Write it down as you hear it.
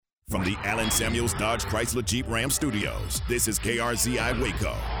From the Allen Samuels Dodge Chrysler Jeep Ram Studios, this is KRZI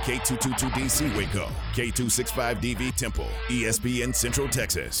Waco, K222DC Waco, K265DV Temple, ESPN Central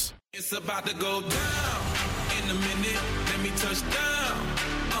Texas. It's about to go down in a minute. Let me touch down.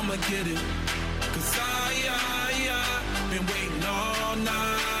 I'ma get it. 'Cause I been waiting all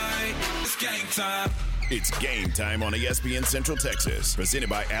night. It's game time. It's game time on ESPN Central Texas, presented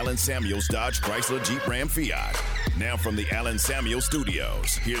by Allen Samuels Dodge Chrysler Jeep Ram Fiat. Now from the Allen Samuels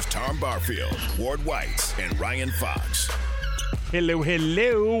Studios, here's Tom Barfield, Ward White, and Ryan Fox. Hello,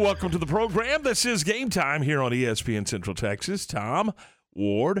 hello. Welcome to the program. This is game time here on ESPN Central Texas. Tom,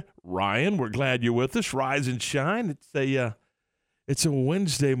 Ward, Ryan, we're glad you're with us. Rise and shine. It's a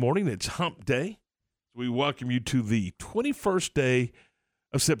Wednesday morning. It's hump day. We welcome you to the 21st day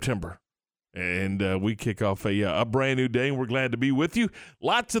of September. And we kick off a brand new day, and we're glad to be with you.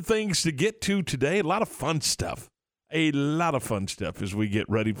 Lots of things to get to today. A lot of fun stuff. A lot of fun stuff as we get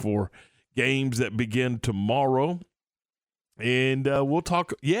ready for games that begin tomorrow. And we'll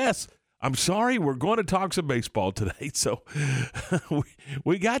talk. Yes, I'm sorry. We're going to talk some baseball today. So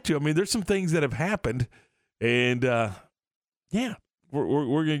we got you. I mean, there's some things that have happened. And, yeah, we're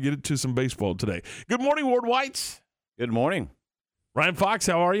going to get into some baseball today. Good morning, Ward Whites. Good morning. Ryan Fox,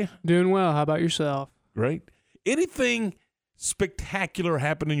 how are you? Doing well. How about yourself? Great. Anything spectacular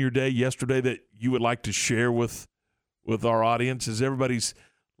happened in your day yesterday that you would like to share with our audience as everybody's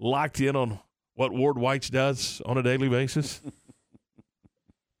locked in on what Ward White does on a daily basis?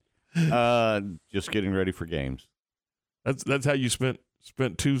 Just getting ready for games. That's how you spent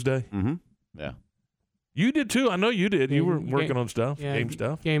Tuesday? Mm-hmm. Yeah. You did too. I know you did. You were working on stuff, game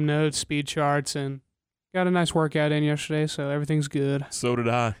stuff. Game notes, speed charts, and got a nice workout in yesterday, so everything's good. So did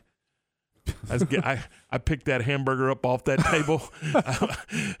I. I picked that hamburger up off that table,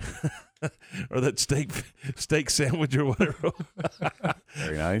 or that steak sandwich or whatever.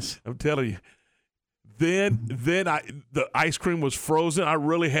 Very nice. I'm telling you. Then the ice cream was frozen. I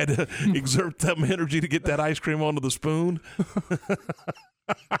really had to exert some energy to get that ice cream onto the spoon.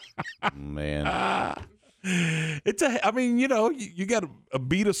 Man. You got a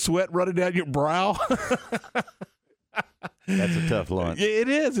bead of sweat running down your brow. That's a tough lunch. It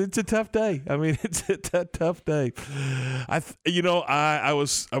is. It's a tough day. I mean, it's a tough day. I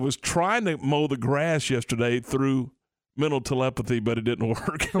was trying to mow the grass yesterday through mental telepathy, but it didn't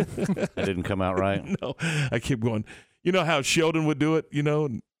work. That didn't come out right? No. I keep going. You know how Sheldon would do it,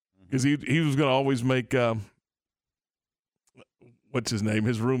 because he was going to always make what's his name?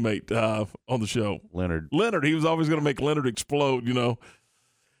 His roommate on the show. Leonard. He was always going to make Leonard explode,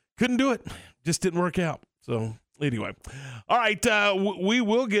 Couldn't do it. Just didn't work out. So, anyway. All right, we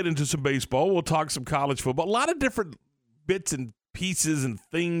will get into some baseball. We'll talk some college football. A lot of different bits and pieces and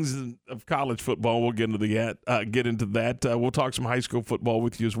things of college football. We'll get into that. We'll talk some high school football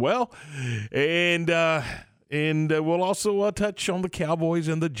with you as well. And we'll also touch on the Cowboys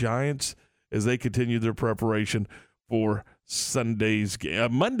and the Giants as they continue their preparation for Monday's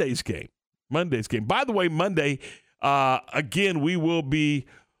game. By the way, Monday, again, we will be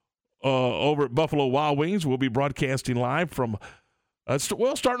over at Buffalo Wild Wings. We'll be broadcasting live from,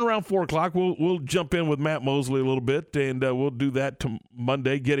 starting around 4 o'clock. We'll jump in with Matt Mosley a little bit, and we'll do that to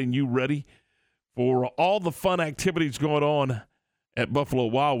Monday, getting you ready for all the fun activities going on at Buffalo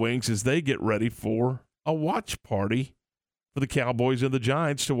Wild Wings as they get ready for a watch party for the Cowboys and the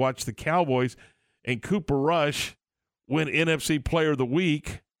Giants to watch the Cowboys and Cooper Rush win NFC Player of the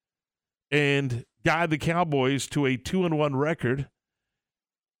Week and guide the Cowboys to a 2-1 record.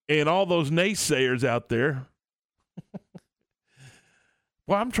 And all those naysayers out there,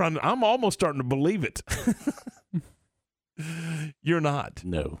 well, I'm almost starting to believe it. You're not.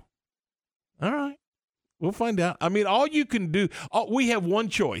 No. All right. We'll find out. I mean, all you can do, we have one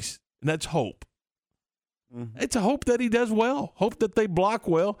choice, and that's hope. Mm-hmm. It's a hope that he does well, hope that they block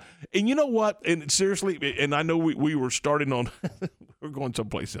well. And you know what? And seriously, and I know we were starting on – we're going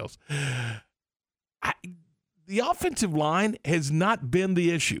someplace else. The offensive line has not been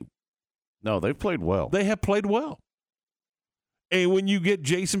the issue. No, they've played well. They have played well. And when you get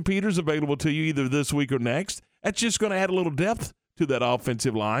Jason Peters available to you either this week or next, that's just going to add a little depth to that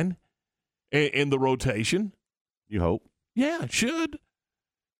offensive line and the rotation. You hope. Yeah, it should.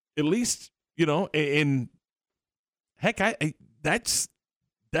 At least, and heck, that's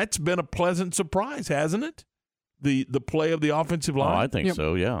been a pleasant surprise, hasn't it? The play of the offensive line. Oh, I think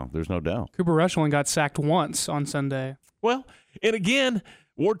so, yeah. There's no doubt. Cooper Rush only got sacked once on Sunday. Well, and again,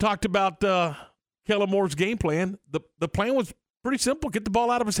 Ward talked about Kellen Moore's game plan. The plan was pretty simple, get the ball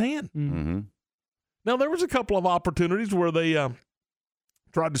out of his hand. Mm-hmm. Now, there was a couple of opportunities where they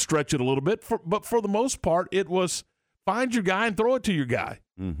tried to stretch it a little bit, but for the most part, it was find your guy and throw it to your guy.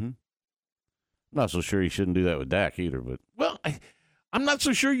 Mm-hmm. Not so sure you shouldn't do that with Dak either, but Well, I'm not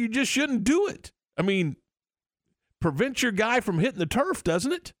so sure you just shouldn't do it. I mean, prevent your guy from hitting the turf,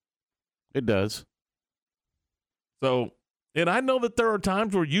 doesn't it? it does. So, and I know that there are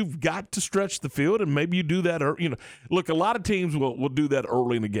times where you've got to stretch the field, and maybe you do that. Or, look, a lot of teams will do that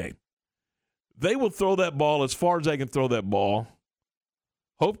early in the game. They will throw that ball as far as they can throw that ball,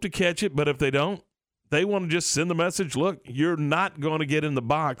 hope to catch it, but if they don't, they want to just send the message, look, you're not going to get in the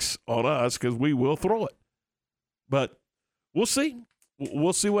box on us because we will throw it. But we'll see.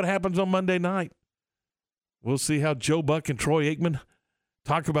 We'll see what happens on Monday night. We'll see how Joe Buck and Troy Aikman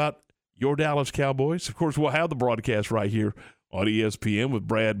talk about your Dallas Cowboys. Of course, we'll have the broadcast right here on ESPN with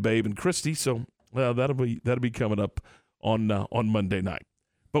Brad, Babe, and Christy. So that'll be coming up on Monday night.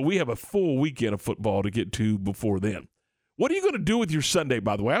 But we have a full weekend of football to get to before then. What are you going to do with your Sunday,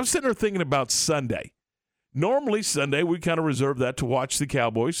 by the way? I was sitting there thinking about Sunday. Normally, Sunday, we kind of reserve that to watch the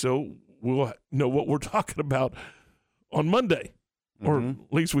Cowboys, so we'll know what we're talking about on Monday. Or at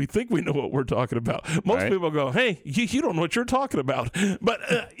least we think we know what we're talking about. Most people go, hey, you don't know what you're talking about. But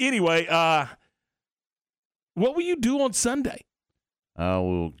anyway, what will you do on Sunday?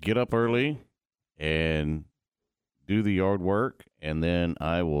 We'll get up early and do the yard work, and then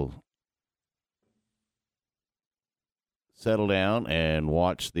I will settle down and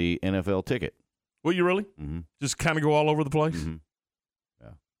watch the NFL ticket. Will you really? Mm-hmm. Just kind of go all over the place? Mm-hmm.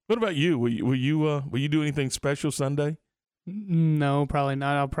 Yeah. What about you? Will you do anything special Sunday? No, probably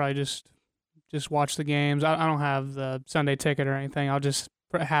not. I'll probably just watch the games. I don't have the Sunday ticket or anything. I'll just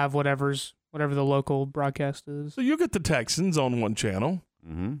have whatever the local broadcast is. So you'll get the Texans on one channel,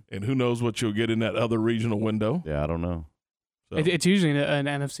 and who knows what you'll get in that other regional window. Yeah, I don't know. So. It's usually an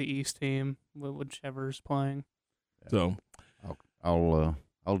NFC East team, whichever's playing. So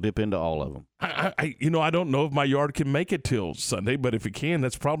I'll dip into all of them. I don't know if my yard can make it till Sunday, but if it can,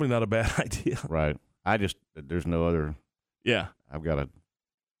 that's probably not a bad idea. Right. There's no other. Yeah. I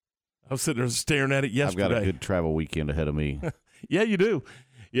was sitting there staring at it yesterday. I've got a good travel weekend ahead of me. Yeah, you do.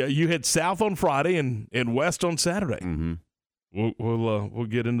 Yeah, you head south on Friday and west on Saturday. Mm-hmm. We'll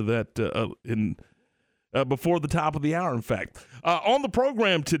get into that before the top of the hour, in fact. On the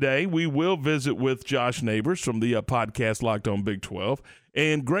program today, we will visit with Josh Neighbors from the podcast Locked On Big 12.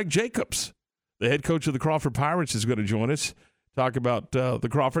 And Greg Jacobs, the head coach of the Crawford Pirates, is going to join us. Talk about the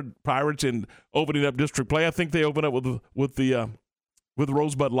Crawford Pirates and opening up district play. I think they open up with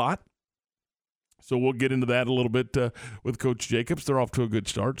Rosebud Lot. So we'll get into that a little bit with Coach Jacobs. They're off to a good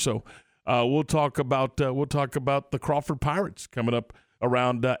start. So we'll talk about the Crawford Pirates coming up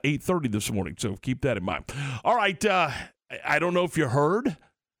around 8:30 this morning. So keep that in mind. All right, I don't know if you heard,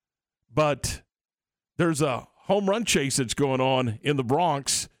 but there's a home run chase that's going on in the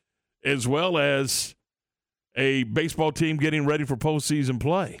Bronx, as well as a baseball team getting ready for postseason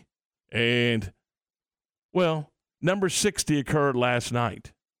play. And, well, number 60 occurred last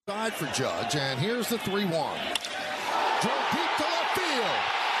night. Side for Judge, and here's the 3-1. Drove deep to left field.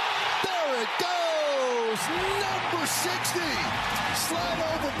 There it goes! Number 60! Slide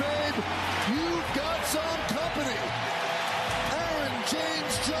over, babe. You've got some company. Aaron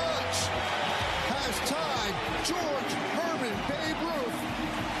James Judge has tied George Herman Babe Ruth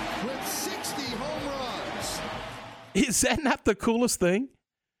with 60 home runs. Is that not the coolest thing?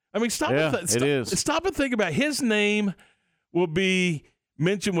 I mean, it is. Stop and think about it. His name will be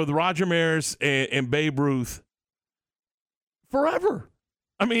mentioned with Roger Maris and Babe Ruth forever.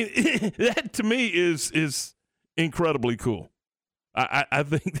 I mean, that to me is incredibly cool. I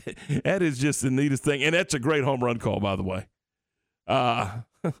think that is just the neatest thing. And that's a great home run call, by the way.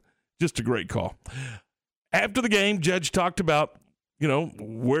 Just a great call. After the game, Judge talked about,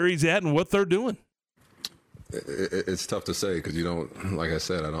 where he's at and what they're doing. It's tough to say because you don't, like I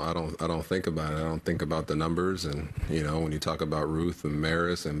said, I don't think about it. I don't think about the numbers, and when you talk about Ruth and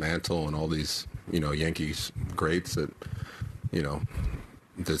Maris and Mantle and all these Yankees greats that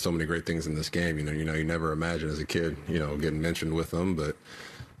did so many great things in this game. You never imagine as a kid getting mentioned with them, but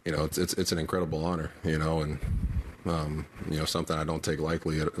it's an incredible honor, and something I don't take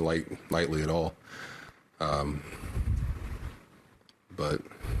lightly at all. But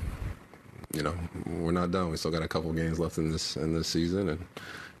we're not done. We still got a couple games left in this season,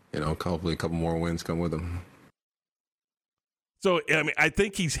 and hopefully a couple more wins come with them. So I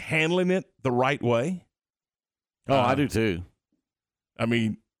think he's handling it the right way. Oh, I do too. I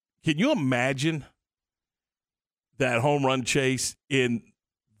mean, can you imagine that home run chase in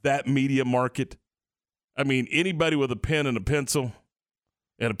that media market? I mean, anybody with a pen and a pencil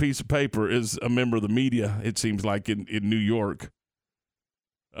and a piece of paper is a member of the media, it seems like, in New York.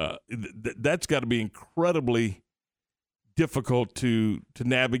 That's got to be incredibly difficult to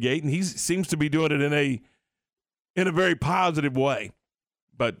navigate, and he seems to be doing it in a very positive way.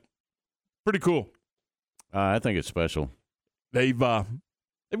 But pretty cool. I think it's special. They've got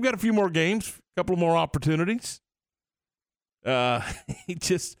a few more games, a couple more opportunities. He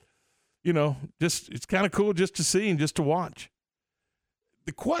just, it's kind of cool just to see and just to watch.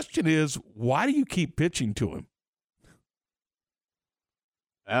 The question is, why do you keep pitching to him?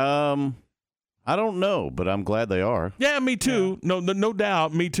 I don't know, but I'm glad they are. Yeah, me too. Yeah. No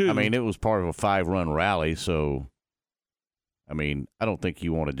doubt, me too. I mean, it was part of a 5-run rally, so I mean, I don't think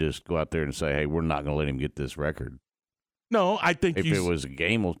you want to just go out there and say, "Hey, we're not going to let him get this record." No, I think if it was a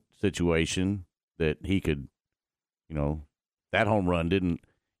game situation that he could, that home run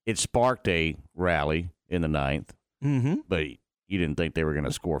it sparked a rally in the ninth, but you didn't think they were going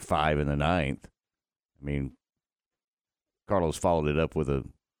to score 5 in the ninth. I mean, Carlos followed it up with a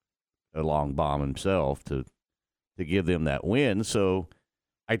long bomb himself to give them that win. So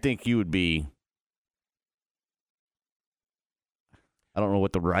I think you would be, I don't know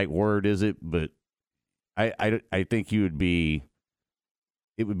what the right word is, but I think you would be,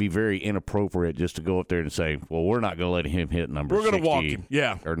 it would be very inappropriate just to go up there and say, well, we're not going to let him hit number 60. We're going to walk him,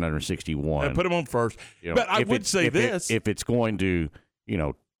 yeah. Or number 61. And put him on first. But I would say this. If it's going to,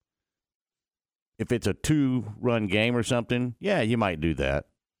 if it's a 2-run game or something, yeah, you might do that.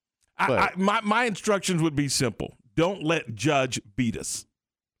 My instructions would be simple. Don't let Judge beat us.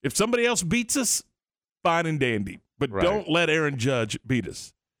 If somebody else beats us, fine and dandy. But don't let Aaron Judge beat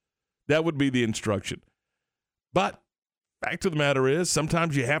us. That would be the instruction. But fact of the matter is,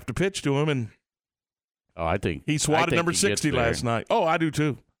 sometimes you have to pitch to him, and I think he swatted number 60 last night. Oh, I do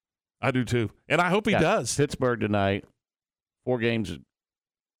too. And I hope he does. Pittsburgh tonight, 4 games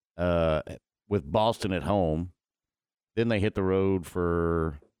with Boston at home. Then they hit the road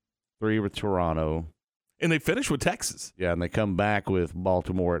for 3 with Toronto. And they finish with Texas. Yeah, and they come back with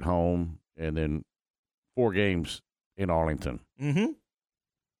Baltimore at home, and then 4 games in Arlington. Mm-hmm.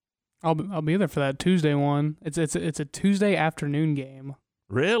 I'll be there for that Tuesday one. It's a Tuesday afternoon game.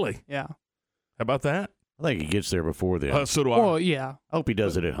 Really? Yeah. How about that? I think he gets there before then. So do I. Well, yeah. I hope he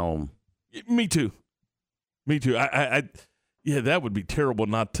does it at home. Me too. I that would be terrible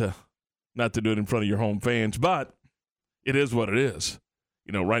not to do it in front of your home fans, but it is what it is.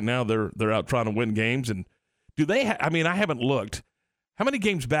 Right now they're out trying to win games, and do they? I haven't looked. How many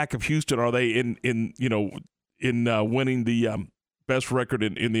games back of Houston are they in winning the best record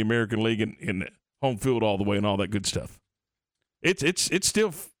in the American League in home field all the way and all that good stuff? It's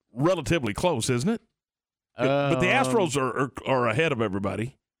still relatively close, isn't it? But the Astros are ahead of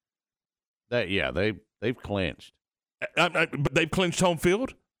everybody. They've clinched. But they've clinched home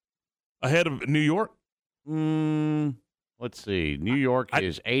field ahead of New York. Let's see. New York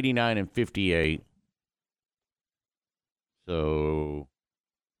is 89 and 58. So.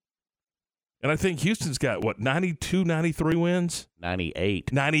 And I think Houston's got, 92, 93 wins?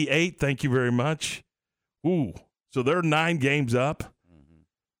 98. 98, thank you very much. Ooh, so they're 9 games up. Mm-hmm.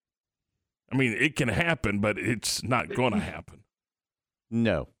 I mean, it can happen, but it's not going to happen.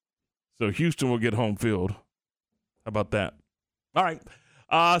 No. So Houston will get home field. How about that? All right.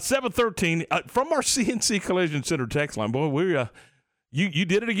 713 from our CNC Collision Center text line. Boy, you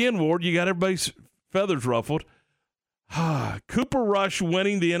did it again, Ward. You got everybody's feathers ruffled. Cooper Rush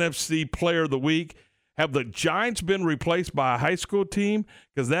winning the NFC Player of the Week. Have the Giants been replaced by a high school team?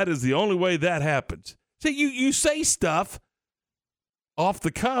 Because that is the only way that happens. See, you say stuff off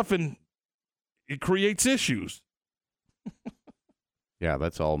the cuff, and it creates issues. Yeah,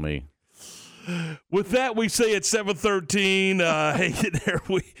 that's all me. With that, we say at 7:13, hey, there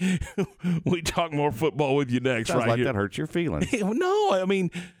we talk more football with you next. Sounds right like here. That hurts your feelings. No, I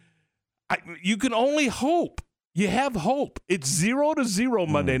mean, you can only hope. You have hope. It's 0-0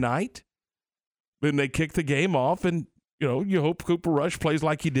 Monday night. Then they kick the game off, and you hope Cooper Rush plays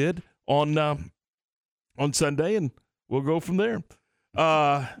like he did on Sunday, and we'll go from there.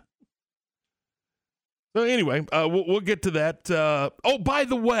 So anyway, we'll get to that. By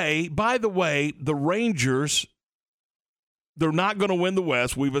the way, the Rangers, they're not going to win the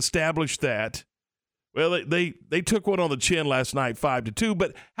West. We've established that. Well, they took one on the chin last night, 5-2.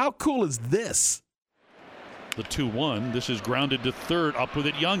 But how cool is this? The 2-1. This is grounded to third. Up with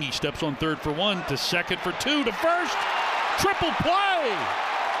it, Young. He steps on third for 1, to second for 2, to first. Triple play.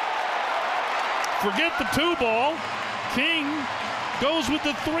 Forget the 2 ball. King goes with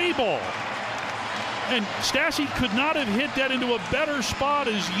the 3 ball. And Stassi could not have hit that into a better spot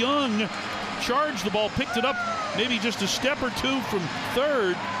as Young charged the ball, picked it up maybe just a step or 2 from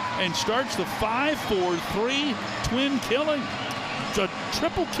third, and starts the 5-4-3 twin killing. It's a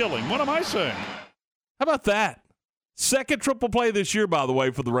triple killing. What am I saying? How about that? Second triple play this year, by the way,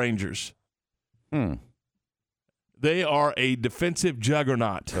 for the Rangers. They are a defensive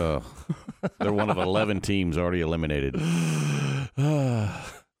juggernaut. They're one of 11 teams already eliminated. Yeah,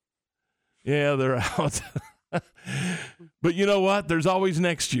 they're out. But you know what? There's always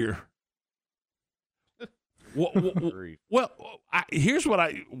next year. Well, here's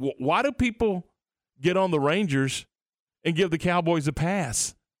what why do people get on the Rangers and give the Cowboys a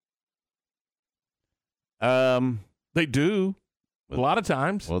pass? They do a lot of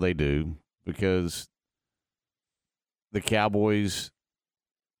times. Well, they do because the Cowboys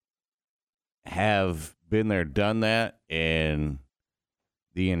have been there, done that, and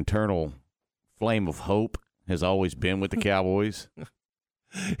the internal flame of hope has always been with the Cowboys,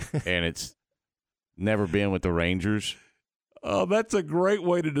 and it's never been with the Rangers. Oh, that's a great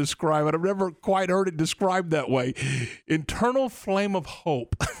way to describe it. I've never quite heard it described that way. Internal flame of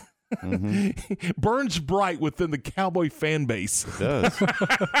hope. Burns bright within the Cowboy fan base. It does.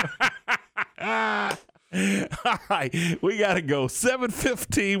 All right, we got to go.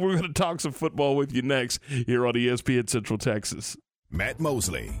 7:15, we're going to talk some football with you next here on ESPN Central Texas. Matt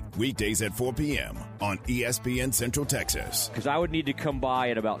Mosley, weekdays at 4 p.m. on ESPN Central Texas. Because I would need to come by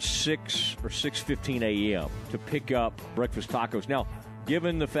at about 6 or 6:15 a.m. to pick up breakfast tacos. Now,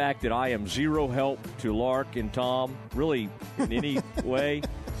 given the fact that I am zero help to Lark and Tom, really in any way,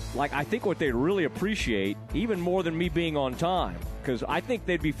 I think what they'd really appreciate, even more than me being on time, because I think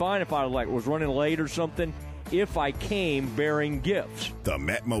they'd be fine if I was running late or something, if I came bearing gifts. The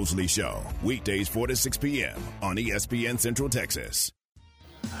Matt Mosley Show, weekdays 4 to 6 p.m. on ESPN Central Texas.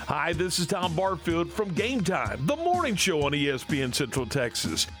 Hi, this is Tom Barfield from Game Time, the morning show on ESPN Central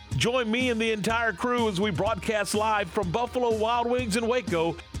Texas. Join me and the entire crew as we broadcast live from Buffalo Wild Wings in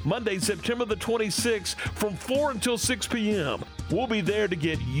Waco, Monday, September the 26th from 4 until 6 p.m. We'll be there to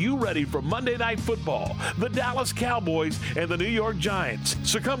get you ready for Monday Night Football, the Dallas Cowboys, and the New York Giants.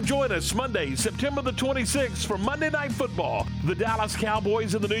 So come join us Monday, September the 26th for Monday Night Football, the Dallas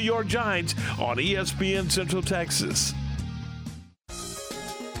Cowboys, and the New York Giants on ESPN Central Texas.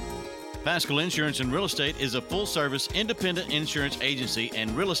 Pascal Insurance and Real Estate is a full-service independent insurance agency and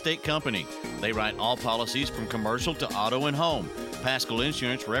real estate company. They write all policies from commercial to auto and home. Pascal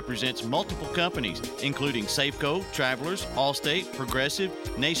Insurance represents multiple companies, including Safeco, Travelers, Allstate, Progressive,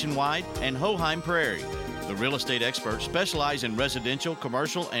 Nationwide, and Hoheim Prairie. The real estate experts specialize in residential,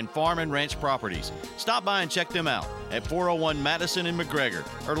 commercial, and farm and ranch properties. Stop by and check them out at 401 Madison in McGregor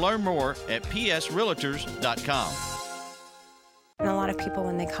or learn more at psrealtors.com. And a lot of people,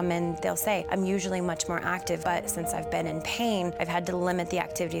 when they come in, they'll say, I'm usually much more active, but since I've been in pain, I've had to limit the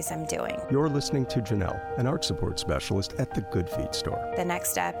activities I'm doing. You're listening to Janelle, an arch support specialist at the Good Feet store. The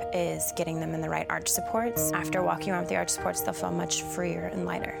next step is getting them in the right arch supports. After walking around with the arch supports, they'll feel much freer and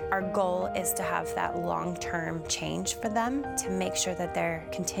lighter. Our goal is to have that long-term change for them to make sure that they're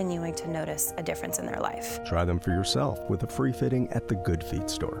continuing to notice a difference in their life. Try them for yourself with a free fitting at the Good Feet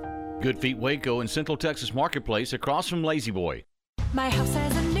store. Good Feet Waco in Central Texas Marketplace across from Lazy Boy. My house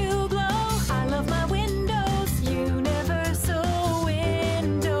has a new glow. I love my windows. Universal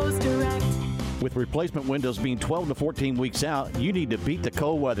Windows Direct. With replacement windows being 12 to 14 weeks out, you need to beat the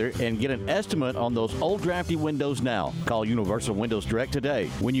cold weather and get an estimate on those old drafty windows now. Call Universal Windows Direct today.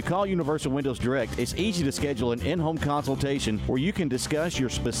 When you call Universal Windows Direct, it's easy to schedule an in-home consultation where you can discuss your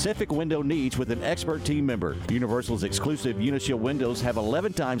specific window needs with an expert team member. Universal's exclusive Unishield windows have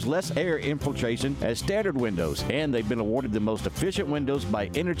 11 times less air infiltration as standard windows, and they've been awarded the most efficient windows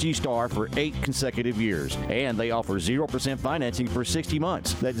by Energy Star for 8 consecutive years. And they offer 0% financing for 60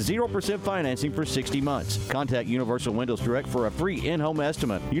 months. That's 0% financing for 60 months. Contact Universal Windows Direct for a free in-home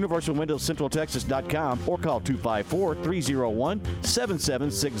estimate. UniversalWindowsCentralTexas.com or call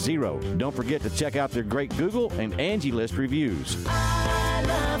 254-301-7760. Don't forget to check out their great Google and Angie List reviews. I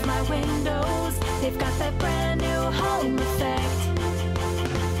love my windows. They've got that brand new home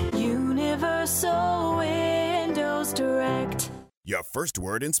effect. Universal Windows Direct. Your first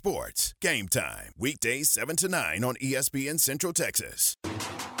word in sports. Game Time. Weekdays 7 to 9 on ESPN Central Texas.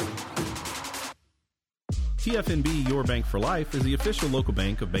 TFNB Your Bank for Life is the official local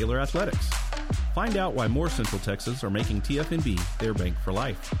bank of Baylor Athletics. Find out why more Central Texas are making TFNB their bank for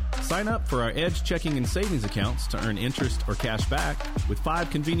life. Sign up for our Edge checking and savings accounts to earn interest or cash back. With 5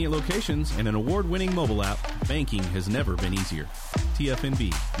 convenient locations and an award-winning mobile app, banking has never been easier.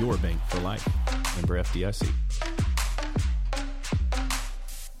 TFNB, your bank for life. Member FDIC.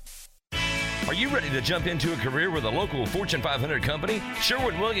 Are you ready to jump into a career with a local Fortune 500 company?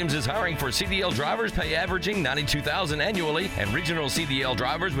 Sherwin-Williams is hiring for CDL drivers, pay averaging $92,000 annually, and regional CDL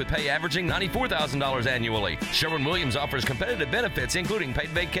drivers with pay averaging $94,000 annually. Sherwin-Williams offers competitive benefits, including paid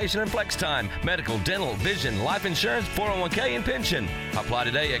vacation and flex time, medical, dental, vision, life insurance, 401k, and pension. Apply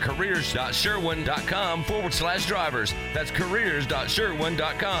today at careers.sherwin.com/drivers. That's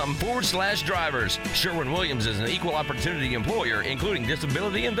careers.sherwin.com/drivers. Sherwin-Williams is an equal opportunity employer, including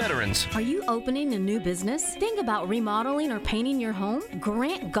disability and veterans. Are you opening a new business? Think about remodeling or painting your home?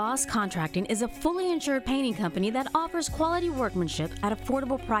 Grant Goss Contracting is a fully insured painting company that offers quality workmanship at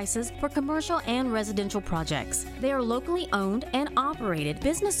affordable prices for commercial and residential projects. They are locally owned and operated,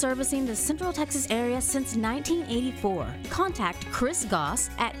 business servicing the Central Texas area since 1984. Contact Chris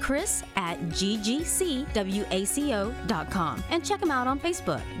Goss at chris@ggcwaco.com and check him out on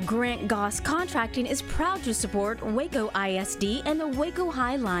Facebook. Grant Goss Contracting is proud to support Waco ISD and the Waco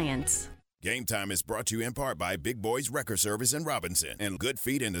High Lions. Game Time is brought to you in part by Big Boys Wrecker Service in Robinson and Good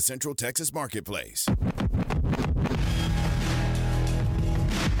Feet in the Central Texas Marketplace. All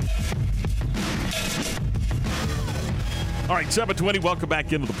right, 7:20, welcome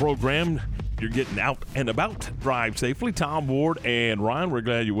back into the program. You're getting out and about. Drive safely. Tom, Ward, and Ryan, we're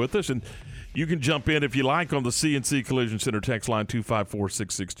glad you're with us. And you can jump in if you like on the CNC Collision Center text line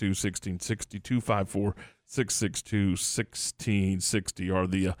 254-662-1660,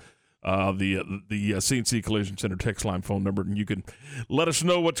 254-662-1660 are the CNC Collision Center text line phone number, and you can let us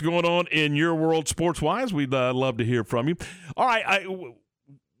know what's going on in your world sports-wise. We'd love to hear from you. All right,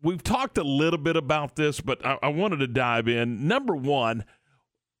 we've talked a little bit about this, but I wanted to dive in. Number one,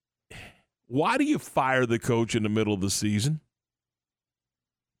 why do you fire the coach in the middle of the season?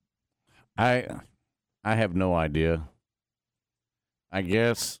 I have no idea. I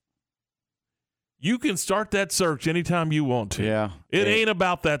guess you can start that search anytime you want to. Yeah. It ain't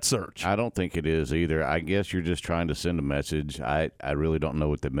about that search. I don't think it is either. I guess you're just trying to send a message. I really don't know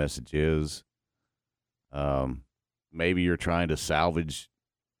what the message is. Maybe you're trying to salvage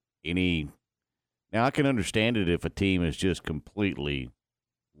any. Now, I can understand it if a team is just completely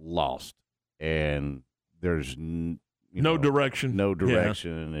lost and there's no direction,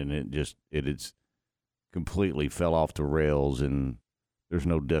 and it's completely fell off the rails and there's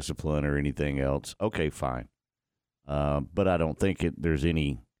no discipline or anything else. Okay, fine. But I don't think there's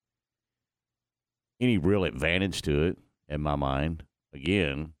any real advantage to it in my mind.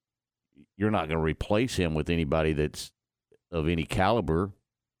 Again, you're not going to replace him with anybody that's of any caliber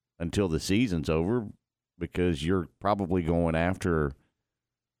until the season's over, because you're probably going after,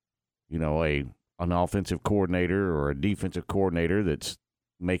 an offensive coordinator or a defensive coordinator that's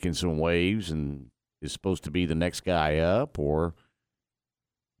making some waves and is supposed to be the next guy up, or,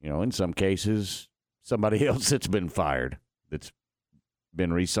 in some cases, somebody else that's been fired, that's been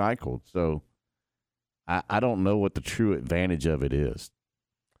recycled. So I don't know what the true advantage of it is.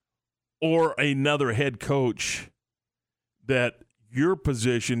 Or another head coach that your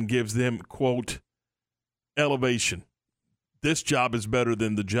position gives them, quote, elevation. This job is better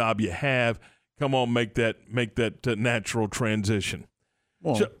than the job you have. Come on, make that natural transition.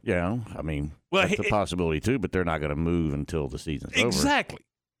 Well, yeah, I mean, that's a possibility too, but they're not going to move until the season's over. Exactly.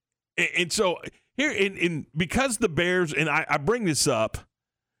 And so here, because the Bears, and I bring this up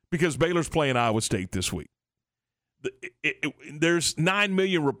because Baylor's playing Iowa State this week. There's 9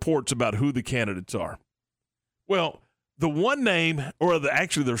 million reports about who the candidates are. Well, the one name,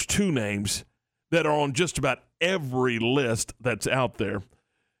 actually there's two names that are on just about every list that's out there,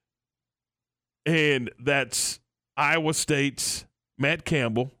 and that's Iowa State's Matt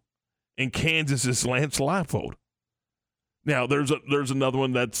Campbell and Kansas's Lance Leipold. Now, there's another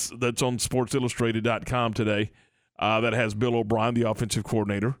one that's on SportsIllustrated.com today that has Bill O'Brien, the offensive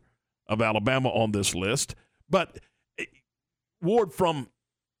coordinator of Alabama, on this list. But Ward, from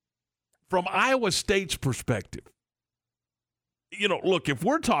Iowa State's perspective, look, if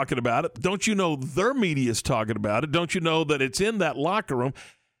we're talking about it, don't you know their media's talking about it? Don't you know that it's in that locker room?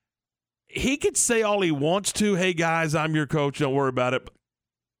 He could say all he wants to, hey, guys, I'm your coach, don't worry about it.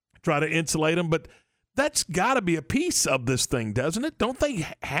 Try to insulate him, but that's got to be a piece of this thing, doesn't it? Don't they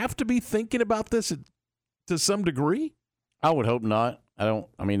have to be thinking about this to some degree? I would hope not. I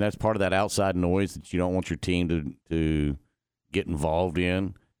mean, that's part of that outside noise that you don't want your team to get involved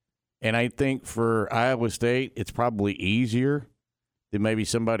in. And I think for Iowa State, it's probably easier than maybe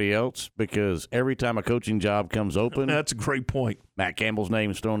somebody else, because every time a coaching job comes open, that's a great point. Matt Campbell's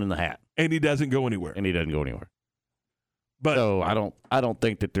name is thrown in the hat, and he doesn't go anywhere. But so I don't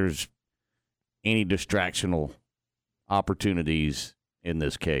think that there's any distractional opportunities in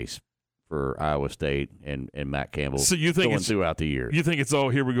this case for Iowa State and Matt Campbell. So you think going throughout the years? You think it's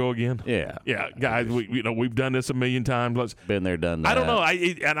here we go again? Yeah, guys. We've done this a million times. Been there, done that. I don't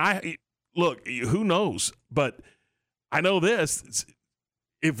know. Look. Who knows? But I know this.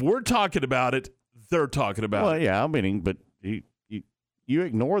 If we're talking about it, they're talking about it. Well, yeah, I'm meaning, but you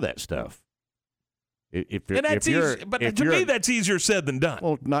ignore that stuff. That's easy, but to me, that's easier said than done.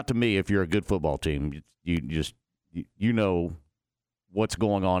 Well, not to me. If you're a good football team, you know what's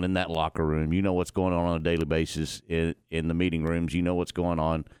going on in that locker room. You know what's going on a daily basis in the meeting rooms. You know what's going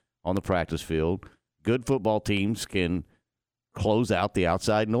on the practice field. Good football teams can close out the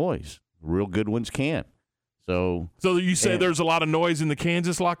outside noise. Real good ones can't. So you say there's a lot of noise in the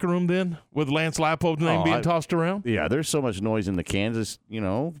Kansas locker room then, with Lance Leipold's name being tossed around? Yeah, there's so much noise in the Kansas,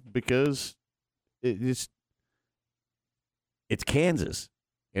 because it's Kansas,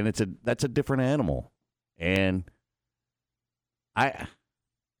 and that's a different animal. And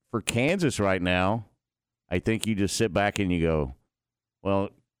for Kansas right now, I think you just sit back and you go, well,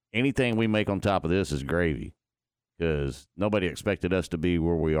 anything we make on top of this is gravy, because nobody expected us to be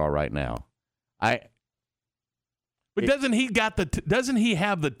where we are right now. But doesn't he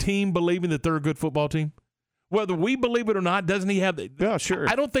have the team believing that they're a good football team? Whether we believe it or not, doesn't he have – Yeah, sure.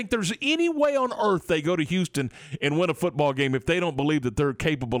 I don't think there's any way on earth they go to Houston and win a football game if they don't believe that they're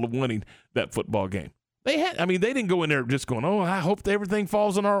capable of winning that football game. They didn't go in there just going, oh, I hope everything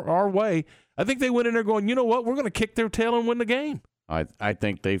falls in our way. I think they went in there going, you know what, we're going to kick their tail and win the game. I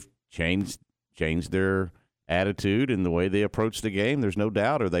think they've changed their attitude and the way they approach the game. There's no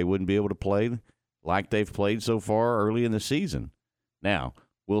doubt, or they wouldn't be able to play like they've played so far early in the season. Now,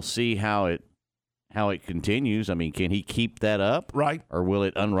 we'll see how it continues. I mean, can he keep that up? Right. Or will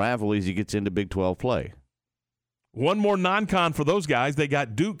it unravel as he gets into Big 12 play? One more non-con for those guys. They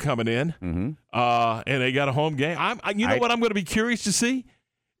got Duke coming in, and they got a home game. You know what I'm going to be curious to see?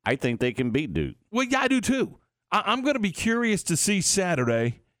 I think they can beat Duke. Well, yeah, I do too. I'm going to be curious to see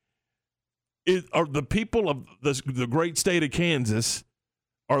Saturday. Are the people of the great state of Kansas,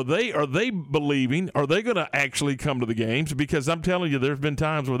 are they believing? Are they going to actually come to the games? Because I'm telling you, there's been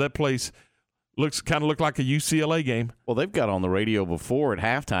times where that place looked like a UCLA game. Well, they've got on the radio before at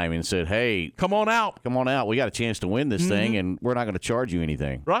halftime and said, hey, come on out. We got a chance to win this thing, and we're not going to charge you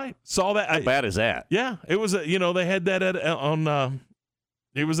anything. Right. Saw that. How bad is that? Yeah. It was they had that on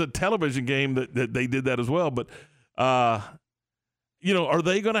it was a television game that they did that as well. But, are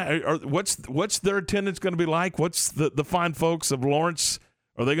they going to – what's their attendance going to be like? What's the fine folks of Lawrence?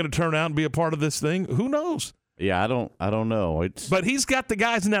 Are they going to turn out and be a part of this thing? Who knows? Yeah, I don't know. But he's got the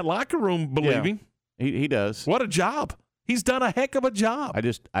guys in that locker room believing. Yeah, he does. What a job. He's done a heck of a job.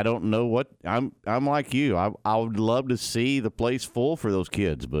 I don't know what I'm like you. I would love to see the place full for those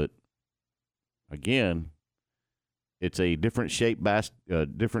kids, but again, it's a different shape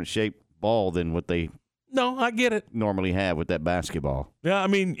ball than what they No, I get it. normally have with that basketball. Yeah, I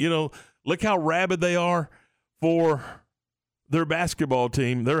mean, look how rabid they are for their basketball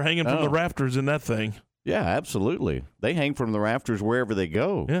team. They're hanging from the rafters in that thing. Yeah, absolutely. They hang from the rafters wherever they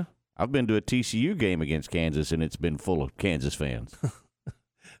go. Yeah. I've been to a TCU game against Kansas, and it's been full of Kansas fans.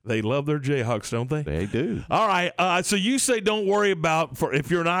 They love their Jayhawks, don't they? They do. All right. So you say don't worry about, if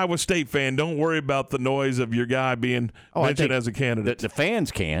you're an Iowa State fan, don't worry about the noise of your guy being mentioned as a candidate. The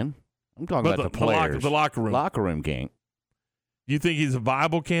fans can. I'm talking about the players. The locker room. Locker room can't. You think he's a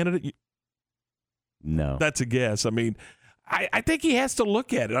viable candidate? No. That's a guess. I mean, I think he has to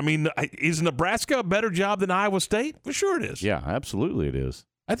look at it. I mean, is Nebraska a better job than Iowa State? For sure it is. Yeah, absolutely it is.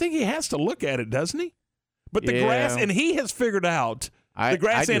 I think he has to look at it, doesn't he? But the grass, and he has figured out the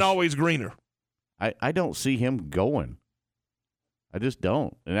grass ain't always greener. I don't see him going. I just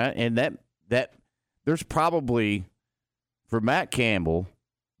don't. And that there's probably, for Matt Campbell,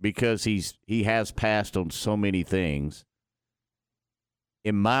 because he has passed on so many things,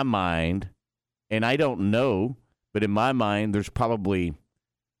 in my mind, and I don't know, but in my mind, there's probably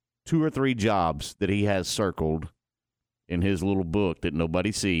 2 or 3 jobs that he has circled in his little book that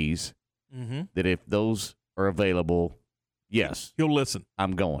nobody sees, that if those are available, yes. He'll listen.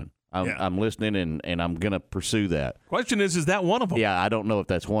 I'm going. I'm listening, and I'm going to pursue that. Question is that one of them? Yeah, I don't know if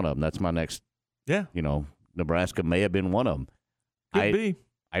that's one of them. That's my next. Yeah. Nebraska may have been one of them. Could be.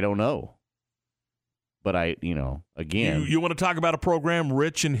 I don't know. But again. You want to talk about a program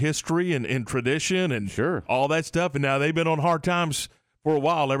rich in history and tradition and sure, all that stuff, and now they've been on hard times for a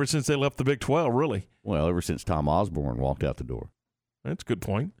while, ever since they left the Big 12, really. Well, ever since Tom Osborne walked out the door. That's a good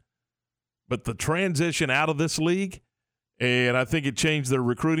point. But the transition out of this league, and I think it changed their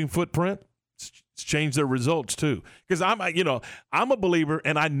recruiting footprint It's changed their results too. Because I'm a believer,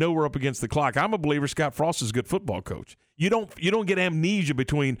 and I know we're up against the clock. I'm a believer Scott Frost is a good football coach. You don't get amnesia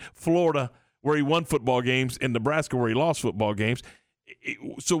between Florida, where he won football games, and Nebraska, where he lost football games.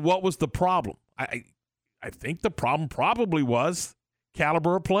 So what was the problem? I think the problem probably was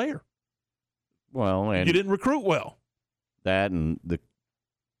caliber of player. Well, and you didn't recruit well. That and the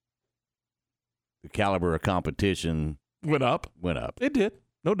caliber of competition went up. It did.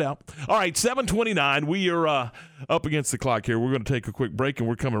 No doubt. All right, 7:29. We are up against the clock here. We're going to take a quick break, and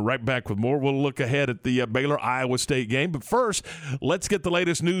we're coming right back with more. We'll look ahead at the Baylor-Iowa State game. But first, let's get the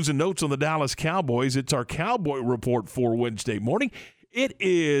latest news and notes on the Dallas Cowboys. It's our Cowboy Report for Wednesday morning. It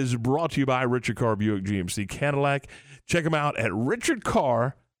is brought to you by Richard Carr Buick GMC Cadillac. Check them out at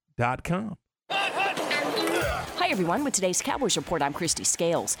richardcarr.com. Hi, everyone. With today's Cowboys Report, I'm Christy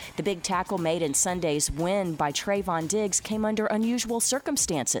Scales. The big tackle made in Sunday's win by Trayvon Diggs came under unusual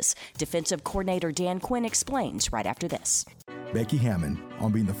circumstances. Defensive coordinator Dan Quinn explains right after this. Becky Hammon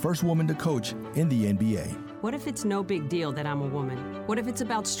on being the first woman to coach in the NBA. What if it's no big deal that I'm a woman? What if it's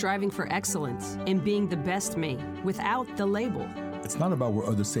about striving for excellence and being the best me without the label? It's not about where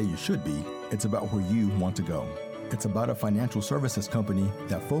others say you should be. It's about where you want to go. It's about a financial services company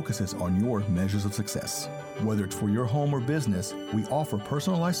that focuses on your measures of success. Whether it's for your home or business, we offer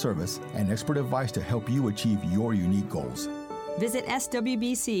personalized service and expert advice to help you achieve your unique goals. Visit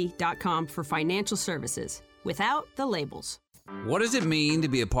swbc.com for financial services without the labels. What does it mean to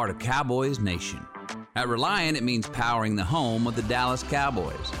be a part of Cowboys Nation? At Reliant, it means powering the home of the Dallas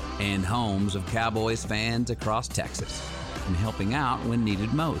Cowboys and homes of Cowboys fans across Texas and helping out when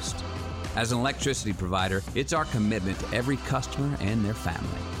needed most. As an electricity provider, it's our commitment to every customer and their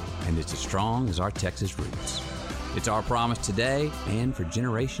family, and it's as strong as our Texas roots. It's our promise today and for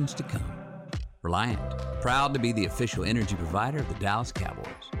generations to come. Reliant, proud to be the official energy provider of the Dallas Cowboys.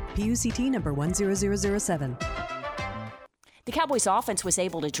 PUCT number 10007. The Cowboys offense was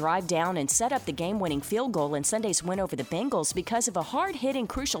able to drive down and set up the game-winning field goal in Sunday's win over the Bengals because of a hard-hitting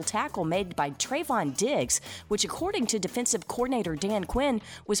crucial tackle made by Trayvon Diggs, which according to defensive coordinator Dan Quinn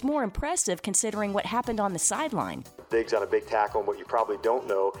was more impressive considering what happened on the sideline. Diggs on a big tackle, and what you probably don't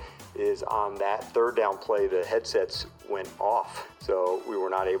know is on that third down play, the headsets went off. So we were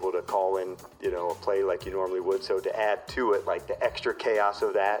not able to call in, a play like you normally would. So to add to it, like the extra chaos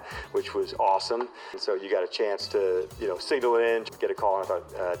of that, which was awesome. And so you got a chance to, signal it in, get a call. And I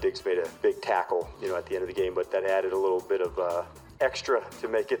thought Diggs made a big tackle, at the end of the game, but that added a little bit of extra to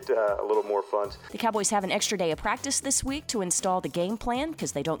make it a little more fun. The Cowboys have an extra day of practice this week to install the game plan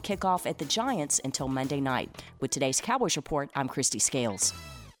because they don't kick off at the Giants until Monday night. With today's Cowboys Report, I'm Christy Scales.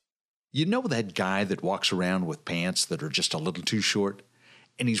 You know that guy that walks around with pants that are just a little too short?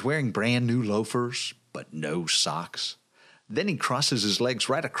 And he's wearing brand new loafers, but no socks? Then he crosses his legs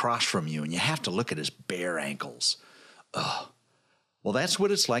right across from you, and you have to look at his bare ankles. Ugh. Well, that's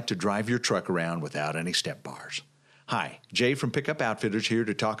what it's like to drive your truck around without any step bars. Hi, Jay from Pickup Outfitters here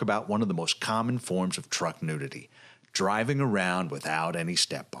to talk about one of the most common forms of truck nudity, driving around without any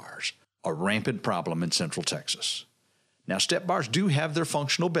step bars, a rampant problem in Central Texas. Now, step bars do have their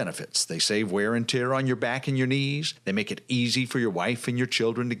functional benefits. They save wear and tear on your back and your knees. They make it easy for your wife and your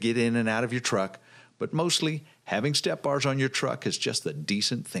children to get in and out of your truck. But mostly, having step bars on your truck is just the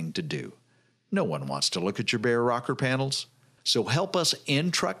decent thing to do. No one wants to look at your bare rocker panels. So help us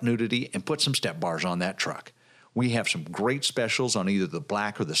end truck nudity and put some step bars on that truck. We have some great specials on either the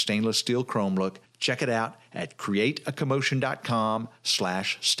black or the stainless steel chrome look. Check it out at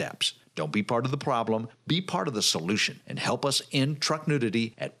createacommotion.com/steps. Don't be part of the problem, be part of the solution, and help us end truck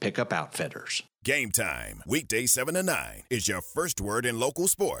nudity at Pickup Outfitters. Game Time, weekdays 7 to 9, is your first word in local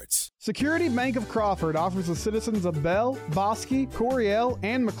sports. Security Bank of Crawford offers the citizens of Bell, Bosque, Coryell,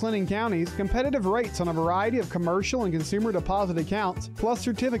 and McLennan counties competitive rates on a variety of commercial and consumer deposit accounts, plus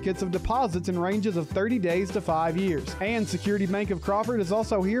certificates of deposits in ranges of 30 days to 5 years. And Security Bank of Crawford is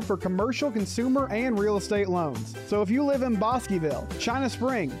also here for commercial, consumer, and real estate loans. So if you live in Bosqueville, China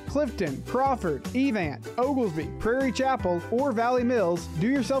Spring, Clifton, Crawford, Evant, Oglesby, Prairie Chapel, or Valley Mills, do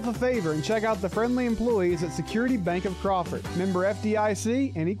yourself a favor and check out the friendly employees at Security Bank of Crawford, member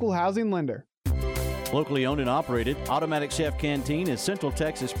FDIC and equal housing lender. Locally owned and operated, Automatic Chef Canteen is Central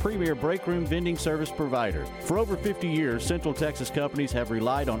Texas' premier break room vending service provider. For over 50 years, Central Texas companies have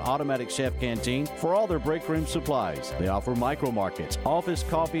relied on Automatic Chef Canteen for all their break room supplies. They offer micro markets, office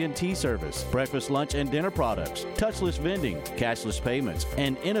coffee and tea service, breakfast, lunch, and dinner products, touchless vending, cashless payments,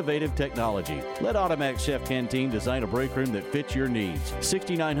 and innovative technology. Let Automatic Chef Canteen design a break room that fits your needs.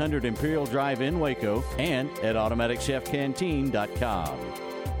 6900 Imperial Drive in Waco and at AutomaticChefCanteen.com.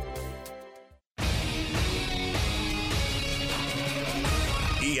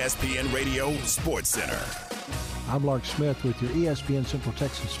 ESPN Radio Sports Center. I'm Lark Smith with your ESPN Central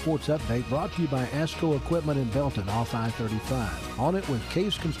Texas Sports Update, brought to you by ASCO Equipment in Belton off I-35. On it with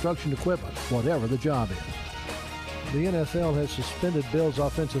Case Construction Equipment, whatever the job is. The NFL has suspended Bills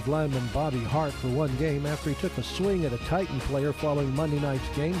offensive lineman Bobby Hart for one game after he took a swing at a Titan player following Monday night's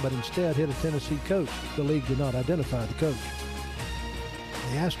game, but instead hit a Tennessee coach. The league did not identify the coach.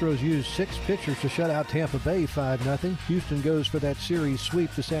 The Astros used 6 pitchers to shut out Tampa Bay 5-0. Houston goes for that series sweep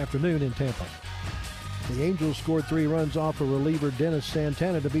this afternoon in Tampa. The Angels scored 3 runs off of reliever Dennis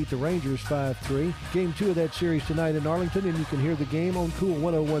Santana to beat the Rangers 5-3. Game 2 of that series tonight in Arlington, and you can hear the game on Cool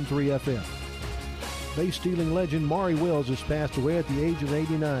 101.3 FM. Base-stealing legend Maury Wills has passed away at the age of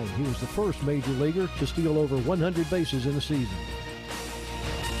 89. He was the first major leaguer to steal over 100 bases in a season.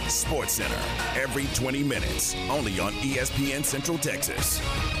 Sports Center, every 20 minutes, only on ESPN Central Texas.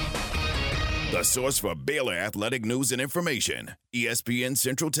 The source for Baylor athletic news and information, ESPN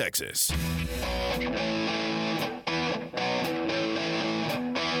Central Texas.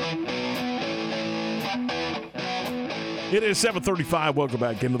 It is 7:35. Welcome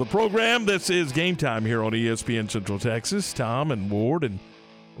back into the program. This is Game Time here on ESPN Central Texas. Tom and Ward and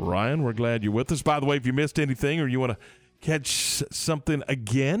Ryan, we're glad you're with us. By the way, if you missed anything or you want to catch something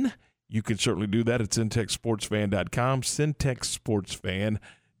again, you can certainly do that at syntechsportsfan.com,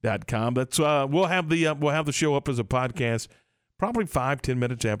 syntechsportsfan.com. That's we'll have the show up as a podcast probably 5-10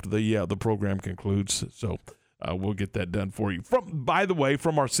 minutes after the program concludes. So we'll get that done for you. By the way,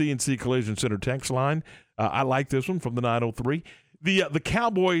 from our CNC Collision Center text line, I like this one from the 903. The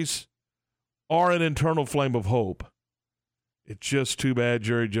Cowboys are an internal flame of hope. It's just too bad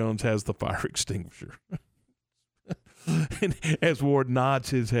Jerry Jones has the fire extinguisher. As Ward nods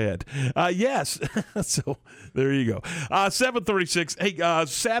his head. Yes. So there you go. 7:36. Hey,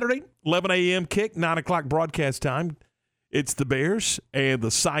 Saturday, 11 a.m. kick, 9 o'clock broadcast time. It's the Bears and the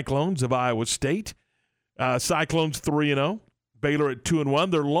Cyclones of Iowa State. Cyclones 3-0. Baylor at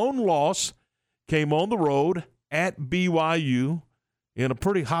 2-1. Their lone loss came on the road at BYU in a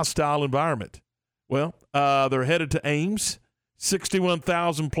pretty hostile environment. Well, they're headed to Ames.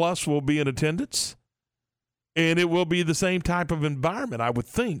 61,000 plus will be in attendance. And it will be the same type of environment, I would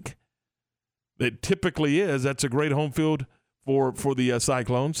think, that typically is. That's a great home field for the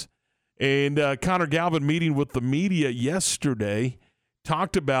Cyclones. And Connor Galvin, meeting with the media yesterday,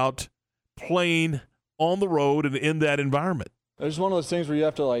 talked about playing on the road and in that environment. It's one of those things where you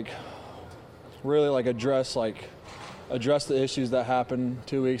have to really address the issues that happened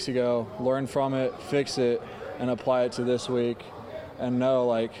 2 weeks ago, learn from it, fix it, and apply it to this week. And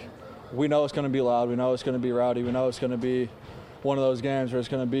know we know it's going to be loud, we know it's going to be rowdy, we know it's going to be one of those games where it's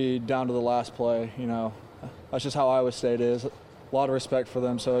going to be down to the last play. That's just how Iowa State is. A lot of respect for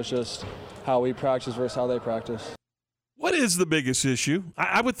them, so it's just how we practice versus how they practice. What is the biggest issue?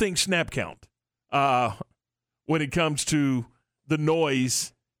 I would think snap count when it comes to the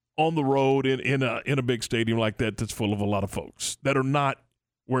noise on the road in a big stadium like that that's full of a lot of folks that are not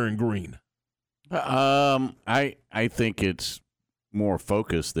wearing green. I think it's more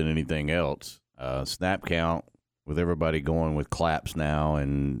focused than anything else. Snap count, with everybody going with claps now,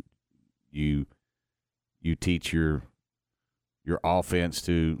 and you teach your offense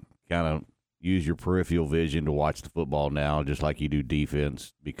to kind of use your peripheral vision to watch the football now, just like you do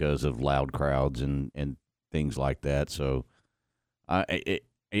defense, because of loud crowds and things like that. So it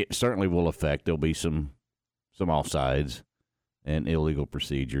certainly will affect. There'll be some offsides and illegal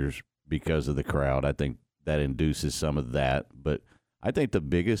procedures because of the crowd. I think that induces some of that. But I think the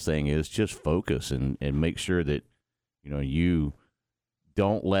biggest thing is just focus and make sure that you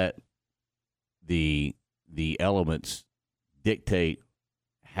don't let the elements dictate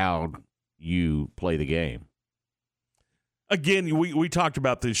how you play the game. Again, we talked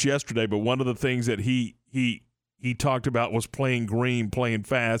about this yesterday, but one of the things that he talked about was playing green, playing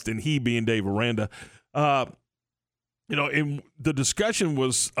fast, and he being Dave Aranda. And the discussion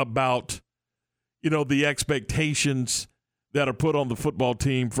was about, the expectations that are put on the football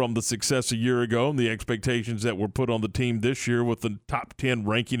team from the success a year ago and the expectations that were put on the team this year with the top 10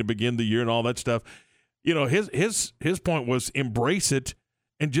 ranking to begin the year and all that stuff. His point was embrace it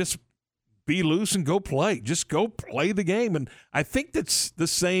and just be loose and go play. Just go play the game. And I think that's the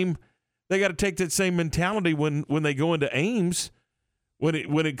same. They got to take that same mentality when they go into Ames when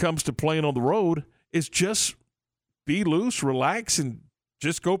it comes to playing on the road. Is just be loose, relax, and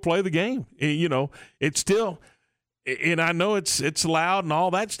just go play the game. It's still. And I know it's loud and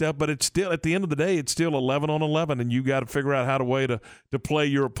all that stuff, but it's still, at the end of the day, it's still 11 on 11, and you got to figure out how to play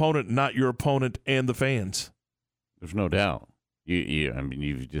your opponent, not your opponent and the fans. There's no doubt.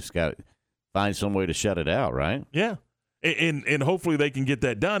 You've just got to find some way to shut it out, right? Yeah. And hopefully they can get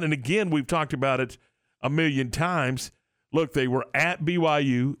that done. And again, we've talked about it a million times. Look, they were at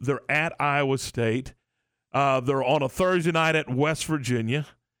BYU. They're at Iowa State. They're on a Thursday night at West Virginia,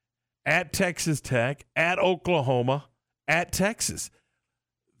 at Texas Tech, at Oklahoma, at Texas.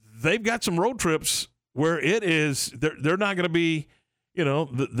 They've got some road trips where it is they're not going to be,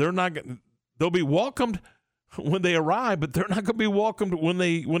 they'll be welcomed when they arrive, but they're not going to be welcomed when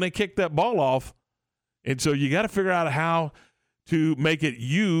they kick that ball off. And so you got to figure out how to make it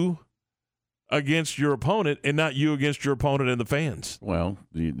you against your opponent and not you against your opponent and the fans. Well,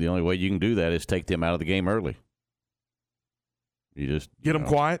 the only way you can do that is take them out of the game early. You just get them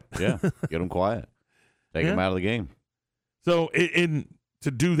quiet. Yeah, get them quiet. Take them out of the game. So,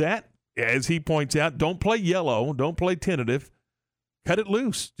 to do that, as he points out, don't play yellow, don't play tentative. Cut it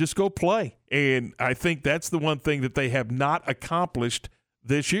loose. Just go play. And I think that's the one thing that they have not accomplished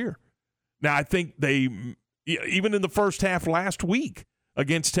this year. Now, I think they, even in the first half last week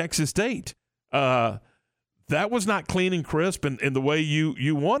against Texas State, that was not clean and crisp and the way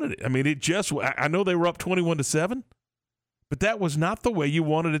you wanted it. I mean, I know they were up 21-7, but that was not the way you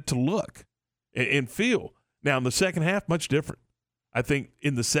wanted it to look and feel. Now, in the second half, much different. I think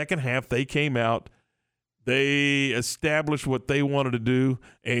in the second half, they came out, they established what they wanted to do,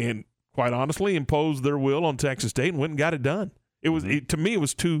 and quite honestly, imposed their will on Texas State and went and got it done. To me,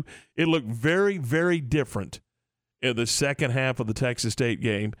 it looked very, very different in the second half of the Texas State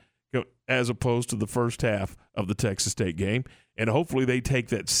game as opposed to the first half of the Texas State game. And hopefully they take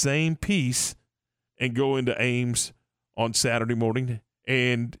that same piece and go into Ames on Saturday morning.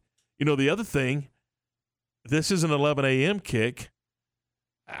 And, the other thing, this is an 11 a.m. kick.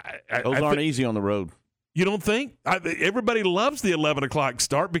 Those aren't easy on the road. You don't think? Everybody loves the 11 o'clock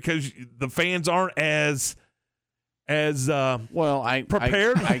start because the fans aren't as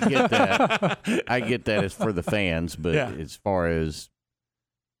prepared. I get that. I get that it's for the fans, but as far as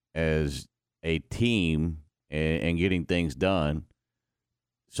a team and getting things done,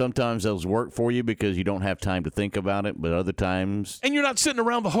 sometimes those work for you because you don't have time to think about it, but other times, and you're not sitting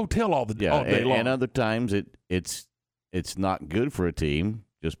around the hotel all day long. And other times it's not good for a team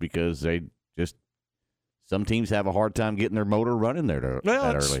just because some teams have a hard time getting their motor running there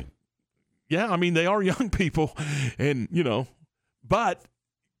that early. Yeah, I mean, they are young people, and, but,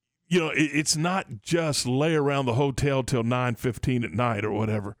 it's not just lay around the hotel till 9:15 at night or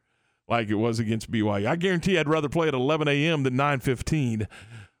whatever, like it was against BYU. I guarantee I'd rather play at 11 a.m. than 9:15.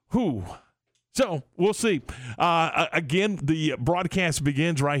 Whew. So, we'll see. Again, the broadcast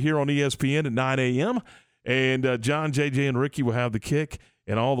begins right here on ESPN at 9 a.m., and John, JJ, and Ricky will have the kick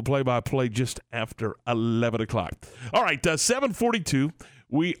and all the play-by-play just after 11 o'clock. All right, 7:42.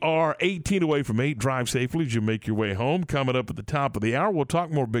 We are 18 away from 8. Drive safely as you make your way home. Coming up at the top of the hour, we'll talk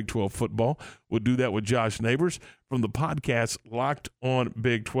more Big 12 football. We'll do that with Josh Neighbors from the podcast Locked on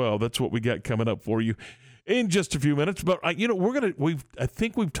Big 12. That's what we got coming up for you in just a few minutes. But I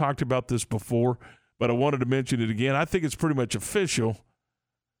think we've talked about this before, but I wanted to mention it again. I think it's pretty much official.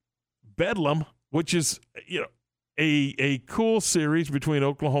 Bedlam, which is a cool series between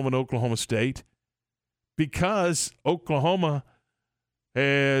Oklahoma and Oklahoma State, because Oklahoma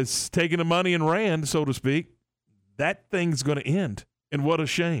has taken the money and ran, so to speak. That thing's going to end. And what a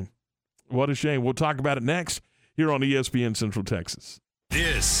shame. What a shame. We'll talk about it next here on ESPN Central Texas.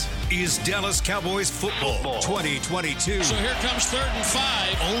 This is Dallas Cowboys football 2022. So here comes 3rd and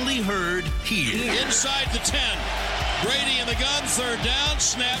 5. Only heard here. Inside the 10. Brady in the gun, 3rd down,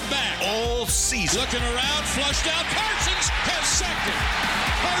 snap back. All season. Looking around, flushed out. Parsons has sacked it.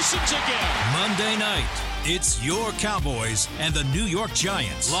 Parsons again. Monday night, it's your Cowboys and the New York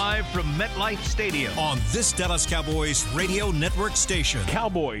Giants. Live from MetLife Stadium. On this Dallas Cowboys radio network station.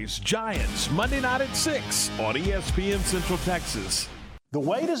 Cowboys, Giants, Monday night at 6 on ESPN Central Texas. The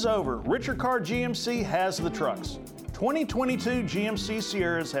wait is over. Richard Carr GMC has the trucks. 2022 GMC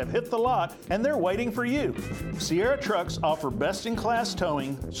Sierras have hit the lot and they're waiting for you. Sierra trucks offer best-in-class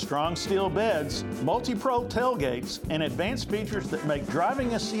towing, strong steel beds, multi-pro tailgates, and advanced features that make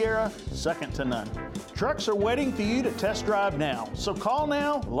driving a Sierra second to none. Trucks are waiting for you to test drive now. So call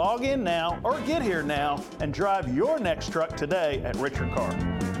now, log in now, or get here now and drive your next truck today at Richard Carr.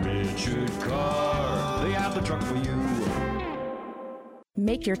 Richard Carr, they have the truck for you.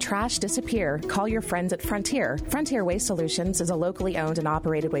 Make your trash disappear. Call your friends at Frontier. Frontier Waste Solutions is a locally owned and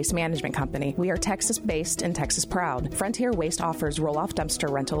operated waste management company. We are Texas-based and Texas-proud. Frontier Waste offers roll-off dumpster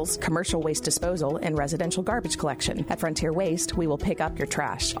rentals, commercial waste disposal, and residential garbage collection. At Frontier Waste, we will pick up your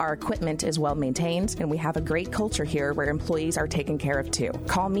trash. Our equipment is well-maintained, and we have a great culture here where employees are taken care of, too.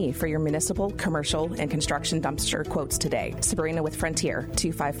 Call me for your municipal, commercial, and construction dumpster quotes today. Sabrina with Frontier,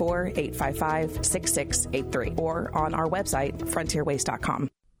 254-855-6683, or on our website, frontierwaste.com.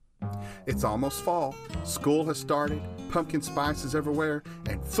 It's almost fall, school has started, pumpkin spice is everywhere,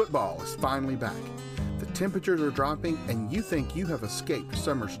 and football is finally back. The temperatures are dropping, and you think you have escaped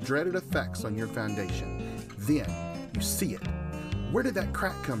summer's dreaded effects on your foundation. Then, you see it. Where did that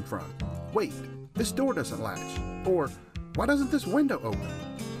crack come from? Wait, this door doesn't latch. Or, why doesn't this window open?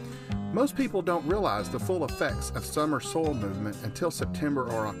 Most people don't realize the full effects of summer soil movement until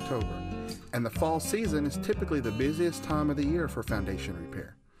September or October, and the fall season is typically the busiest time of the year for foundation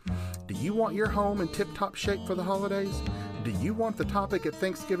repair. Do you want your home in tip-top shape for the holidays? Do you want the topic at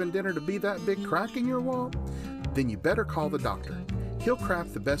Thanksgiving dinner to be that big crack in your wall? Then you better call the doctor. He'll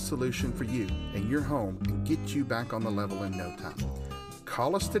craft the best solution for you and your home and get you back on the level in no time.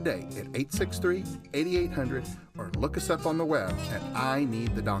 Call us today at 863-8800 or look us up on the web at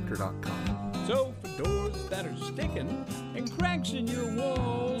ineedthedoctor.com. So for doors that are sticking and cracks in your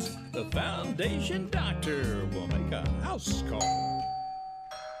walls, the Foundation Doctor will make a house call.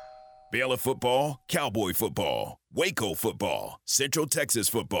 Baylor football, Cowboy football, Waco football, Central Texas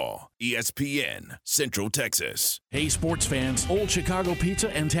football, ESPN, Central Texas. Hey sports fans, Old Chicago Pizza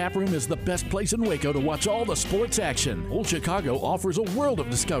and Tap Room is the best place in Waco to watch all the sports action. Old Chicago offers a world of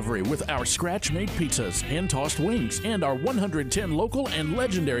discovery with our scratch-made pizzas, hand-tossed wings, and our 110 local and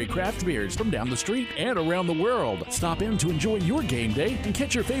legendary craft beers from down the street and around the world. Stop in to enjoy your game day and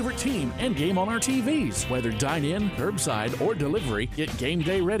catch your favorite team and game on our TVs. Whether dine-in, curbside, or delivery, get game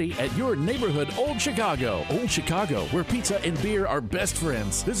day ready at your neighborhood Old Chicago. Old Chicago, where pizza and beer are best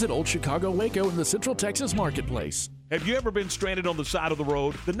friends. Visit Old Chicago Waco in the Central Texas Marketplace. Have you ever been stranded on the side of the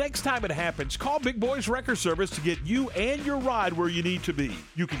road? The next time it happens, call Big Boys Wrecker Service to get you and your ride where you need to be.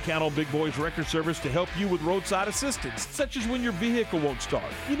 You can count on Big Boys Wrecker Service to help you with roadside assistance, such as when your vehicle won't start,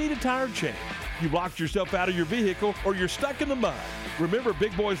 you need a tire change, you locked yourself out of your vehicle, or you're stuck in the mud. Remember,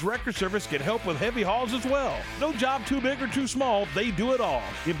 Big Boys Wrecker Service can help with heavy hauls as well. No job too big or too small, they do it all.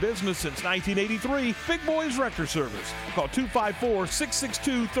 In business since 1983, Big Boys Wrecker Service. Call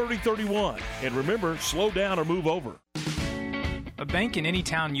 254-662-3031. And remember, slow down or move over. A bank in any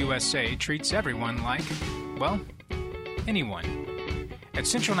town USA treats everyone like, well, anyone. At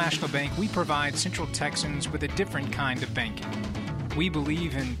Central National Bank, we provide Central Texans with a different kind of banking. We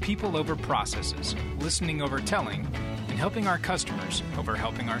believe in people over processes, listening over telling, and helping our customers over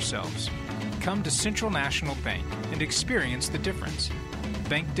helping ourselves. Come to Central National Bank and experience the difference.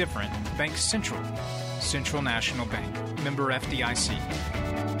 Bank different. Bank Central. Central National Bank. Member FDIC.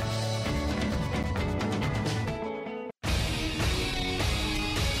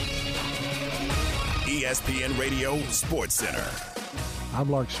 ESPN Radio Sports Center. I'm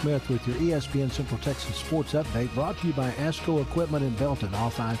Lark Smith with your ESPN Central Texas Sports Update, brought to you by ASCO Equipment in Belton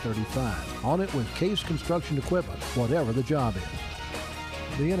off I-35. On it with Case Construction Equipment, whatever the job is.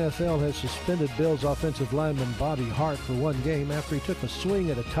 The NFL has suspended Bills offensive lineman Bobby Hart for one game after he took a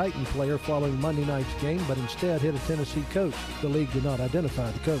swing at a Titan player following Monday night's game, but instead hit a Tennessee coach. The league did not identify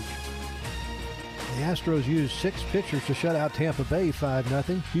the coach. The Astros used 6 pitchers to shut out Tampa Bay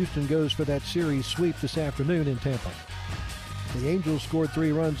 5-0. Houston goes for that series sweep this afternoon in Tampa. The Angels scored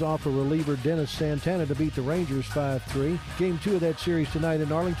 3 runs off of reliever Dennis Santana to beat the Rangers 5-3. Game 2 of that series tonight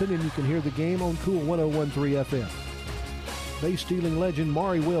in Arlington, and you can hear the game on Cool 101.3 FM. Base-stealing legend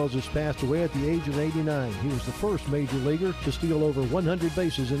Maury Wills has passed away at the age of 89. He was the first major leaguer to steal over 100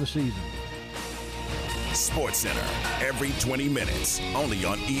 bases in a season. Sports Center, every 20 minutes, only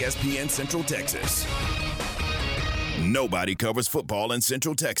on ESPN Central Texas. Nobody covers football in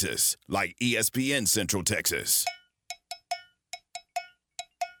Central Texas like ESPN Central Texas.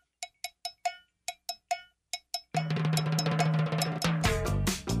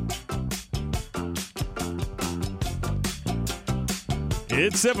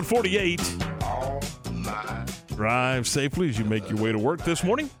 It's 7:48. Drive safely as you make your way to work this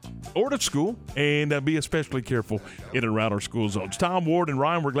morning or to school, and be especially careful in and around our school zones. Tom, Ward, and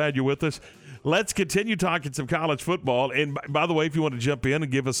Ryan, we're glad you're with us. Let's continue talking some college football. And by the way, if you want to jump in and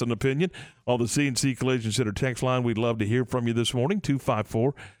give us an opinion on the CNC Collision Center text line, we'd love to hear from you this morning,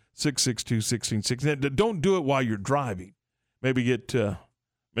 254-662-1660. Don't do it while you're driving. Maybe get to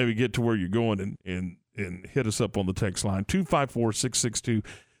where you're going and hit us up on the text line, 254-662-1660.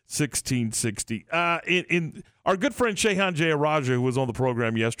 1660. In our good friend Shehan Jayaraja, who was on the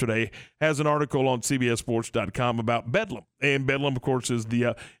program yesterday, has an article on CBSSports.com about Bedlam. And Bedlam, of course, is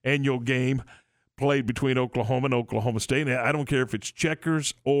the annual game played between Oklahoma and Oklahoma State. And I don't care if it's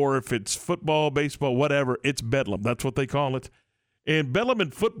checkers or if it's football, baseball, whatever. It's Bedlam. That's what they call it. And Bedlam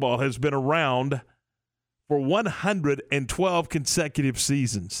in football has been around for 112 consecutive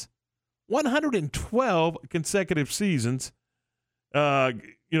seasons. 112 consecutive seasons.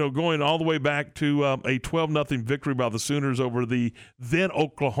 Going all the way back to a 12-0 victory by the Sooners over the then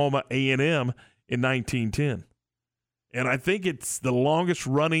Oklahoma A&M in 1910. And I think it's the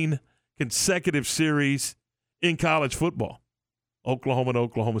longest-running consecutive series in college football, Oklahoma and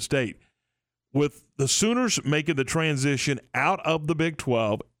Oklahoma State. With the Sooners making the transition out of the Big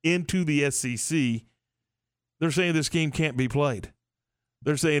 12 into the SEC, they're saying this game can't be played.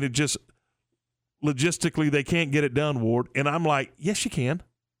 They're saying it just logistically they can't get it done, Ward. And I'm like, yes, you can.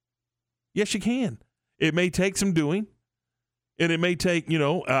 Yes, you can. It may take some doing, and it may take,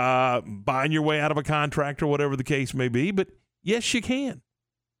 buying your way out of a contract or whatever the case may be, but yes, you can.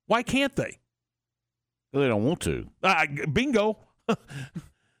 Why can't they? Well, they don't want to. Bingo.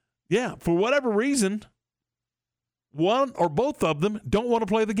 Yeah, for whatever reason, one or both of them don't want to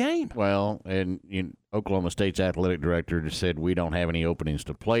play the game. Well, and Oklahoma State's athletic director just said we don't have any openings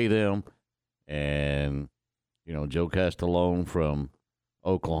to play them. And, Joe Castellone from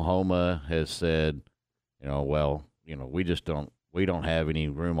Oklahoma has said, we don't have any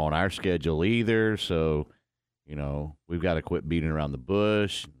room on our schedule either. So, we've got to quit beating around the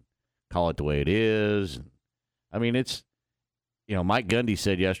bush, call it the way it is. I mean, it's, Mike Gundy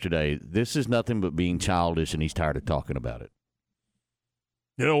said yesterday, this is nothing but being childish, and he's tired of talking about it.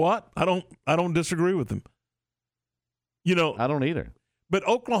 You know what? I don't disagree with him. I don't either. But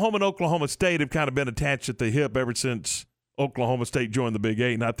Oklahoma and Oklahoma State have kind of been attached at the hip ever since Oklahoma State joined the Big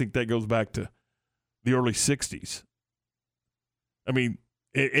Eight, and I think that goes back to the early 60s. I mean,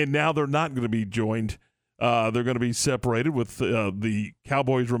 and now they're not going to be joined. They're going to be separated with the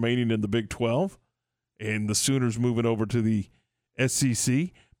Cowboys remaining in the Big 12 and the Sooners moving over to the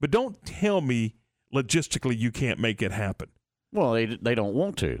SEC. But don't tell me logistically you can't make it happen. Well, they don't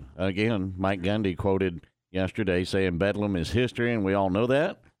want to. Again, Mike Gundy quoted yesterday saying Bedlam is history, and we all know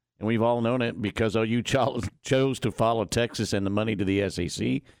that. And we've all known it because OU chose to follow Texas and the money to the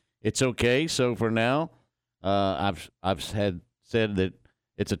SEC. It's okay. So for now, I've said that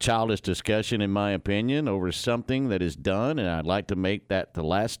it's a childish discussion, in my opinion, over something that is done, and I'd like to make that the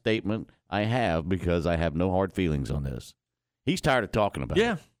last statement I have because I have no hard feelings on this. He's tired of talking about it.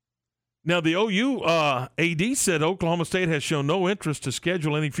 Yeah. Now, the OU AD said Oklahoma State has shown no interest to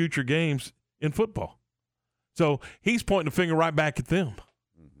schedule any future games in football. So he's pointing a finger right back at them.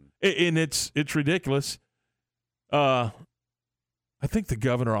 And it's ridiculous. I think the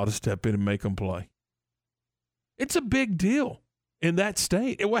governor ought to step in and make them play. It's a big deal in that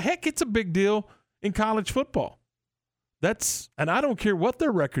state. Well, heck, it's a big deal in college football. And I don't care what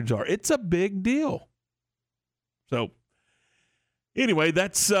their records are. It's a big deal. So anyway,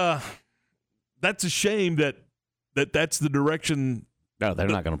 that's a shame that's the direction. No, they're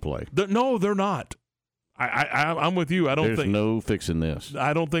not going to play. No, they're not. I'm with you. There's no fixing this.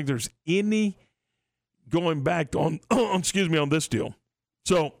 I don't think there's any going back on on this deal.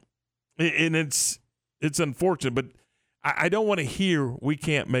 So, and it's unfortunate, but I don't want to hear we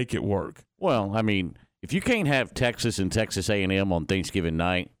can't make it work. Well, I mean, if you can't have Texas and Texas A&M on Thanksgiving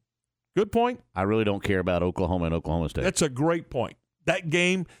night, good point. I really don't care about Oklahoma and Oklahoma State. That's a great point. That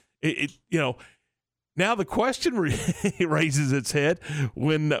game, now the question raises its head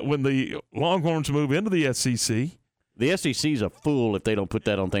when the Longhorns move into the SEC. The SEC's a fool if they don't put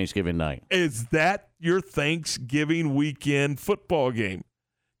that on Thanksgiving night. Is that your Thanksgiving weekend football game?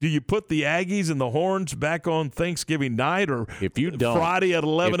 Do you put the Aggies and the Horns back on Thanksgiving night, or if you don't, Friday at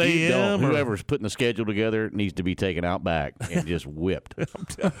 11 a.m.? Whoever's putting the schedule together needs to be taken out back and just whipped.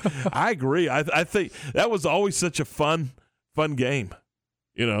 I agree. I think that was always such a fun game.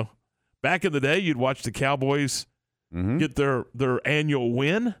 Back in the day, you'd watch the Cowboys get their annual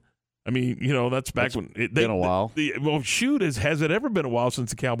win. I mean, that's back when it's been a while. Has it ever been a while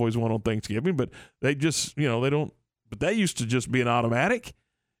since the Cowboys won on Thanksgiving? But they just, they don't. But that used to just be an automatic.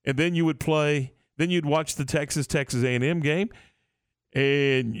 And then you would play. Then you'd watch the Texas A&M game,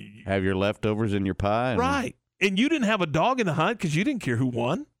 and have your leftovers in your pie. Right, and you didn't have a dog in the hunt because you didn't care who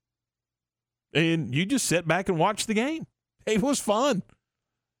won, and you just sat back and watched the game. It was fun.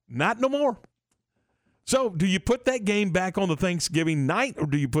 Not no more. So, do you put that game back on the Thanksgiving night, or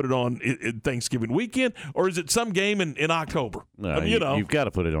do you put it on Thanksgiving weekend, or is it some game in October? No, you've got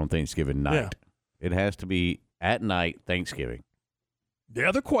to put it on Thanksgiving night. Yeah. It has to be at night Thanksgiving. The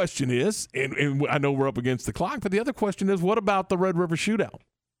other question is, and I know we're up against the clock, but the other question is, what about the Red River Shootout?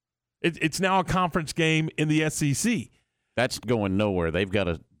 It's now a conference game in the SEC. That's going nowhere. They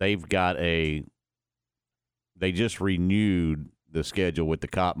just renewed the schedule with the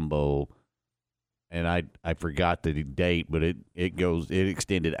Cotton Bowl, and I forgot the date, but it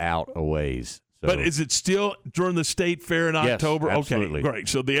extended out a ways. So. But is it still during the State Fair in October? Yes, absolutely. Okay, great.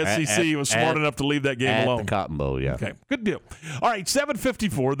 So the SEC was smart enough to leave that game alone. At the Cotton Bowl, yeah. Okay, good deal. All right,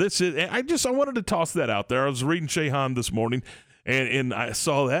 7:54. This is. I wanted to toss that out there. I was reading Shehan this morning, and I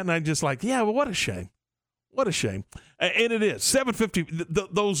saw that, and I just like, yeah, well, what a shame. What a shame. And it is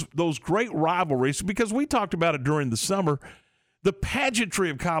 7:50. Those great rivalries, because we talked about it during the summer. The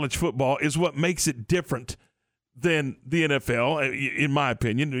pageantry of college football is what makes it different than the NFL, in my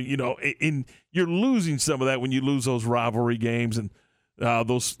opinion. You know, you're losing some of that when you lose those rivalry games and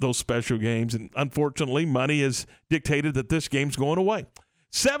those special games. And unfortunately, money has dictated that this game's going away.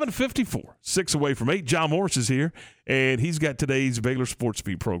 7:54, 6 away from 8. John Morris is here, and he's got today's Baylor Sports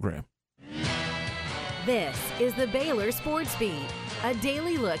Beat program. This is the Baylor Sports Beat, a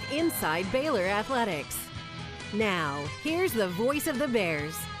daily look inside Baylor athletics. Now, here's the voice of the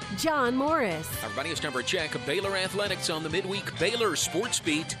Bears, John Morris. Everybody, it's time for a check of Baylor athletics on the midweek Baylor Sports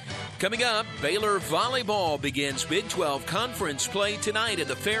Beat. Coming up, Baylor volleyball begins Big 12 conference play tonight at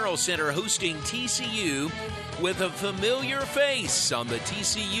the Farrell Center, hosting TCU with a familiar face on the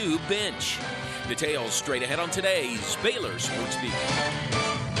TCU bench. Details straight ahead on today's Baylor Sports Beat.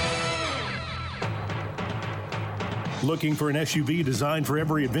 Looking for an SUV designed for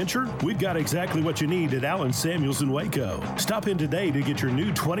every adventure? We've got exactly what you need at Allen Samuels in Waco. Stop in today to get your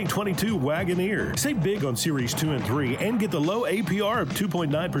new 2022 Wagoneer. Save big on Series 2 and 3 and get the low APR of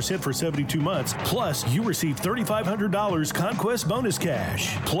 2.9% for 72 months. Plus, you receive $3,500 Conquest bonus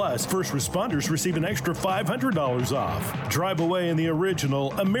cash. Plus, first responders receive an extra $500 off. Drive away in the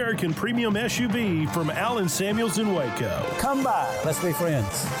original American Premium SUV from Allen Samuels in Waco. Come by. Let's be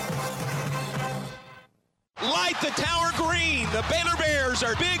friends. Light the tower green. The Baylor Bears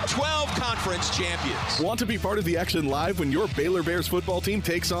are Big 12 Conference champions. Want to be part of the action live when your Baylor Bears football team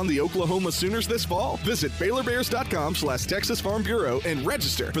takes on the Oklahoma Sooners this fall? Visit BaylorBears.com/Texas Farm Bureau and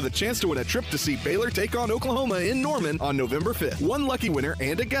register for the chance to win a trip to see Baylor take on Oklahoma in Norman on November 5th. One lucky winner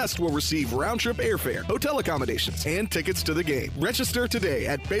and a guest will receive round-trip airfare, hotel accommodations, and tickets to the game. Register today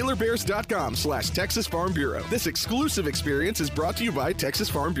at BaylorBears.com/Texas Farm Bureau. This exclusive experience is brought to you by Texas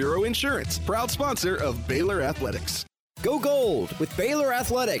Farm Bureau Insurance, proud sponsor of Baylor Athletics. Go gold with Baylor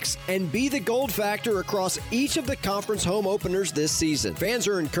Athletics and be the gold factor across each of the conference home openers this season. Fans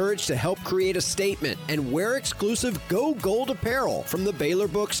are encouraged to help create a statement and wear exclusive Go Gold apparel from the Baylor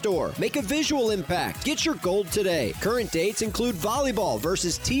Bookstore. Make a visual impact. Get your gold today. Current dates include volleyball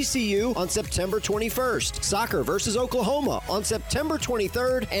versus TCU on September 21st, soccer versus Oklahoma on September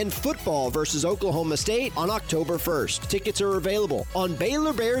 23rd, and football versus Oklahoma State on October 1st. Tickets are available on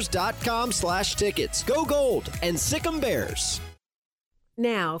BaylorBears.com/tickets. Go gold and sick 'em Bears.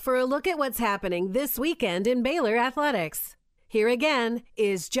 Now for a look at what's happening this weekend in Baylor athletics. Here again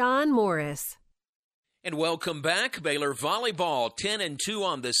is John Morris. And welcome back. Baylor volleyball 10-2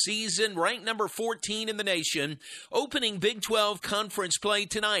 on the season, ranked number 14 in the nation. Opening Big 12 conference play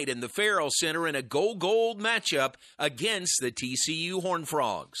tonight in the Farrell Center in a gold matchup against the TCU Horned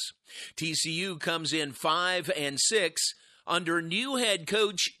Frogs. TCU comes in 5-6. Under new head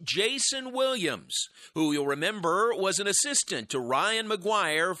coach Jason Williams, who you'll remember was an assistant to Ryan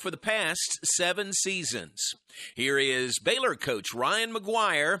McGuire for the past 7 seasons. Here is Baylor coach Ryan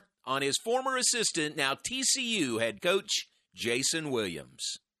McGuire on his former assistant, now TCU head coach Jason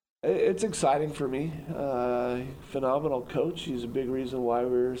Williams. It's exciting for me. Phenomenal coach. He's a big reason why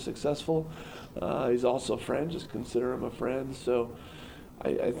we're successful. He's also a friend. Just consider him a friend. So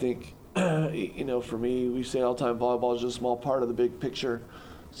I think, for me, we say all the time, volleyball is just a small part of the big picture.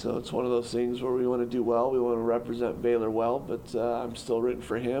 So it's one of those things where we want to do well. We want to represent Baylor well, but I'm still rooting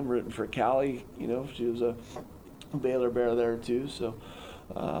for him, rooting for Callie. She was a Baylor Bear there too. So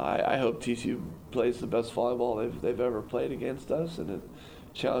I hope TCU plays the best volleyball they've ever played against us, and it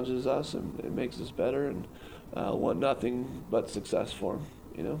challenges us and it makes us better, and want nothing but success for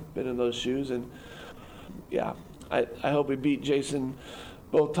them. Been in those shoes, and yeah, I hope we beat Jason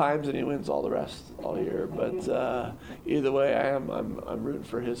both times and he wins all the rest all year. But either way, I'm rooting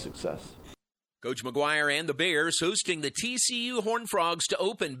for his success. Coach McGuire and the Bears hosting the TCU Horned Frogs to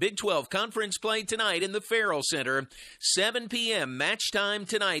open Big 12 conference play tonight in the Farrell Center. 7 p.m. match time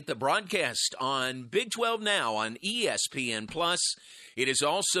tonight. The broadcast on Big 12 Now on ESPN+. It is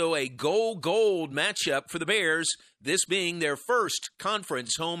also a gold matchup for the Bears, this being their first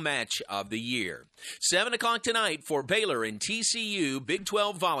conference home match of the year. 7 o'clock tonight for Baylor and TCU Big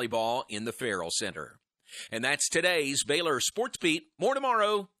 12 volleyball in the Farrell Center. And that's today's Baylor Sports Beat. More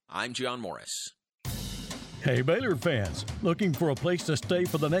tomorrow. I'm John Morris. Hey, Baylor fans, looking for a place to stay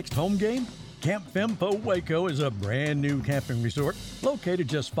for the next home game? Camp Fimfo Waco is a brand new camping resort located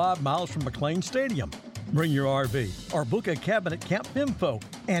just 5 miles from McLean Stadium. Bring your RV or book a cabin at Camp Fimfo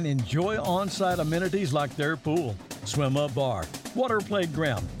and enjoy on-site amenities like their pool, swim-up bar, water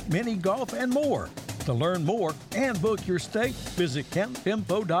playground, mini golf, and more. To learn more and book your stay, visit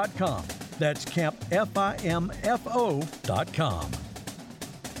campfimfo.com. That's campfimfo.com.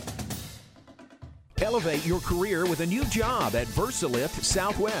 Elevate your career with a new job at Versalift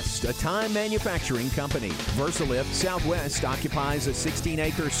Southwest, a time manufacturing company. Versalift Southwest occupies a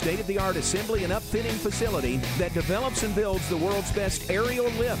 16-acre state-of-the-art assembly and upfitting facility that develops and builds the world's best aerial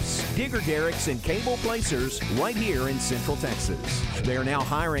lifts, digger derricks, and cable placers right here in Central Texas. They are now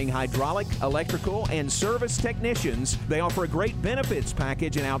hiring hydraulic, electrical, and service technicians. They offer a great benefits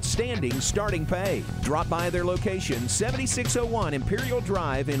package and outstanding starting pay. Drop by their location, 7601 Imperial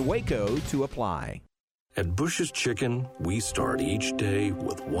Drive in Waco, to apply. At Bush's Chicken, we start each day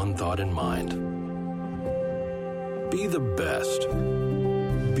with one thought in mind. Be the best.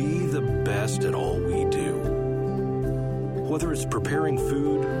 Be the best at all we do. Whether it's preparing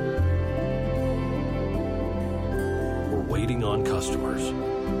food or waiting on customers.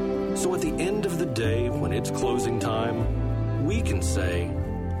 So at the end of the day, when it's closing time, we can say,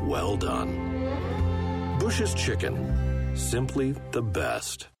 well done. Bush's Chicken. Simply the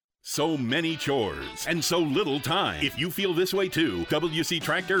best. So many chores and so little time. If you feel this way too, WC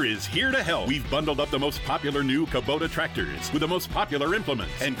Tractor is here to help. We've bundled up the most popular new Kubota tractors with the most popular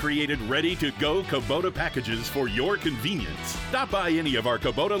implements and created ready-to-go Kubota packages for your convenience. Stop by any of our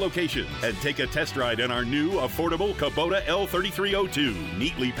Kubota locations and take a test ride in our new affordable Kubota L3302.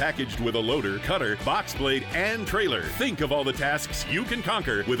 Neatly packaged with a loader, cutter, box blade, and trailer. Think of all the tasks you can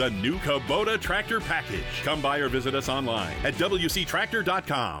conquer with a new Kubota tractor package. Come by or visit us online at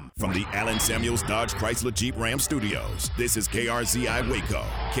WCTractor.com. From the Allen Samuels Dodge Chrysler Jeep Ram Studios, this is KRZI Waco,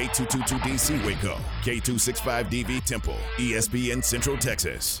 K222DC Waco, K265DV Temple, ESPN Central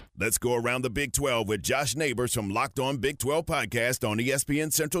Texas. Let's go around the Big 12 with Josh Neighbors from Locked On Big 12 Podcast on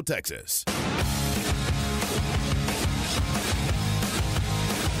ESPN Central Texas.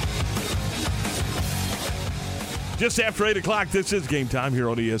 Just after 8 o'clock, this is Game Time here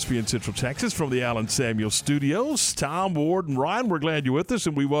on ESPN Central Texas from the Allen Samuels Studios. Tom, Ward, and Ryan, we're glad you're with us,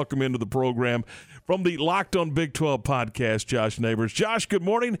 and we welcome into the program from the Locked On Big 12 podcast, Josh Neighbors. Josh, good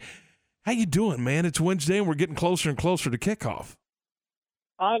morning. How you doing, man? It's Wednesday, and we're getting closer and closer to kickoff.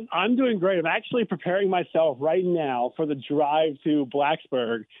 I'm doing great. I'm actually preparing myself right now for the drive to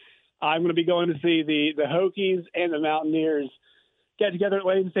Blacksburg. I'm going to be going to see the Hokies and the Mountaineers get together at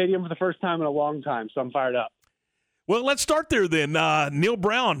Lane Stadium for the first time in a long time, so I'm fired up. Well, let's start there then. Neil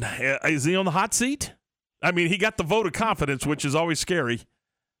Brown, is he on the hot seat? I mean, he got the vote of confidence, which is always scary.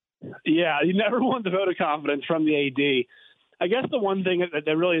 Yeah, he never won the vote of confidence from the AD. I guess the one thing that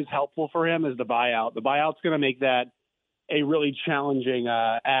really is helpful for him is the buyout. The buyout's going to make that a really challenging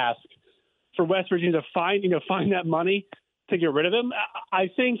ask for West Virginia to find that money to get rid of him. I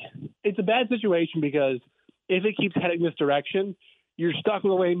think it's a bad situation because if it keeps heading this direction, you're stuck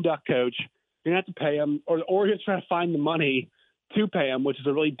with a lame duck coach. You're going to have to pay him, or you're going to try to find the money to pay him, which is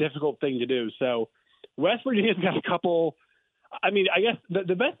a really difficult thing to do. So West Virginia's got a couple – I mean, I guess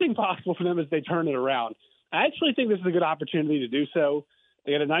the best thing possible for them is they turn it around. I actually think this is a good opportunity to do so.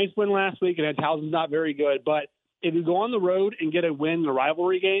 They had a nice win last week, and Towson's not very good. But if you go on the road and get a win in a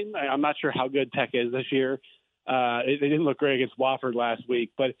rivalry game, I'm not sure how good Tech is this year. They didn't look great against Wofford last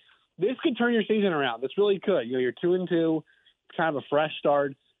week. But this could turn your season around. This really could. You're 2-2, kind of a fresh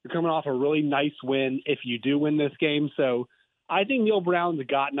start. You're coming off a really nice win if you do win this game. So I think Neil Brown's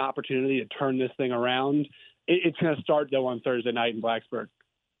got an opportunity to turn this thing around. It's going to start, though, on Thursday night in Blacksburg.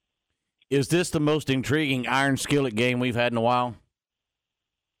 Is this the most intriguing iron skillet game we've had in a while?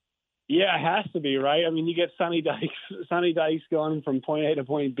 Yeah, it has to be, right? I mean, you get Sonny Dykes going from point A to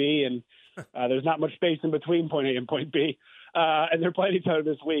point B, and there's not much space in between point A and point B. And they're playing each other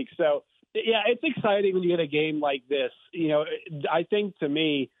this week. So, yeah, it's exciting when you get a game like this. I think to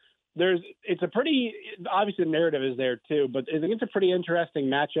me, it's a pretty obviously the narrative is there too, but I think it's a pretty interesting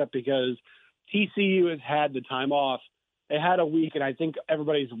matchup because TCU has had the time off they had a week, and I think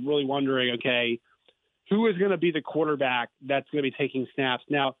everybody's really wondering, okay, who is going to be the quarterback that's going to be taking snaps?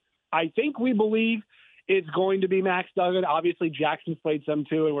 Now, I think we believe it's going to be Max Duggan. Obviously, Jackson's played some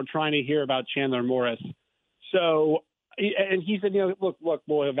too, and we're trying to hear about Chandler Morris. So, and he said, look,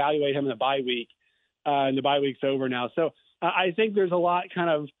 we'll evaluate him in the bye week, and the bye week's over now. So I think there's a lot kind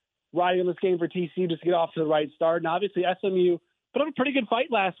of riding on this game for TCU just to get off to the right start. And obviously, SMU put up a pretty good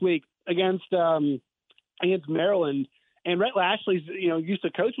fight last week against Maryland. And Rhett Lashley's, used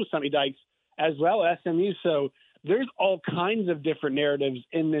to coach with Sonny Dykes as well as SMU. So there's all kinds of different narratives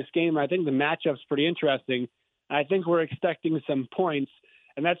in this game. I think the matchup's pretty interesting. I think we're expecting some points,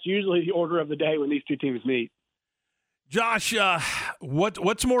 and that's usually the order of the day when these two teams meet. Josh,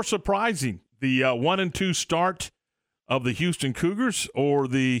 what's more surprising, the 1-2 start of the Houston Cougars or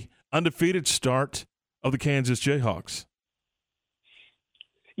the undefeated start of the Kansas Jayhawks?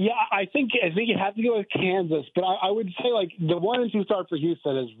 Yeah, I think you have to go with Kansas, but I would say the 1-2 start for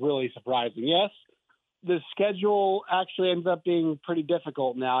Houston is really surprising. Yes, the schedule actually ends up being pretty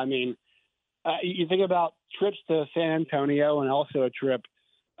difficult now. I mean, you think about trips to San Antonio and also a trip,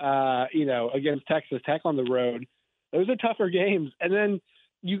 against Texas Tech on the road. Those are tougher games. And then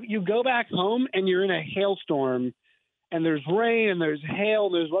you go back home and you're in a hailstorm, and there's rain and there's hail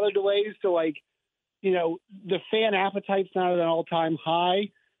and there's weather delays. So the fan appetite's not at an all-time high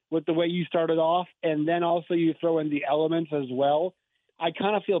with the way you started off, and then also you throw in the elements as well. I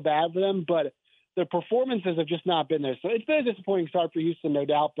kind of feel bad for them, but the performances have just not been there. So it's been a disappointing start for Houston, no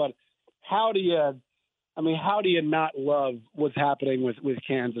doubt, but how do you not love what's happening with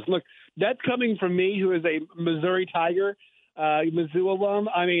Kansas? Look, that's coming from me, who is a Missouri Tiger, Mizzou alum.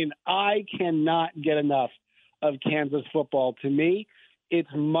 I mean, I cannot get enough of Kansas football. To me, it's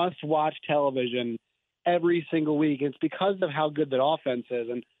must-watch television every single week. It's because of how good that offense is.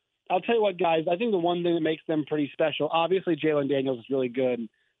 And I'll tell you what, guys, I think the one thing that makes them pretty special, obviously Jalen Daniels is really good,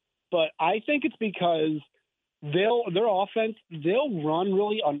 but I think it's because their offense, they'll run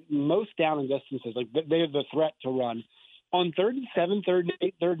really on most down and distances. They have the threat to run. On 3rd and 7, 3rd and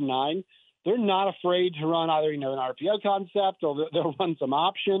 8, 3rd and 9, they're not afraid to run either, an RPO concept, or they'll run some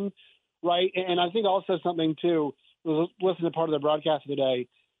option, right? And I think also something, too, listen to part of the broadcast of the day,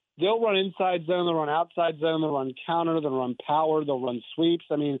 they'll run inside zone, they'll run outside zone, they'll run counter, they'll run power, they'll run sweeps.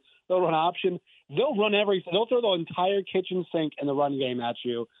 I mean, they'll run option. They'll run everything. They'll throw the entire kitchen sink in the run game at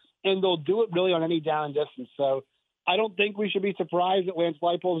you, and they'll do it really on any down and distance. So I don't think we should be surprised that Lance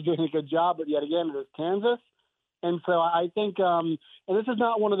Leipold is doing a good job, but yet again, it is Kansas. And so I think, and this is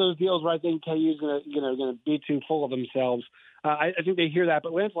not one of those deals where I think KU is going to be too full of themselves. I think they hear that,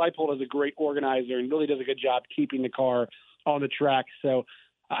 but Lance Leipold is a great organizer and really does a good job keeping the car on the track. So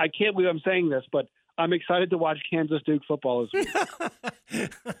I can't believe I'm saying this, but I'm excited to watch Kansas Duke football this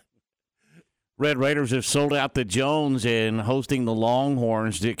week. Red Raiders have sold out the Jones and hosting the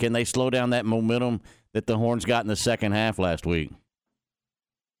Longhorns. Can they slow down that momentum that the Horns got in the second half last week?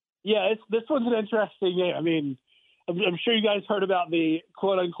 Yeah, this one's an interesting game. I mean, I'm sure you guys heard about the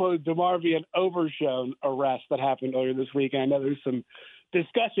quote-unquote DeMarvion Overshown arrest that happened earlier this week. And I know there's some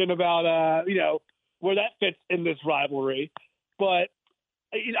discussion about, where that fits in this rivalry. But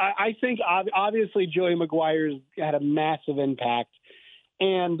I think obviously Joey McGuire's had a massive impact.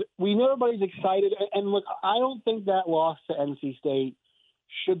 And we know everybody's excited. And look, I don't think that loss to NC State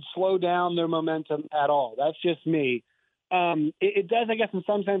should slow down their momentum at all. That's just me. It does, I guess, in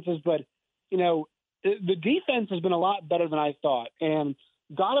some senses, but, the defense has been a lot better than I thought. And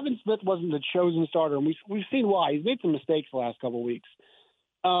Donovan Smith wasn't the chosen starter, and we've seen why. He's made some mistakes the last couple of weeks.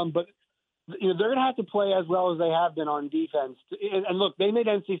 But, they're going to have to play as well as they have been on defense. And look, they made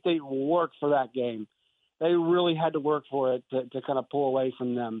NC State work for that game. They really had to work for it to kind of pull away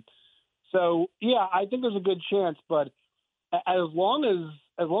from them. So, yeah, I think there's a good chance, but as long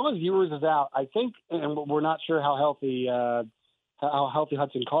as Ewers is out, I think, and we're not sure how healthy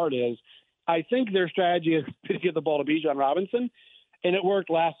Hudson Card is, I think their strategy is to give the ball to Bijan Robinson, and it worked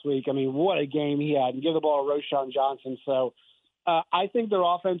last week. I mean, what a game he had, and give the ball to Roschon Johnson. So I think their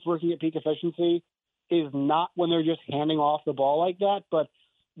offense working at peak efficiency is not when they're just handing off the ball like that, but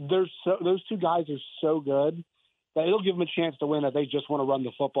those two guys are so good that it'll give them a chance to win if they just want to run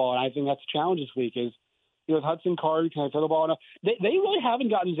the football. And I think that's the challenge this week is, with Hudson Card, can I throw the ball enough? They really haven't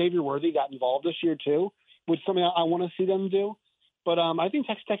gotten Xavier Worthy got involved this year too, which is something I want to see them do. But I think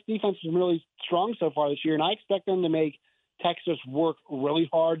Texas Tech's defense is really strong so far this year, and I expect them to make Texas work really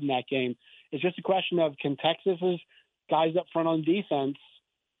hard in that game. It's just a question of, can Texas's guys up front on defense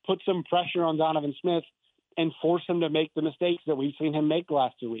put some pressure on Donovan Smith and force him to make the mistakes that we've seen him make the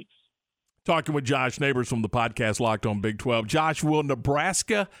last 2 weeks? Talking with Josh Neighbors from the podcast Locked on Big 12. Josh, will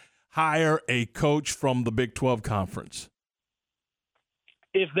Nebraska hire a coach from the Big 12 Conference?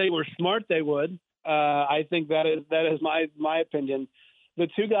 If they were smart, they would. I think that is my opinion. The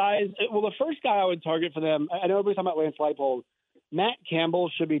two guys, well, the first guy I would target for them, I know everybody's talking about Lance Leipold. Matt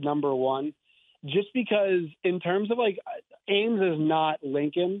Campbell should be number one, just because in terms of like Ames is not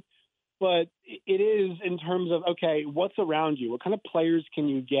Lincoln, but it is in terms of, okay, what's around you? What kind of players can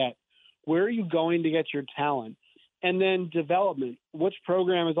you get? Where are you going to get your talent? And then development. Which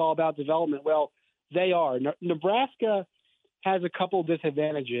program is all about development? Well, they are. Nebraska has a couple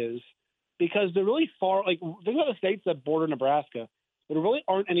disadvantages because they're really far. Like, think about the states that border Nebraska. There really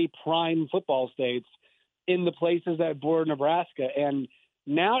aren't any prime football states in the places that border Nebraska. And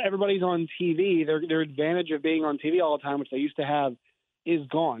now everybody's on TV. Their advantage of being on TV all the time, which they used to have, is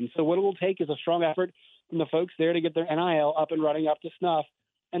gone. So what it will take is a strong effort from the folks there to get their NIL up and running up to snuff.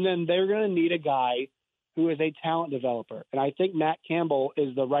 And then they're going to need a guy who is a talent developer. And I think Matt Campbell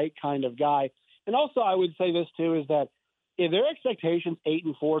is the right kind of guy. And also I would say this too, is that if their expectations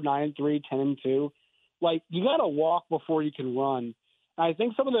 8-4, 9-3, 10-2, like you got to walk before you can run. I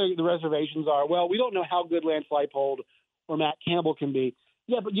think some of the reservations are, well, we don't know how good Lance Leipold or Matt Campbell can be.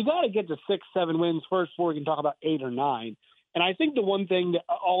 Yeah, but you got to get to 6-7 wins first before we can talk about 8 or 9. And I think the one thing that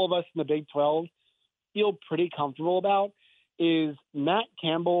all of us in the Big 12 feel pretty comfortable about is Matt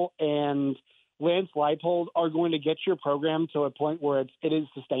Campbell and Lance Leipold are going to get your program to a point where it is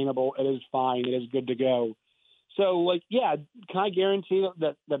sustainable, it is fine, it is good to go. So, like, yeah, can I guarantee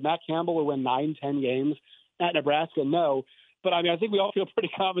that Matt Campbell will win 9-10 games at Nebraska? No. But, I mean, I think we all feel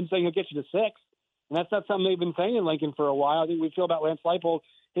pretty confident saying he'll get you to 6. And that's not something they've been saying in Lincoln for a while. I think we feel about Lance Leipold.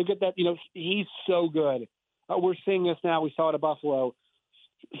 He'll get that, he's so good. We're seeing this now. We saw it at Buffalo.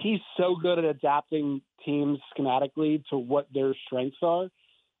 He's so good at adapting teams schematically to what their strengths are.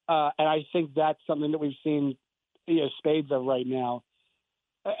 And I think that's something that we've seen spades of right now.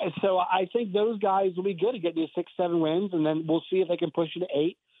 So I think those guys will be good at getting you 6-7 wins, and then we'll see if they can push you to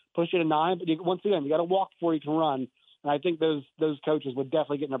 8, push you to 9. But once again, you got to walk before you can run. And I think those coaches would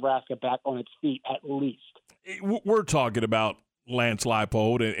definitely get Nebraska back on its feet at least. We're talking about Lance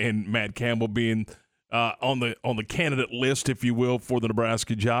Leipold and Matt Campbell being on the candidate list, if you will, for the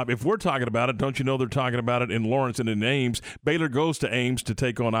Nebraska job. If we're talking about it, don't you know they're talking about it in Lawrence and in Ames? Baylor goes to Ames to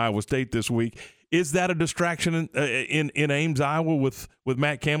take on Iowa State this week. Is that a distraction in Ames, Iowa, with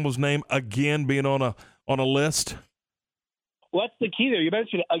Matt Campbell's name again being on a list? Well, that's the key there. You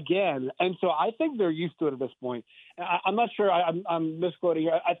mentioned it again, and so I think they're used to it at this point. I'm not sure. I'm misquoting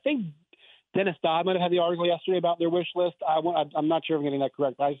here. I think Dennis Dodd might have had the article yesterday about their wish list. I'm not sure if I'm getting that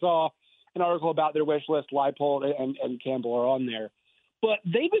correct. I saw an article about their wish list. Leipold and Campbell are on there. But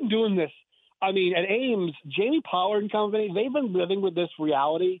they've been doing this. I mean, at Ames, Jamie Pollard and company, they've been living with this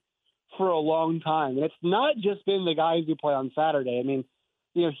reality for a long time. And it's not just been the guys who play on Saturday. I mean,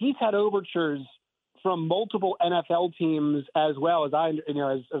 he's had overtures from multiple NFL teams as well, as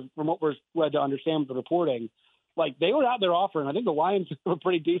from what we're led to understand with the reporting. Like, they were out there offering. I think the Lions have a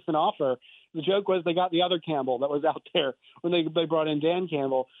pretty decent offer. The joke was they got the other Campbell that was out there when they brought in Dan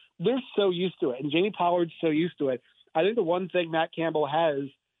Campbell. They're so used to it, and Jamie Pollard's so used to it. I think the one thing Matt Campbell has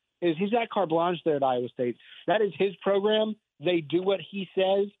is he's got carte blanche there at Iowa State. That is his program. They do what he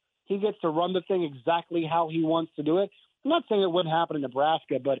says. He gets to run the thing exactly how he wants to do it. I'm not saying it wouldn't happen in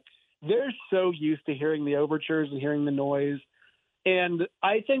Nebraska, but they're so used to hearing the overtures and hearing the noise. And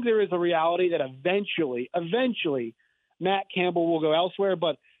I think there is a reality that eventually Matt Campbell will go elsewhere,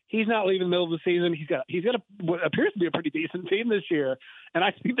 but he's not leaving the middle of the season. He's got what appears to be a pretty decent team this year. And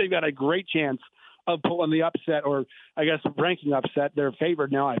I think they've got a great chance of pulling the upset, or I guess ranking upset. They're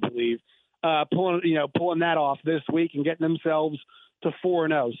favored now, I believe, pulling that off this week and getting themselves to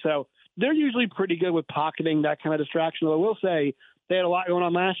 4-0. So they're usually pretty good with pocketing that kind of distraction. Although I will say they had a lot going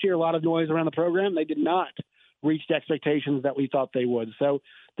on last year, a lot of noise around the program. They did not reach the expectations that we thought they would. So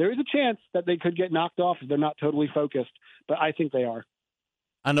there is a chance that they could get knocked off if they're not totally focused, but I think they are.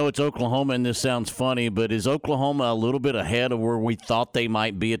 I know it's Oklahoma, and this sounds funny, but is Oklahoma a little bit ahead of where we thought they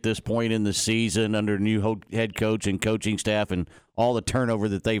might be at this point in the season under new head coach and coaching staff and all the turnover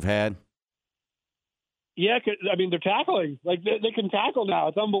that they've had? Yeah, I mean, they're tackling. Like, they can tackle now.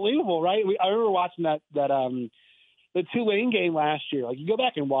 It's unbelievable, right? I remember watching the Tulane game last year. Like, you go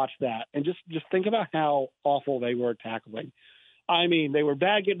back and watch that and just think about how awful they were at tackling. I mean, they were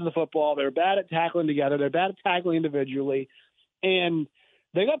bad getting to the football. They were bad at tackling together. They're bad at tackling individually. And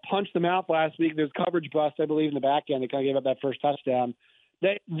they got punched in the mouth last week. There's coverage bust, I believe, in the back end. They kind of gave up that first touchdown.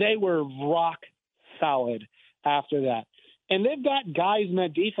 They were rock solid after that. And they've got guys in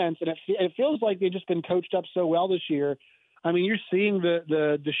that defense, and it feels like they've just been coached up so well this year. I mean, you're seeing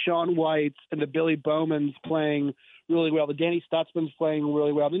the Deshaun Whites and the Billy Bowmans playing really well. The Danny Stutzman's playing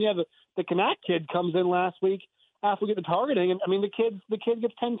really well. Then you have the Kanak kid comes in last week. after we get the targeting. And I mean, the kid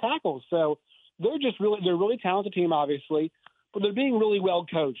gets 10 tackles. So they're a really talented team, obviously, but they're being really well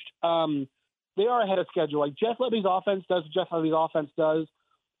coached. They are ahead of schedule. Like Jeff Lebby's offense does what Jeff Lebby's offense does.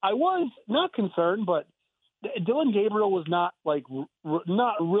 I was not concerned, but Dylan Gabriel was not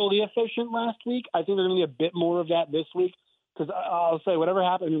not really efficient last week. I think they're going to be a bit more of that this week. Because I'll say whatever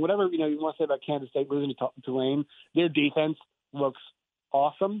happened, I mean, whatever you want to say about Kansas State losing to Tulane, their defense looks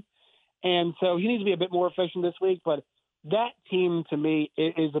awesome, and so he needs to be a bit more efficient this week. But that team to me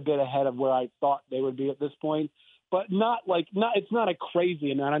is a bit ahead of where I thought they would be at this point, but it's not a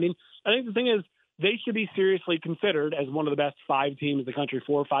crazy amount. I mean, I think the thing is they should be seriously considered as one of the best 5 teams in the country,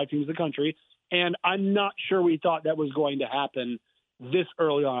 4 or 5 teams in the country, and I'm not sure we thought that was going to happen this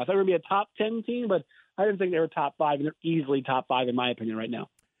early on. I thought it would be a top 10 team, but I didn't think they were top 5, and they're easily top 5 in my opinion right now.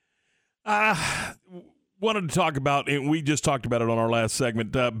 Wanted to talk about, and we just talked about it on our last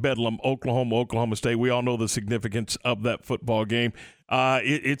segment, Bedlam, Oklahoma State. We all know the significance of that football game.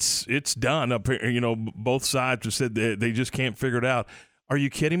 It's done up here. Both sides have said they just can't figure it out. Are you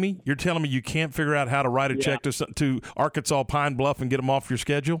kidding me? You're telling me you can't figure out how to write a check to Arkansas Pine Bluff and get them off your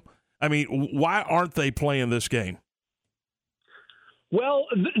schedule? I mean, why aren't they playing this game? Well,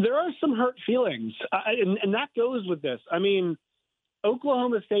 there are some hurt feelings, and that goes with this. I mean,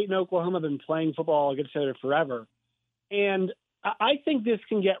 Oklahoma State and Oklahoma have been playing football against each other forever, and I think this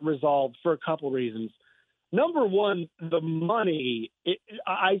can get resolved for a couple reasons. Number one, the money.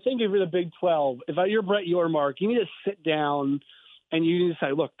 I think if you're the Big 12, if you're Brett Yormark, you need to sit down and you need to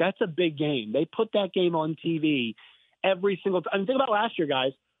say, look, that's a big game. They put that game on TV every single time. I mean, think about last year,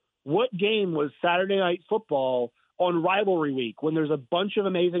 guys. What game was Saturday Night Football on rivalry week when there's a bunch of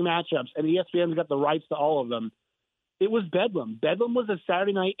amazing matchups and ESPN's got the rights to all of them? It was Bedlam. Bedlam was a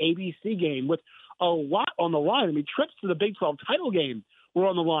Saturday night ABC game with a lot on the line. I mean, trips to the Big 12 title game were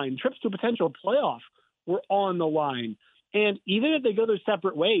on the line. Trips to a potential playoff were on the line. And even if they go their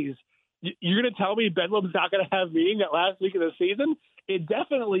separate ways, you're going to tell me Bedlam's not going to have meaning that last week of the season? It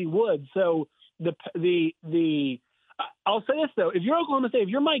definitely would. So I'll say this, though. If you're Oklahoma State, if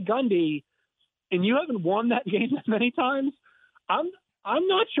you're Mike Gundy, and you haven't won that game that many times, I'm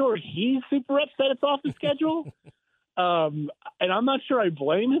not sure he's super upset it's off the schedule. And I'm not sure I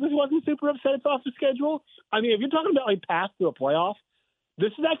blame him if he wasn't super upset it's off the schedule. I mean, if you're talking about path to a playoff,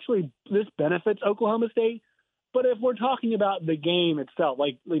 this benefits Oklahoma State. But if we're talking about the game itself,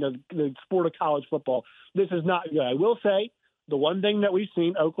 the sport of college football, this is not good. I will say the one thing that we've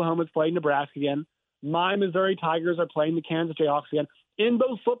seen, Oklahoma's played Nebraska again. My Missouri Tigers are playing the Kansas Jayhawks again in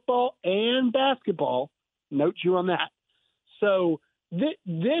both football and basketball. Note you on that. So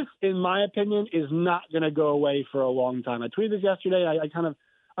this, in my opinion, is not going to go away for a long time. I tweeted this yesterday.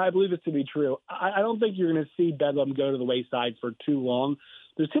 I believe this to be true. I don't think you're going to see Bedlam go to the wayside for too long.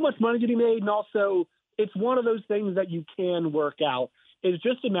 There's too much money to be made, and also it's one of those things that you can work out. It's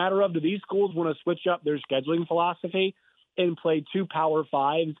just a matter of, do these schools want to switch up their scheduling philosophy and play 2 Power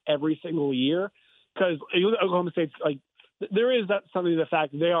 5s every single year? Because Oklahoma State's there is something to the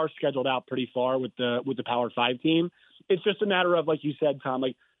fact that they are scheduled out pretty far with the Power 5 team. It's just a matter of, like you said, Tom,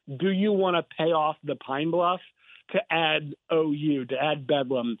 do you want to pay off the Pine Bluff to add OU, to add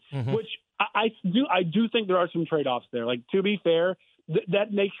Bedlam, which I do think there are some trade-offs there. To be fair,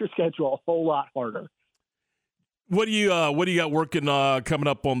 that makes your schedule a whole lot harder. What do you got working coming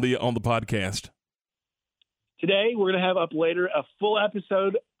up on the podcast? Today, we're going to have up later a full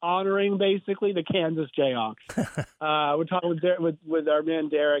episode honoring basically the Kansas Jayhawks. We're talking with our man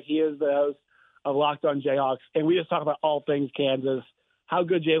Derek. He is the host of Locked On Jayhawks, and we just talk about all things Kansas, how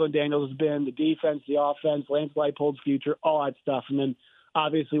good Jalen Daniels has been, the defense, the offense, Lance Leipold's future, all that stuff. And then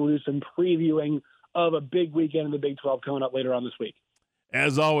obviously we'll do some previewing of a big weekend in the Big 12 coming up later on this week.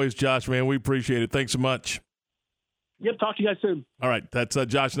 As always, Josh, man, we appreciate it. Thanks so much. Yep, talk to you guys soon. All right, that's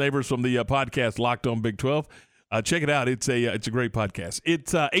Josh Neighbors from the podcast Locked On Big 12. Check it out. It's a great podcast.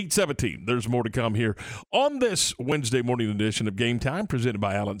 It's 8:17. There's more to come here on this Wednesday morning edition of Game Time, presented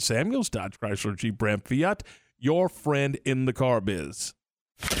by Allen Samuels, Dodge Chrysler Jeep Ram Fiat, your friend in the car biz.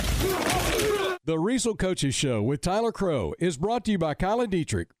 The Riesel Coaches Show with Tyler Crow is brought to you by Colin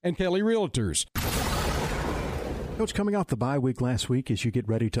Dietrich and Kelly Realtors. Coach, coming off the bye week last week as you get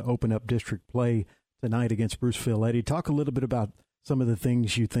ready to open up district play tonight against Bruce Fioletti, talk a little bit about some of the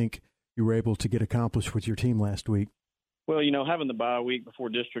things you think you were able to get accomplished with your team last week. Well, having the bye week before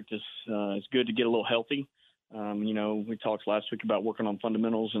district is good to get a little healthy. We talked last week about working on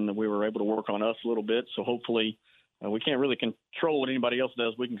fundamentals, and that we were able to work on us a little bit. So hopefully we can't really control what anybody else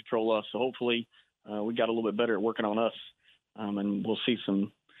does. We can control us. So hopefully we got a little bit better at working on us, and we'll see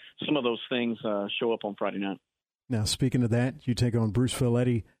some of those things show up on Friday night. Now, speaking of that, you take on Bruce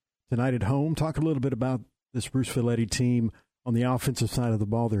Fioletti tonight at home. Talk a little bit about this Bruce Filetti team on the offensive side of the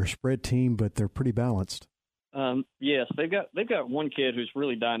ball. They're a spread team, but they're pretty balanced. Yes, they've got one kid who's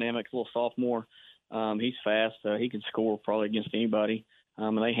really dynamic, a little sophomore. He's fast. He can score probably against anybody.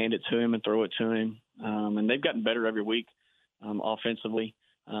 And they hand it to him and throw it to him. And they've gotten better every week offensively.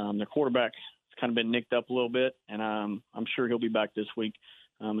 Their quarterback has kind of been nicked up a little bit, and I'm sure he'll be back this week.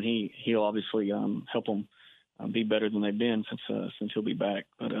 And he'll obviously help them be better than they've been since he'll be back.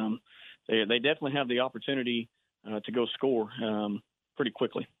 But they definitely have the opportunity to go score pretty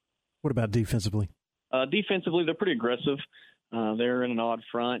quickly. What about defensively? Defensively, they're pretty aggressive. They're in an odd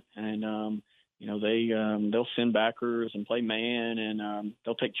front, and they'll send backers and play man, and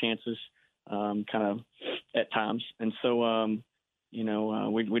they'll take chances kind of at times. And so, we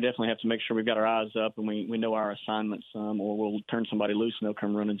definitely have to make sure we've got our eyes up and we know our assignments, or we'll turn somebody loose and they'll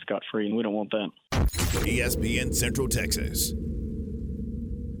come running scot-free, and we don't want that. ESPN Central Texas.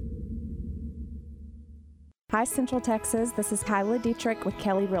 Hi, Central Texas. This is Kyla Dietrich with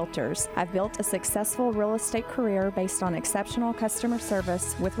Kelly Realtors. I've built a successful real estate career based on exceptional customer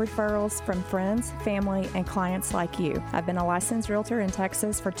service with referrals from friends, family, and clients like you. I've been a licensed realtor in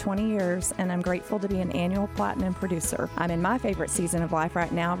Texas for 20 years, and I'm grateful to be an annual platinum producer. I'm in my favorite season of life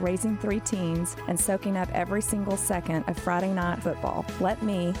right now, raising 3 teens and soaking up every single second of Friday night football. Let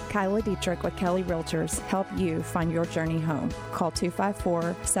me, Kyla Dietrich with Kelly Realtors, help you find your journey home. Call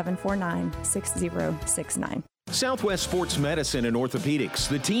 254-749-6069. Southwest Sports Medicine and Orthopedics,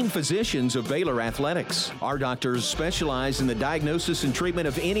 the team physicians of Baylor Athletics. Our doctors specialize in the diagnosis and treatment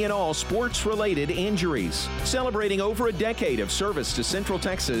of any and all sports-related injuries. Celebrating over a decade of service to Central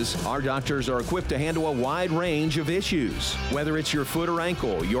Texas, our doctors are equipped to handle a wide range of issues. Whether it's your foot or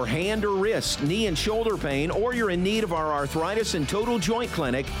ankle, your hand or wrist, knee and shoulder pain, or you're in need of our arthritis and total joint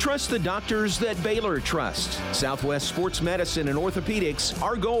clinic, trust the doctors that Baylor trusts. Southwest Sports Medicine and Orthopedics,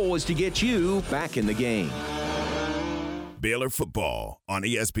 our goal is to get you back in the game. Baylor football on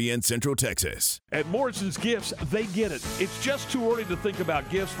ESPN Central Texas. At Morrison's Gifts, they get it. It's just too early to think about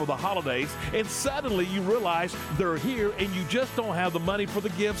gifts for the holidays, and suddenly you realize they're here and you just don't have the money for the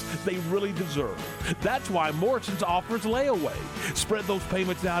gifts they really deserve. That's why Morrison's offers layaway. Spread those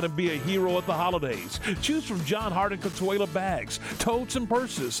payments out and be a hero at the holidays. Choose from John Hart and Consuela bags, totes and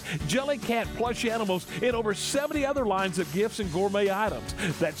purses, Jellycat plush animals, and over 70 other lines of gifts and gourmet items.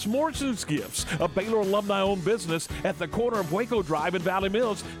 That's Morrison's Gifts, a Baylor alumni-owned business at the corner of Waco Drive in Valley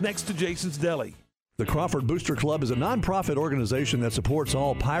Mills next to Jason's Deli. The Crawford Booster Club is a nonprofit organization that supports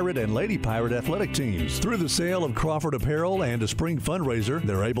all Pirate and Lady Pirate athletic teams. Through the sale of Crawford apparel and a spring fundraiser,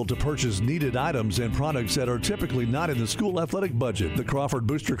 they're able to purchase needed items and products that are typically not in the school athletic budget. The Crawford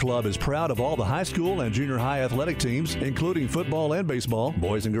Booster Club is proud of all the high school and junior high athletic teams, including football and baseball,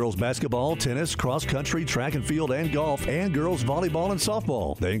 boys and girls basketball, tennis, cross country, track and field, and golf, and girls volleyball and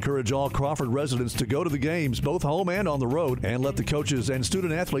softball. They encourage all Crawford residents to go to the games, both home and on the road, and let the coaches and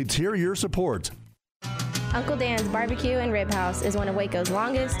student athletes hear your support. Uncle Dan's Barbecue and Rib House is one of Waco's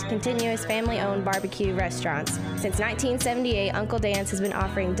longest, continuous family-owned barbecue restaurants. Since 1978, Uncle Dan's has been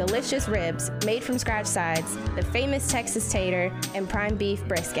offering delicious ribs, made from scratch sides, the famous Texas tater, and prime beef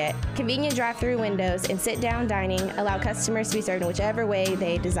brisket. Convenient drive-through windows and sit-down dining allow customers to be served in whichever way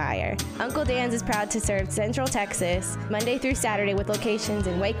they desire. Uncle Dan's is proud to serve Central Texas Monday through Saturday with locations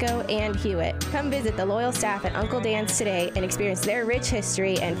in Waco and Hewitt. Come visit the loyal staff at Uncle Dan's today and experience their rich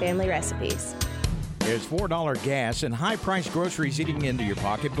history and family recipes. Is $4 gas and high-priced groceries eating into your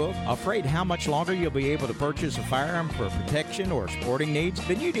pocketbook? Afraid how much longer you'll be able to purchase a firearm for protection or sporting needs?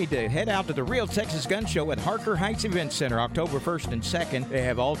 Then you need to head out to the Real Texas Gun Show at Harker Heights Event Center October 1st and 2nd. They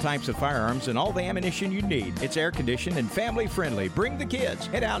have all types of firearms and all the ammunition you need. It's air-conditioned and family-friendly. Bring the kids.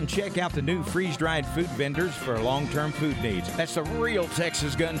 Head out and check out the new freeze-dried food vendors for long-term food needs. That's the Real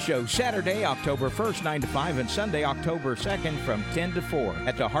Texas Gun Show, Saturday, October 1st, 9 to 5, and Sunday, October 2nd from 10 to 4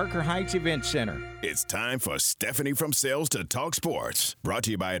 at the Harker Heights Event Center. It's time for Stephanie from Sales to Talk Sports. Brought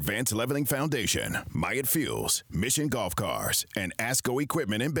to you by Advanced Leveling Foundation, Myatt Fuels, Mission Golf Cars, and ASCO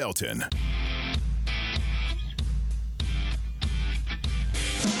Equipment in Belton.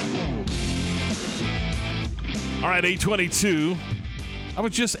 All right, 8:22. I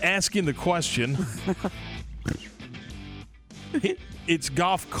was just asking the question. It's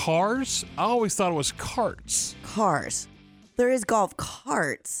golf cars? I always thought it was carts. Cars. There is golf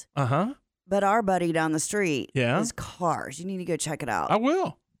carts. Uh-huh. But our buddy down the street Yeah. is cars. You need to go check it out. I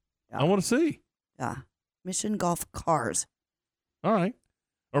will. Yeah. I want to see. Yeah. Mission Golf Cars. All right.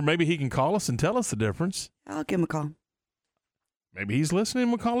 Or maybe he can call us and tell us the difference. I'll give him a call. Maybe he's listening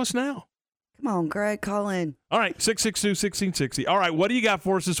and will call us now. Come on, Greg, call in. All right, 662-1660. All right, what do you got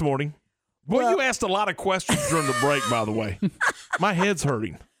for us this morning? Boy, you asked a lot of questions during the break, by the way. My head's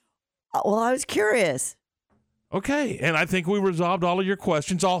hurting. Well, I was curious. Okay, and I think we resolved all of your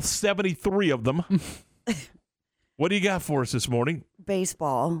questions, all 73 of them. What do you got for us this morning?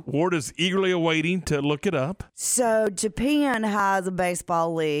 Baseball. Ward is eagerly awaiting to look it up. So Japan has a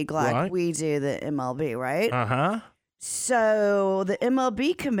baseball league like Right. we do the MLB, right? Uh-huh. So the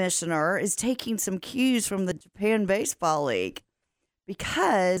MLB commissioner is taking some cues from the Japan Baseball League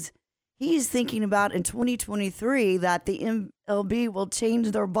because he's thinking about in 2023 that the MLB will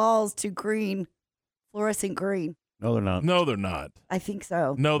change their balls to green, fluorescent green. No, they're not. No, they're not. I think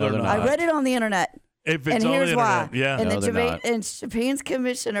so. No, they're not. I read it on the internet. If it's and on here's the why. internet, yeah. And, No, the they're not. and Japan's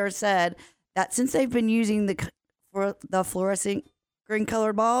commissioner said that since they've been using the fluorescent green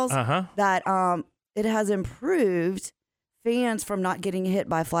colored balls, Uh-huh. that it has improved fans from not getting hit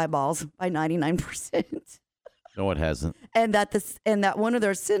by fly balls by 99%. No, it hasn't. And that one of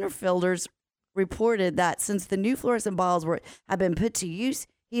their center fielders reported that since the new fluorescent balls have been put to use,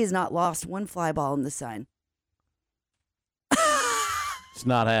 he has not lost one fly ball in the sun. It's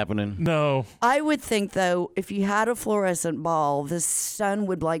not happening. No. I would think, though, if you had a fluorescent ball, the sun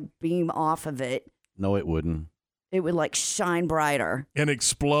would like beam off of it. No, it wouldn't. It would like shine brighter. And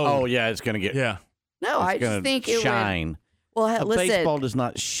explode. Oh, yeah, it's going to get. Yeah. No, it's I just gonna think it shine. would. Well, A listen, baseball does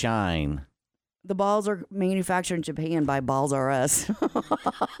not shine. the balls are manufactured in Japan by Balls R Us.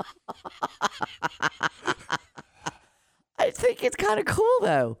 I think it's kind of cool,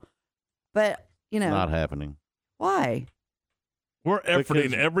 though. But, Not happening. why? We're efforting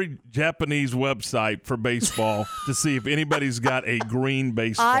Because- every Japanese website for baseball to see if anybody's got a green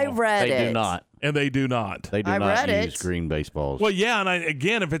baseball. I read They it. do not. And they do not. They do I not read use it. green baseballs. Well, yeah, and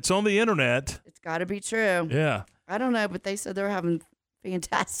again, if it's on the internet, It's got to be true. yeah. I don't know, but they said they're having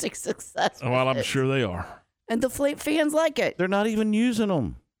fantastic success. Well, with I'm it. sure they are. And the fans like it. They're not even using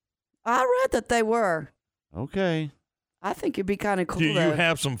them. I read that they were. Okay. I think it'd be kind of cool. Do you though.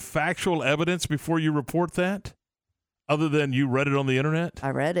 have some factual evidence before you report that? Other than you read it on the internet? I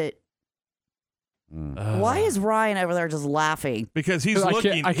read it. Mm. Why is Ryan over there just laughing? Because he's I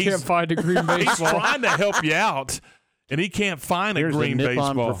looking. can't he's, find a green he's baseball. trying to help you out, and he can't find Here's a green the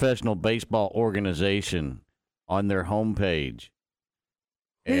Nippon baseball. Professional Baseball Organization on their homepage.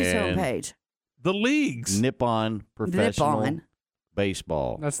 Whose And homepage? The leagues. Nippon Professional Nippon.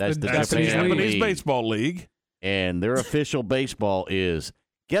 Baseball. That's That's the Japanese Japanese league. baseball league. And their official baseball is,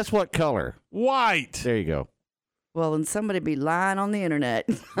 guess what color? White. There you go. Well, then somebody be lying on the internet.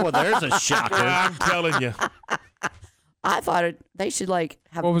 Well, there's a shocker. I'm telling you. I thought they should like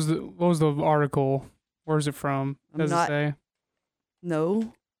have What was the article? Where's it from? I'm Does not- it say?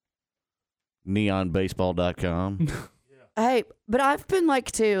 no. Neonbaseball.com. Hey, but I've been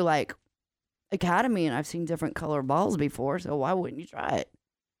to Academy and I've seen different color balls before, so why wouldn't you try it?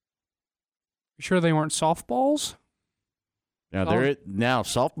 You sure they weren't softballs? Now, Oh. now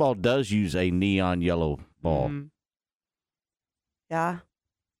softball does use a neon yellow ball, Mm. Yeah.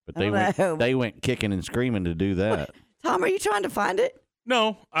 but I they don't know. went screaming and screaming to do that. Tom, are you trying to find it?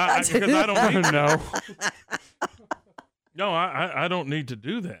 No, because I don't need No. No, I don't need to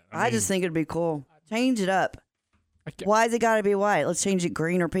do that. I just think it'd be cool. Change it up. ca- Why is it got to be white? Let's change it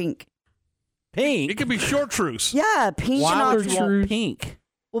green or pink. Pink? It could be chartreuse. Yeah, pink. Why and would you October. want pink?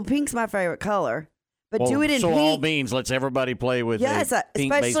 Well, pink's my favorite color, but Well, do it in so pink. all means let's everybody play with Yes, a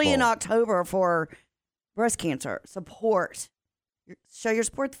pink especially in baseball. October for breast cancer support. Show your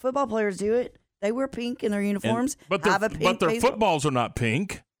sport. The football players do it. They wear pink in their uniforms. But have a pink their baseball. footballs are not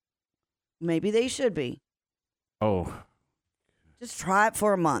pink. Maybe they should be. Oh, Just try it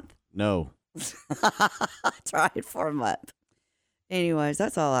for a month. no. Try it for a month. Anyways,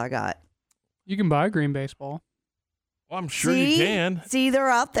 that's all I got. You can buy a green baseball. Well, I'm sure See? you can. See, they're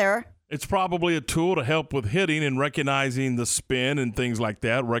out there. It's probably a tool to help with hitting and recognizing the spin and things like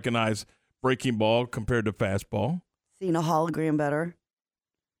that. Recognize breaking ball compared to fastball. Seeing a hologram better.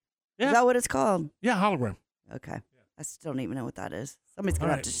 Yeah. Is that what it's called? Yeah, hologram. Okay. I still don't even know what that is. Somebody's going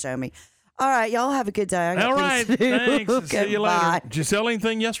All to have right. to show me. All right, y'all have a good day. I got All things right. to do. Thanks. See you later. Goodbye. Did you sell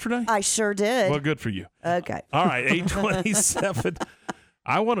anything yesterday? I sure did. Well, good for you. Okay. All right, 827.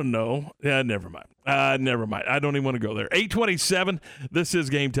 I want to know. Yeah, never mind. Never mind. I don't even want to go there. 827. This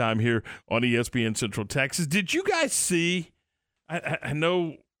is Game Time here on ESPN Central Texas. Did you guys see? I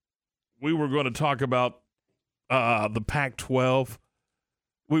know we were going to talk about the Pac-12.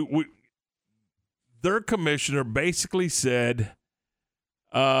 Their commissioner basically said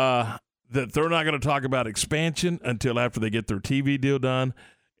that they're not going to talk about expansion until after they get their TV deal done,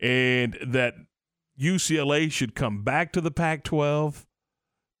 and that UCLA should come back to the Pac-12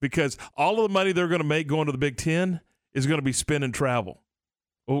 because all of the money they're going to make going to the Big Ten is going to be spent in travel.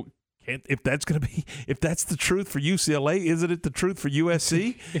 Well, if that's the truth for UCLA, isn't it the truth for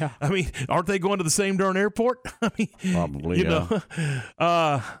USC? Yeah. I mean, aren't they going to the same darn airport? I mean, probably. You know.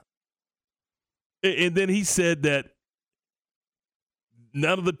 And then he said that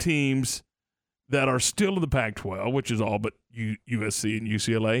none of the teams that are still in the Pac-12, which is all but USC and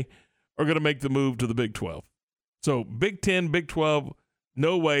UCLA, are going to make the move to the Big 12. So Big 10, Big 12,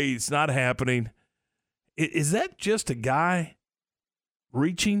 no way, it's not happening. Is that just a guy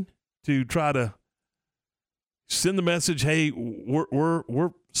reaching to try to send the message, hey,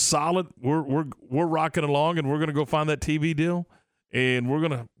 we're solid, we're rocking along, and we're going to go find that TV deal, and we're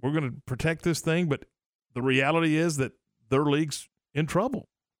gonna protect this thing? But the reality is that their league's in trouble.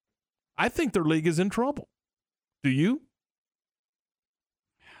 I think their league is in trouble. Do you?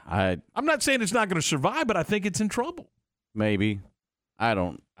 I'm not saying it's not going to survive, but I think it's in trouble. Maybe. I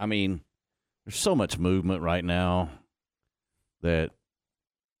mean, there's so much movement right now that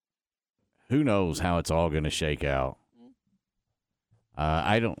who knows how it's all going to shake out.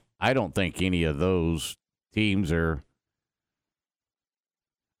 I don't think any of those teams are.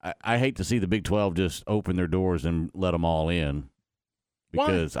 I hate to see the Big 12 just open their doors and let them all in,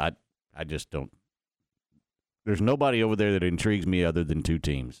 because I just don't. There's nobody over there that intrigues me other than two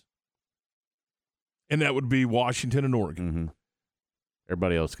teams. And that would be Washington and Oregon. Mm-hmm.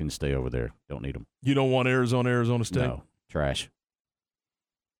 Everybody else can stay over there. Don't need them. You don't want Arizona State? No. Trash.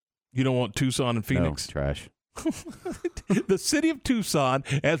 You don't want Tucson and Phoenix? No, trash. The city of Tucson,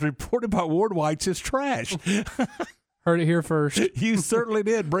 as reported by Ward Whites, is trash. Heard it here first. You certainly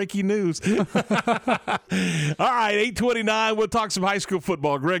did. Breaking news. All right, 8:29. We'll talk some high school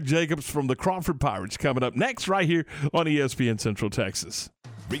football. Greg Jacobs from the Crawford Pirates coming up next right here on ESPN Central Texas.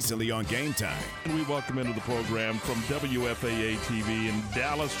 Recently on Game Time. And we welcome into the program from WFAA TV in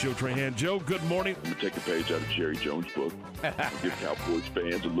Dallas, Joe Trahan. Joe, good morning. I'm going to take a page out of Jerry Jones' book. Give Cowboys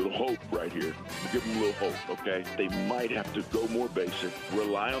fans a little hope right here. Give them a little hope, okay? They might have to go more basic,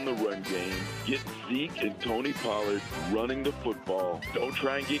 rely on the run game, get Zeke and Tony Pollard running the football. Don't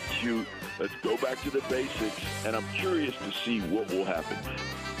try and get cute. Let's go back to the basics, and I'm curious to see what will happen.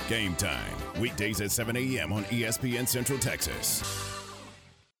 Game Time, weekdays at 7 a.m. on ESPN Central Texas.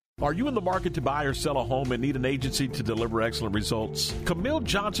 Are you in the market to buy or sell a home and need an agency to deliver excellent results? Camille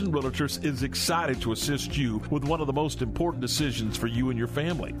Johnson Realtors is excited to assist you with one of the most important decisions for you and your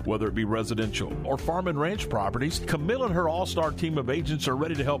family. Whether it be residential or farm and ranch properties, Camille and her all-star team of agents are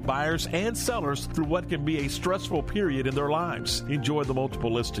ready to help buyers and sellers through what can be a stressful period in their lives. Enjoy the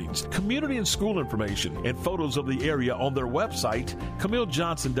multiple listings, community and school information, and photos of the area on their website,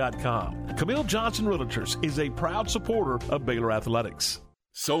 CamilleJohnson.com. Camille Johnson Realtors is a proud supporter of Baylor Athletics.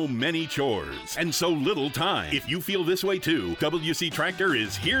 So many chores and so little time. If you feel this way too, WC Tractor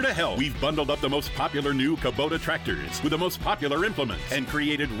is here to help. We've bundled up the most popular new Kubota tractors with the most popular implements and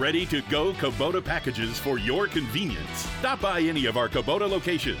created ready-to-go Kubota packages for your convenience. Stop by any of our Kubota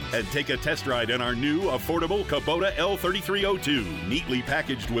locations and take a test ride in our new affordable Kubota L3302, neatly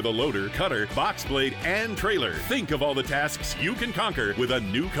packaged with a loader, cutter, box blade, and trailer. Think of all the tasks you can conquer with a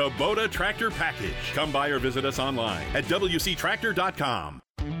new Kubota tractor package. Come by or visit us online at WCTractor.com.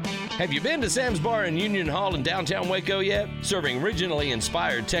 Have you been to Sam's Bar in Union Hall in downtown Waco yet? Serving originally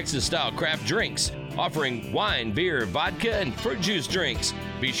inspired Texas-style craft drinks, offering wine, beer, vodka, and fruit juice drinks.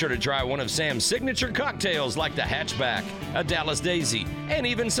 Be sure to try one of Sam's signature cocktails like the Hatchback, a Dallas Daisy, and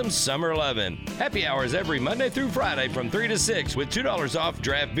even some Summer Lovin'. Happy hours every Monday through Friday from 3 to 6 with $2 off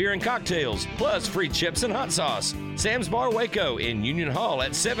draft beer and cocktails, plus free chips and hot sauce. Sam's Bar Waco in Union Hall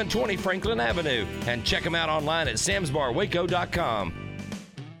at 720 Franklin Avenue. And check them out online at samsbarwaco.com.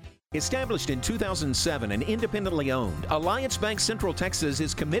 Established in 2007 and independently owned, Alliance Bank Central Texas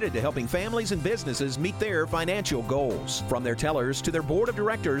is committed to helping families and businesses meet their financial goals. From their tellers to their board of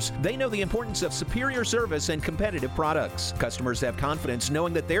directors, they know the importance of superior service and competitive products. Customers have confidence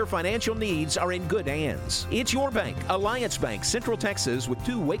knowing that their financial needs are in good hands. It's your bank, Alliance Bank Central Texas, with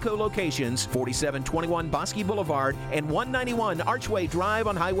 2 Waco locations, 4721 Bosque Boulevard and 191 Archway Drive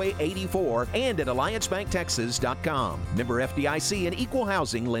on Highway 84, and at AllianceBankTexas.com. Member FDIC and Equal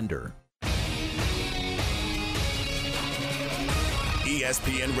Housing Lender.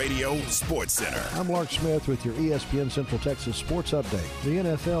 ESPN Radio Sports Center. I'm Lark Smith with your ESPN Central Texas Sports Update. The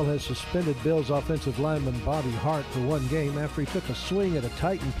NFL has suspended Bills offensive lineman Bobby Hart for 1 game after he took a swing at a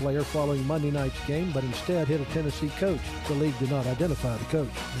Titan player following Monday night's game, but instead hit a Tennessee coach. The league did not identify the coach.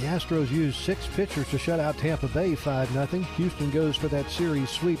 The Astros used 6 pitchers to shut out Tampa Bay 5-0. Houston goes for that series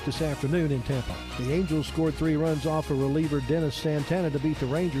sweep this afternoon in Tampa. The Angels scored 3 runs off a reliever Dennis Santana to beat the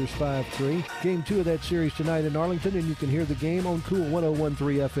Rangers 5-3. Game 2 of that series tonight in Arlington, and you can hear the game on Cool 101.9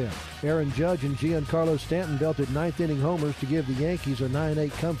 101.3 FM. Aaron Judge and Giancarlo Stanton belted ninth-inning homers to give the Yankees a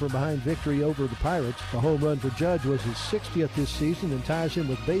 9-8 come-from-behind victory over the Pirates. The home run for Judge was his 60th this season and ties him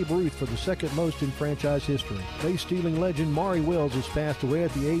with Babe Ruth for the second most in franchise history. Base-stealing legend Maury Wills has passed away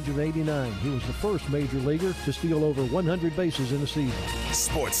at the age of 89. He was the first major leaguer to steal over 100 bases in a season.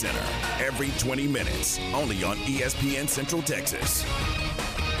 Sports Center, every 20 minutes, only on ESPN Central Texas.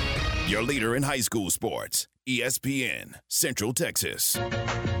 Your leader in high school sports, ESPN Central Texas.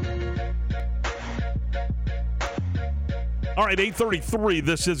 All right, 8:33.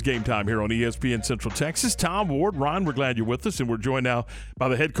 This is Game Time here on ESPN Central Texas. Tom Ward, Ron, we're glad you're with us, and we're joined now by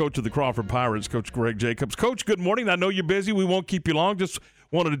the head coach of the Crawford Pirates, Coach Greg Jacobs. Coach, good morning. I know you're busy. We won't keep you long. Just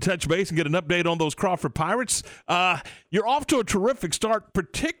wanted to touch base and get an update on those Crawford Pirates. You're off to a terrific start,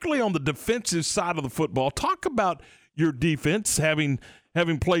 particularly on the defensive side of the football. Talk about your defense having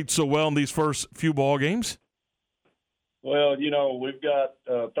played so well in these first few ball games. Well, we've got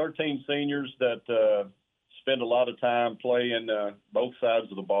 13 seniors that spend a lot of time playing both sides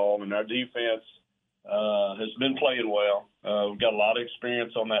of the ball, and our defense has been playing well. We've got a lot of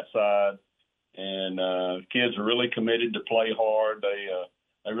experience on that side, and kids are really committed to play hard.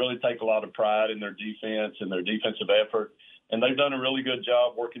 They really take a lot of pride in their defense and their defensive effort, and they've done a really good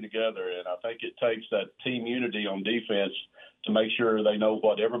job working together. And I think it takes that team unity on defense to make sure they know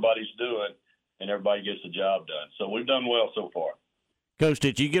what everybody's doing and everybody gets the job done. So we've done well so far. Coach,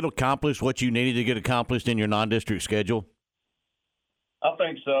 did you get accomplished what you needed to get accomplished in your non-district schedule? I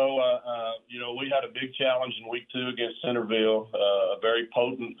think so. We had a big challenge in week 2 against Centerville, a very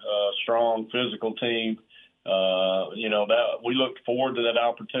potent, strong, physical team. That we looked forward to that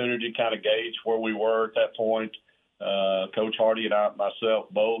opportunity to kind of gauge where we were at that point. Coach Hardy and myself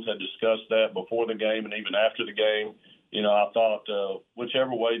both had discussed that before the game and even after the game. I thought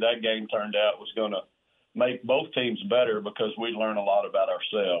whichever way that game turned out was going to make both teams better because we'd learn a lot about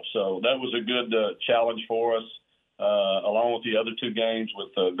ourselves. So that was a good challenge for us, along with the other 2 games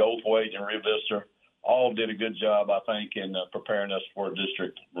with Goldthwaite and Rio Vista. All did a good job, I think, in preparing us for a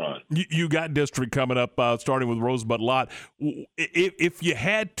district run. You got district coming up, starting with Rosebud Lott. If you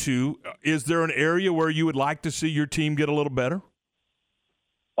had to, is there an area where you would like to see your team get a little better?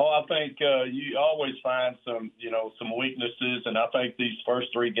 Oh, I think you always find some weaknesses, and I think these first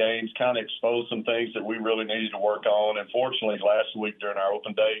 3 games kind of exposed some things that we really needed to work on. And fortunately, last week during our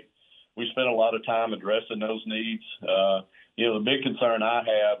open day, we spent a lot of time addressing those needs. The big concern I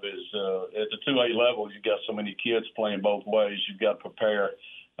have is at the 2A level, you've got so many kids playing both ways. You've got to prepare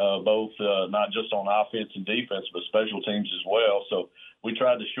both not just on offense and defense, but special teams as well. So we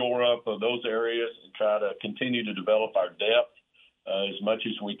tried to shore up those areas and try to continue to develop our depth as much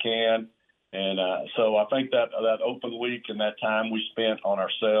as we can. And so I think that open week and that time we spent on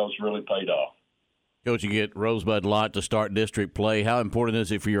ourselves really paid off. Coach, you get Rosebud Lott to start district play. How important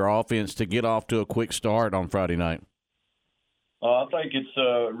is it for your offense to get off to a quick start on Friday night? I think it's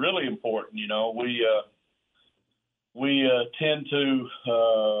really important. We tend to,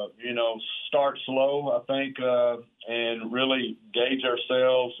 start slow, I think, and really gauge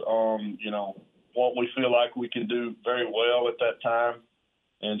ourselves on, what we feel like we can do very well at that time.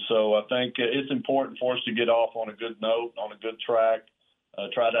 And so I think it's important for us to get off on a good note, on a good track,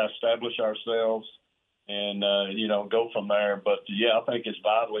 try to establish ourselves and, go from there. But, I think it's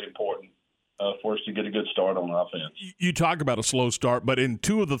vitally important for us to get a good start on offense. You talk about a slow start, but in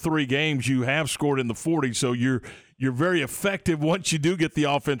 2 of the 3 games you have scored in the 40s, so you're very effective once you do get the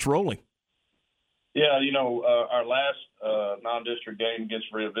offense rolling. Yeah, our last non-district game against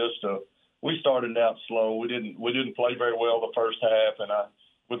Rio Vista, we started out slow. We didn't play very well the first half, and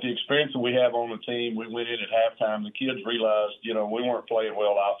with the experience that we have on the team, we went in at halftime. The kids realized, we weren't playing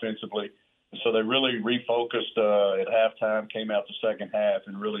well offensively. So they really refocused at halftime, came out the second half,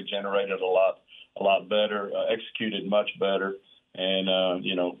 and really generated a lot better, executed much better, and,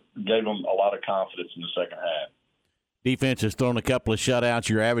 gave them a lot of confidence in the second half. Defense has thrown a couple of shutouts.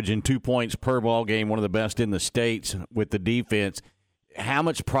 You're averaging 2 points per ball game, one of the best in the states with the defense. How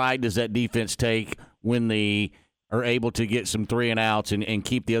much pride does that defense take when they are able to get some 3-and-outs and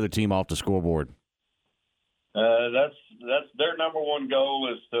keep the other team off the scoreboard? That's their number one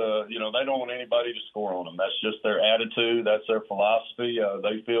goal is to, they don't want anybody to score on them. That's just their attitude. That's their philosophy.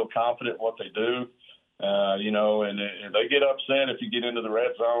 They feel confident in what they do, and they get upset if you get into the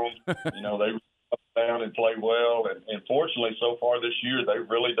red zone. They up down and play well. And fortunately, so far this year, they've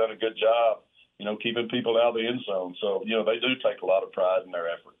really done a good job, keeping people out of the end zone. So, they do take a lot of pride in their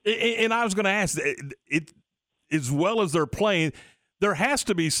effort. And I was going to ask, as well as they're playing, there has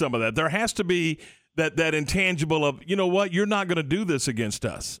to be some of that. There has to be that intangible of, you know what, you're not going to do this against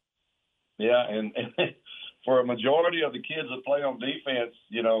us. Yeah, and for a majority of the kids that play on defense,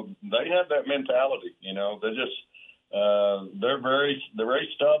 you know, they have that mentality. You know, they're just they're very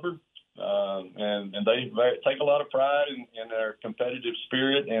stubborn, and they take a lot of pride in their competitive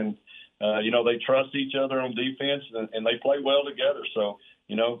spirit, and you know, they trust each other on defense, and they play well together. So,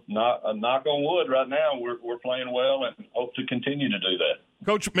 you know, knock on wood, right now we're playing well, and hope to continue to do that.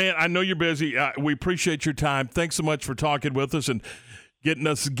 Coach, man, I know you're busy. We appreciate your time. Thanks so much for talking with us and getting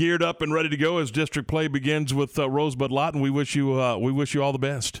us geared up and ready to go as district play begins with Rosebud Lawton. We wish you all the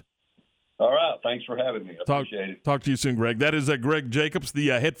best. All right. Thanks for having me. I appreciate it. Talk to you soon, Greg. That is Greg Jacobs, the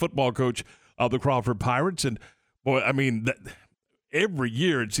head football coach of the Crawford Pirates. And, boy, I mean, every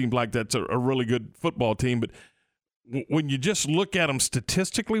year it seems like that's a really good football team. But when you just look at them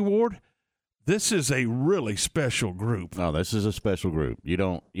statistically, Ward, this is a really special group. No, this is a special group. You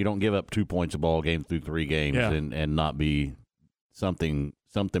don't give up 2 points a ball game through 3 games and not be something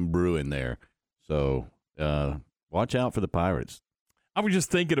brewing there. So watch out for the Pirates. I was just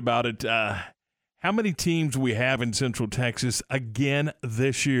thinking about it. How many teams we have in Central Texas again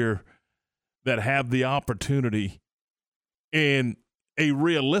this year that have the opportunity and a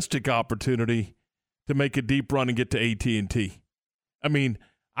realistic opportunity to make a deep run and get to AT&T? I mean,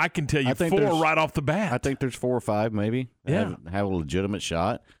 I can tell you 4 right off the bat. I think there's 4 or 5 maybe that have a legitimate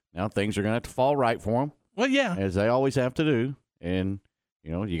shot. Now things are going to have to fall right for them. Well, yeah. As they always have to do. And,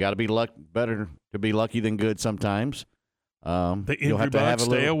 you know, you got to be better to be lucky than good sometimes. The injury bug,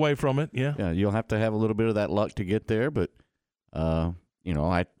 stay away from it, Yeah, you'll have to have a little bit of that luck to get there. But, you know,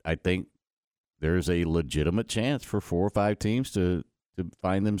 I think there's a legitimate chance for 4 or 5 teams to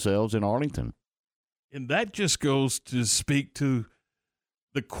find themselves in Arlington. And that just goes to speak to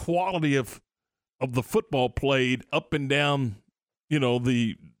the quality of the football played up and down, you know,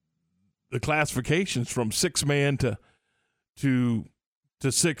 the classifications from 6-man to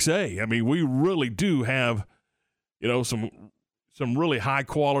 6A. I mean, we really do have, you know, some really high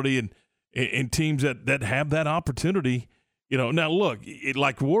quality and teams that have that opportunity. You know, now look,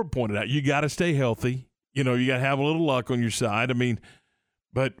 like Ward pointed out, you got to stay healthy. You know, you got to have a little luck on your side. I mean,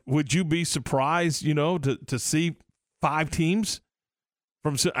 but would you be surprised, you know, to see 5 teams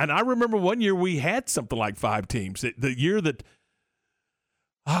from? And I remember one year we had something like 5 teams. The year that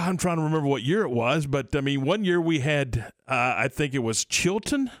I'm trying to remember what year it was, but I mean, one year we had I think it was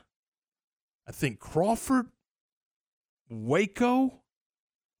Chilton, I think Crawford, Waco,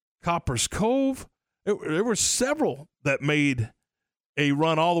 Coppers Cove. There were several that made a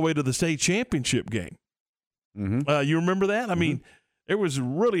run all the way to the state championship game. Mm-hmm. You remember that? I mean, there was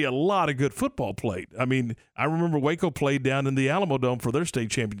really a lot of good football played. I mean, I remember Waco played down in the Alamo Dome for their state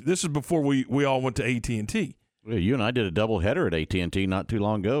championship. This is before we all went to AT&T. Well, you and I did a doubleheader at AT&T not too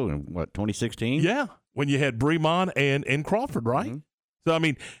long ago in, 2016? Yeah, when you had Bremond and Crawford, right? Mm-hmm. So, I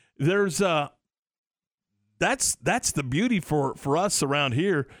mean, there's that's the beauty for us around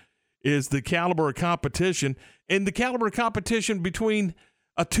here is the caliber of competition and the caliber of competition between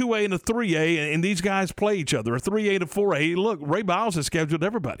a 2A and a 3A, and these guys play each other, a 3A to 4A. Look, Ray Biles has scheduled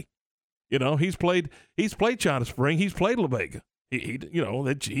everybody. You know, he's played China Spring, he's played La Vega. He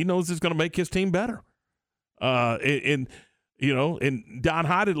knows it's going to make his team better. And you know, and Don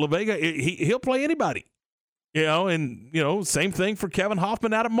Hyde at La Vega, he'll play anybody. You know, and you know, same thing for Kevin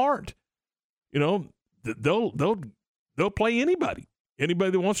Hoffman out of Mart. You know, they'll play anybody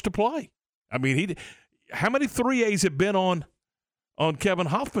that wants to play. I mean, how many 3As have been on Kevin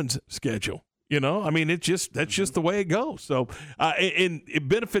Hoffman's schedule? You know, I mean, that's just the way it goes. So, and it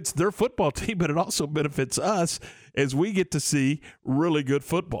benefits their football team, but it also benefits us as we get to see really good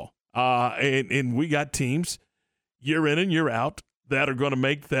football. And we got teams year in and year out that are going to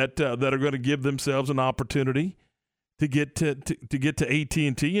make that are going to give themselves an opportunity to get to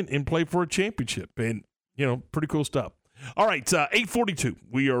AT&T and play for a championship. And you know, pretty cool stuff. All right, 8:42.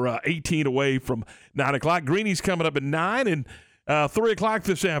 We are 18 away from 9 o'clock. Greenie's coming up at 9 and 3 o'clock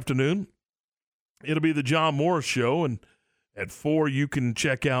this afternoon. It'll be the John Morris Show, and at 4 you can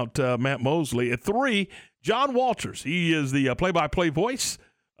check out Matt Mosley. At 3, John Walters. He is the play-by-play voice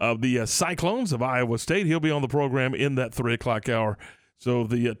of the Cyclones of Iowa State. He'll be on the program in that 3 o'clock hour. So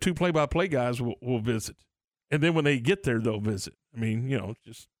the 2 play-by-play guys will visit. And then when they get there, they'll visit. I mean, you know,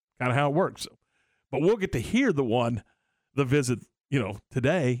 just kind of how it works. So, but we'll get to hear the visit, you know,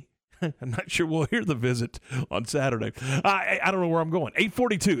 today. I'm not sure we'll hear the visit on Saturday. I don't know where I'm going.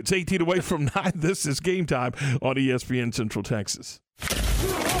 8:42. It's 18 away from 9. This is Game Time on ESPN Central Texas.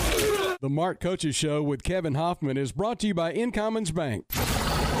 The Mart Coaches Show with Kevin Hoffman is brought to you by Incommons Bank.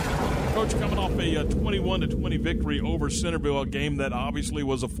 Coach, coming off a 21-20 victory over Centerville, a game that obviously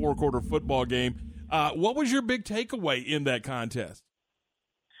was a 4-quarter football game. What was your big takeaway in that contest?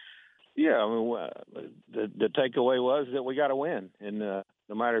 Yeah, I mean, the takeaway was that we got to win, and no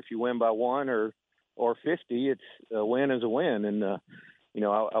matter if you win by 1 or 50, it's a win is a win. And you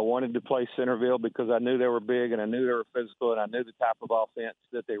know, I wanted to play Centerville because I knew they were big, and I knew they were physical, and I knew the type of offense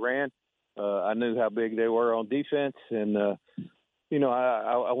that they ran. I knew how big they were on defense, and you know,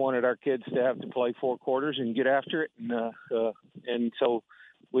 I wanted our kids to have to play 4 quarters and get after it, and so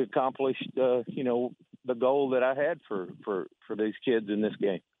we accomplished, you know, the goal that I had for these kids in this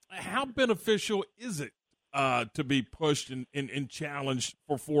game. How beneficial is it to be pushed and challenged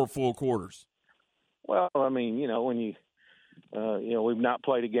for 4 full quarters? Well, I mean, you know, when you know, we've not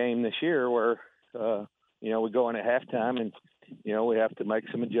played a game this year where, you know, we go in at halftime and, you know, we have to make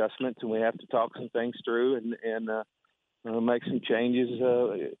some adjustments and we have to talk some things through and make some changes.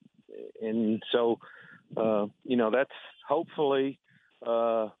 And so, you know, that's hopefully,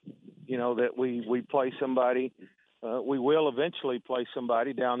 you know, that we play somebody. We will eventually play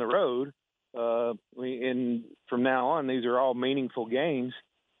somebody down the road. And from now on, these are all meaningful games.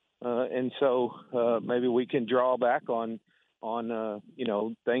 And so maybe we can draw back on you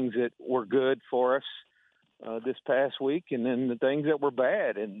know, things that were good for us this past week, and then the things that were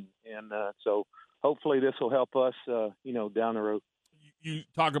bad. And so hopefully this will help us, you know, down the road. You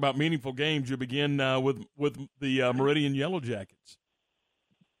talk about meaningful games. You begin with the Meridian Yellow Jackets.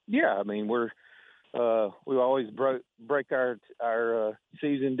 Yeah, I mean, we always break our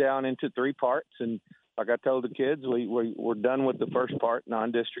season down into 3 parts, and like I told the kids, we're done with the first part,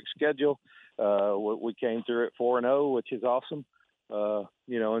 non-district schedule. We came through at 4-0, which is awesome.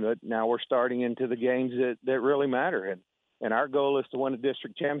 You know, and now we're starting into the games that really matter, and our goal is to win a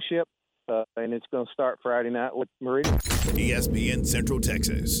district championship, and it's going to start Friday night with Meridian. ESPN Central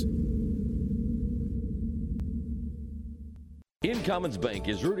Texas. Incommons Bank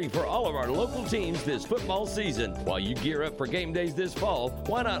is rooting for all of our local teams this football season. While you gear up for game days this fall,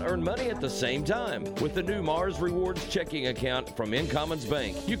 why not earn money at the same time? With the new Mars Rewards checking account from Incommons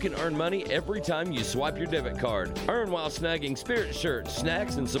Bank, you can earn money every time you swipe your debit card. Earn while snagging Spirit shirts,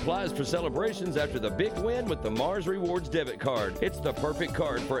 snacks, and supplies for celebrations after the big win with the Mars Rewards debit card. It's the perfect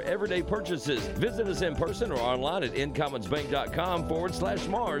card for everyday purchases. Visit us in person or online at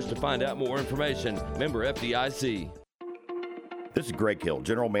incommonsbank.com/Mars to find out more information. Member FDIC. This is Greg Hill,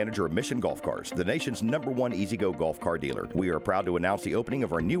 General Manager of Mission Golf Cars, the nation's #1 E-Z-GO golf car dealer. We are proud to announce the opening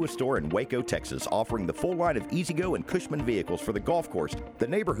of our newest store in Waco, Texas, offering the full line of E-Z-GO and Cushman vehicles for the golf course, the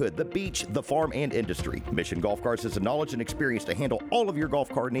neighborhood, the beach, the farm, and industry. Mission Golf Cars has the knowledge and experience to handle all of your golf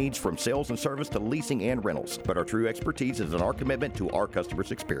car needs, from sales and service to leasing and rentals. But our true expertise is in our commitment to our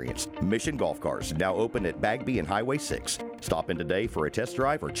customers' experience. Mission Golf Cars, now open at Bagby and Highway 6. Stop in today for a test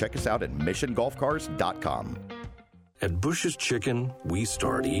drive or check us out at missiongolfcars.com. At Bush's Chicken, we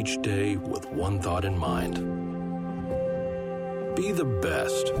start each day with one thought in mind. Be the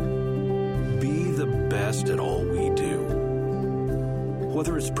best. Be the best at all we do.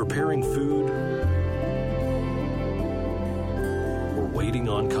 Whether it's preparing food or waiting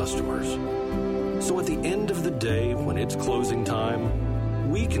on customers. So at the end of the day, when it's closing time,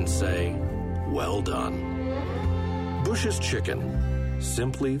 we can say, well done. Bush's Chicken,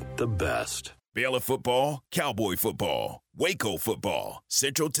 simply the best. Baylor football, Cowboy football, Waco football,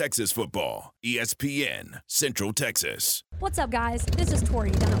 Central Texas football, ESPN Central Texas. What's up, guys? This is Tori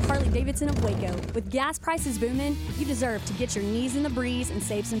down at Harley-Davidson of Waco. With gas prices booming, you deserve to get your knees in the breeze and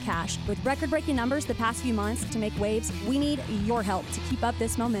save some cash. With record-breaking numbers the past few months to make waves, we need your help to keep up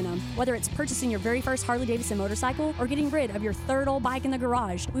this momentum. Whether it's purchasing your very first Harley-Davidson motorcycle or getting rid of your third old bike in the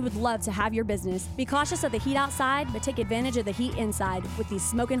garage, we would love to have your business. Be cautious of the heat outside, but take advantage of the heat inside with these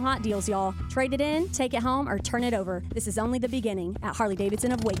smoking hot deals, y'all. Trade it in, take it home, or turn it over. This is only the beginning at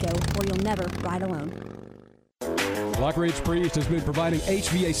Harley-Davidson of Waco, where you'll never ride alone. Lockridge Priest has been providing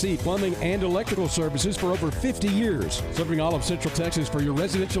HVAC, plumbing, and electrical services for over 50 years, serving all of Central Texas for your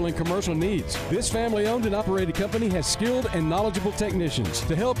residential and commercial needs. This family-owned and operated company has skilled and knowledgeable technicians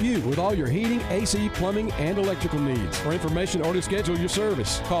to help you with all your heating, AC, plumbing, and electrical needs. For information or to schedule your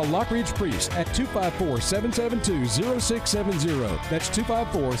service, call Lockridge Priest at 254-772-0670. That's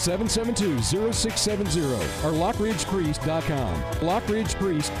 254-772-0670 or lockridgepriest.com. Lockridge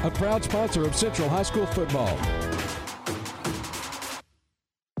Priest, a proud sponsor of Central High School football.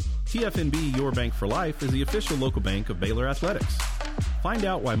 TFNB Your Bank for Life is the official local bank of Baylor Athletics. Find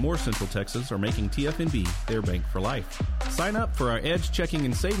out why more Central Texas are making TFNB their bank for life. Sign up for our Edge checking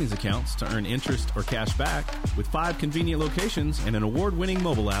and savings accounts to earn interest or cash back. With 5 convenient locations and an award-winning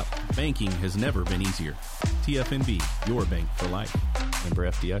mobile app, banking has never been easier. TFNB Your Bank for Life. Member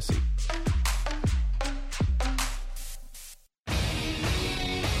FDIC.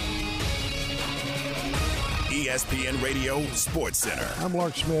 ESPN Radio Sports Center. I'm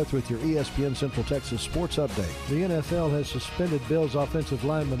Lark Smith with your ESPN Central Texas Sports Update. The NFL has suspended Bills offensive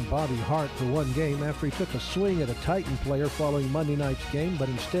lineman Bobby Hart for one game after he took a swing at a Titan player following Monday night's game, but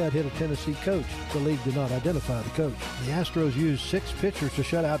instead hit a Tennessee coach. The league did not identify the coach. The Astros used 6 pitchers to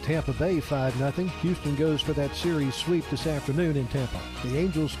shut out Tampa Bay 5-0. Houston goes for that series sweep this afternoon in Tampa. The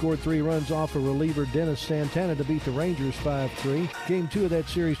Angels scored 3 runs off a reliever Dennis Santana to beat the Rangers 5-3. Game 2 of that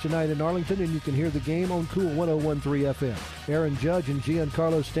series tonight in Arlington, and you can hear the game on Cool 101.3 FM. Aaron Judge and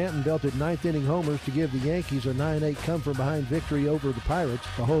Giancarlo Stanton belted 9th-inning homers to give the Yankees a 9-8 come-from-behind victory over the Pirates.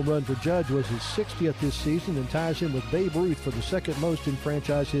 The home run for Judge was his 60th this season and ties him with Babe Ruth for the second most in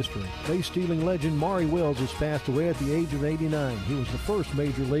franchise history. Base-stealing legend Maury Wells has passed away at the age of 89. He was the first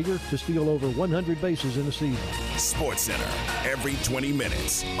major leaguer to steal over 100 bases in a season. Sports Center, every 20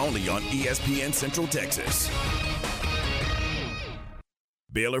 minutes, only on ESPN Central Texas.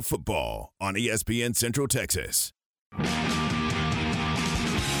 Baylor football on ESPN Central Texas.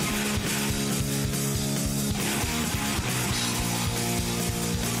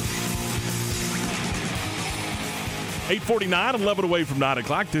 $8:49, 11 away from 9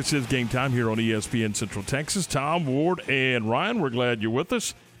 o'clock. This is Game Time here on ESPN Central Texas. Tom, Ward, and Ryan, we're glad you're with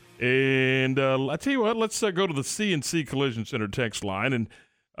us. And I tell you what, let's go to the C&C Collision Center text line. And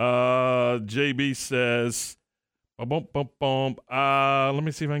JB says, let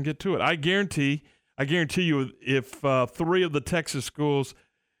me see if I can get to it. I guarantee you if 3 of the Texas schools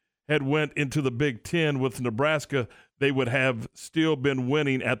had went into the Big Ten with Nebraska, they would have still been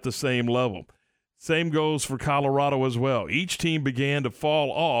winning at the same level. Same goes for Colorado as well. Each team began to fall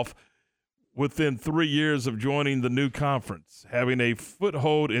off within 3 years of joining the new conference. Having a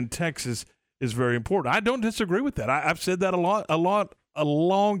foothold in Texas is very important. I don't disagree with that. I've said that a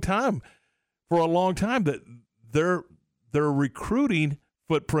long time, that their recruiting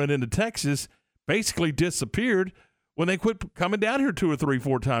footprint into Texas basically disappeared when they quit coming down here 2 or 3,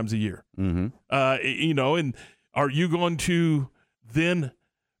 4 times a year. Mm-hmm. And are you going to then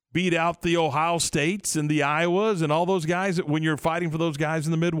beat out the Ohio States and the Iowas and all those guys when you're fighting for those guys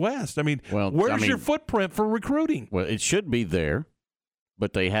in the Midwest? I mean, where's your footprint for recruiting? Well, it should be there,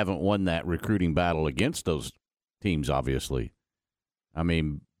 but they haven't won that recruiting battle against those teams, obviously. I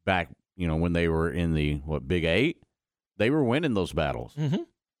mean, back, when they were in the, Big 8, they were winning those battles.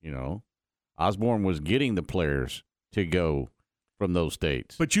 Mm-hmm. Osborne was getting the players to go from those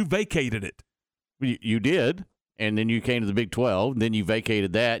states. But you vacated it. You did. And then you came to the Big 12, then you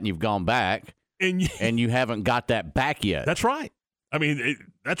vacated that, and you've gone back, and you haven't got that back yet. That's right. I mean,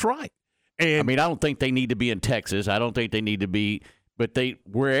 that's right. And I don't think they need to be in Texas. I don't think they need to be, but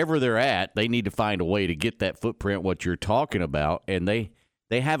wherever they're at, they need to find a way to get that footprint, what you're talking about, and they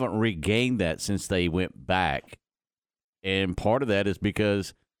haven't regained that since they went back. And part of that is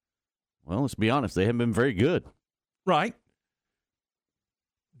because, let's be honest, they haven't been very good. Right.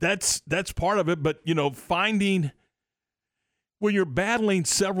 That's part of it, but finding when you're battling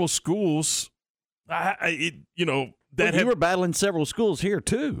several schools, you were battling several schools here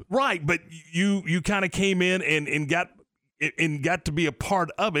too, right? But you kind of came in and got to be a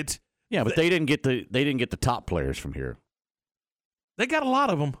part of it. Yeah, but they didn't get the top players from here. They got a lot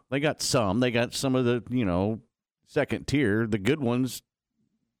of them. They got some. They got some of the second tier. The good ones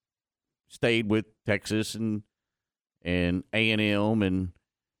stayed with Texas and A&M and.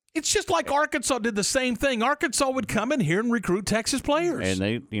 It's just like Arkansas did the same thing. Arkansas would come in here and recruit Texas players. And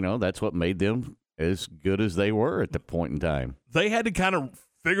they, that's what made them as good as they were at the point in time. They had to kind of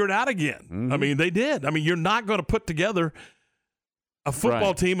figure it out again. Mm-hmm. I mean, they did. I mean, you're not going to put together a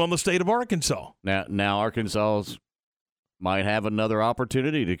football team on the state of Arkansas. Now Arkansas might have another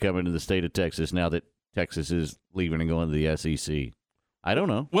opportunity to come into the state of Texas now that Texas is leaving and going to the SEC. I don't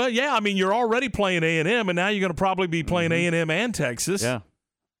know. Well, yeah, I mean, you're already playing A&M, and now you're going to probably be playing A&M and Texas. Yeah.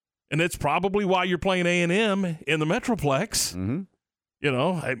 And that's probably why you're playing A&M in the Metroplex. Mm-hmm.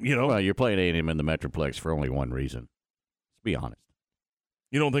 Well, you're playing A&M in the Metroplex for only one reason. Let's be honest.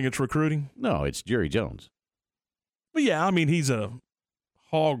 You don't think it's recruiting? No, it's Jerry Jones. But yeah, I mean, he's a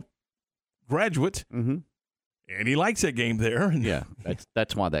Hog graduate, mm-hmm. and he likes that game there. Yeah,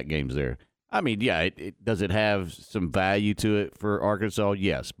 that's why that game's there. I mean, yeah, does it have some value to it for Arkansas?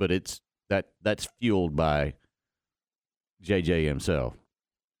 Yes, but that's fueled by JJ himself.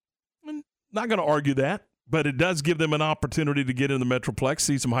 Not going to argue that, but it does give them an opportunity to get in the Metroplex,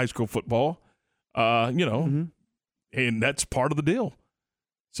 see some high school football, mm-hmm. and that's part of the deal.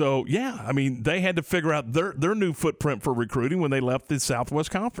 So, yeah, I mean, they had to figure out their new footprint for recruiting when they left the Southwest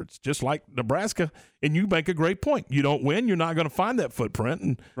Conference, just like Nebraska. And you make a great point. You don't win, you're not going to find that footprint,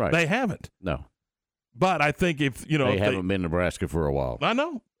 and They haven't. No. But I think if, they haven't been Nebraska for a while. I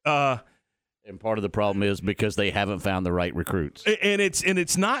know. And part of the problem is because they haven't found the right recruits. And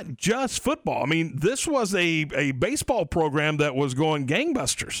it's not just football. I mean, this was a baseball program that was going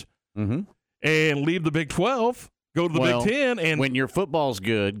gangbusters. Mm-hmm. And leave the Big 12, go to the Big 10. And when your football's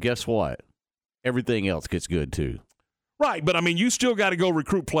good, guess what? Everything else gets good too. Right, but I mean, you still got to go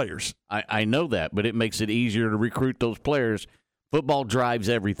recruit players. I know that, but it makes it easier to recruit those players. Football drives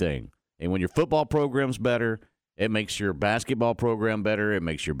everything. And when your football program's better, it makes your basketball program better. It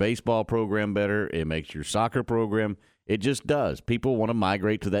makes your baseball program better. It makes your soccer program. It just does. People want to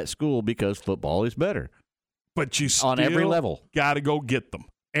migrate to that school because football is better. But you still on every level got to go get them.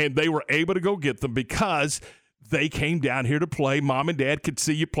 And they were able to go get them because they came down here to play. Mom and Dad could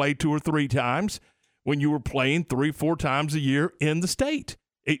see you play 2 or 3 times when you were playing 3-4 times a year in the state.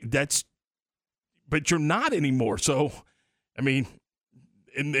 But you're not anymore. So, I mean,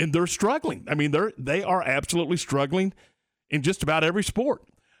 and they're struggling. I mean, they are absolutely struggling in just about every sport.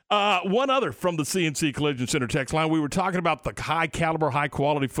 One other from the CNC Collision Center text line. We were talking about the high caliber, high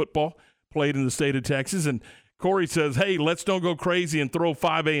quality football played in the state of Texas, and Corey says, hey, let's don't go crazy and throw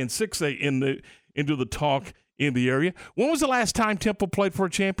 5A and 6A into the talk in the area. When was the last time Temple played for a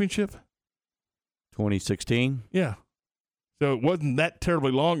championship? 2016. Yeah. So it wasn't that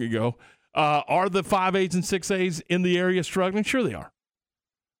terribly long ago. Are the 5As and 6As in the area struggling? Sure they are.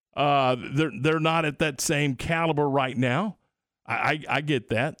 They're not at that same caliber right now. I get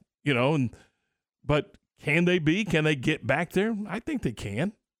that, but can they be? Can they get back there? I think they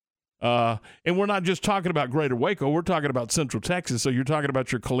can. And we're not just talking about Greater Waco. We're talking about Central Texas. So you're talking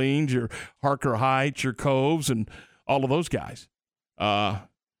about your Colleen's, your Harker Heights, your Coves, and all of those guys. Ward,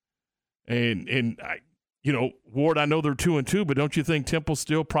 I know they're 2-2, but don't you think Temple's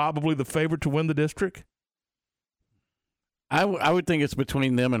still probably the favorite to win the district? I would think it's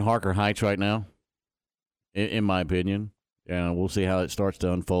between them and Harker Heights right now, in my opinion. And we'll see how it starts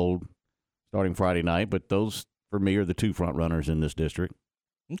to unfold starting Friday night. But those, for me, are the 2 front runners in this district.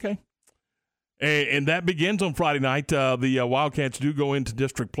 Okay. And that begins on Friday night. The Wildcats do go into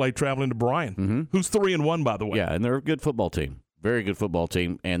district play, traveling to Bryan, who's 3-1, by the way. Yeah, and they're a good football team, very good football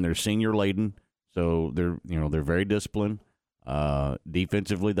team, and they're senior laden, so they're very disciplined.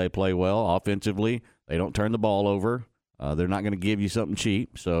 Defensively, they play well. Offensively, they don't turn the ball over. They're not going to give you something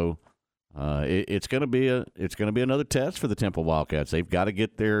cheap. So it's going to be another test for the Temple Wildcats. They've got to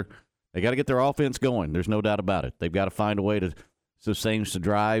get their offense going. There's no doubt about it. They've got to find a way to sustain some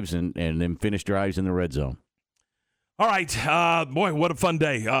drives and then finish drives in the red zone. All right. Boy, what a fun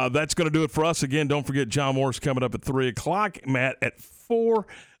day. That's going to do it for us. Again, don't forget John Morris coming up at 3 o'clock. Matt at 4.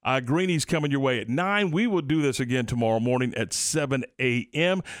 Greenie's coming your way at 9. We will do this again tomorrow morning at 7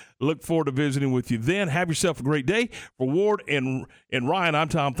 a.m. Look forward to visiting with you then. Have yourself a great day. For Ward and Ryan, I'm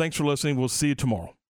Tom. Thanks for listening. We'll see you tomorrow.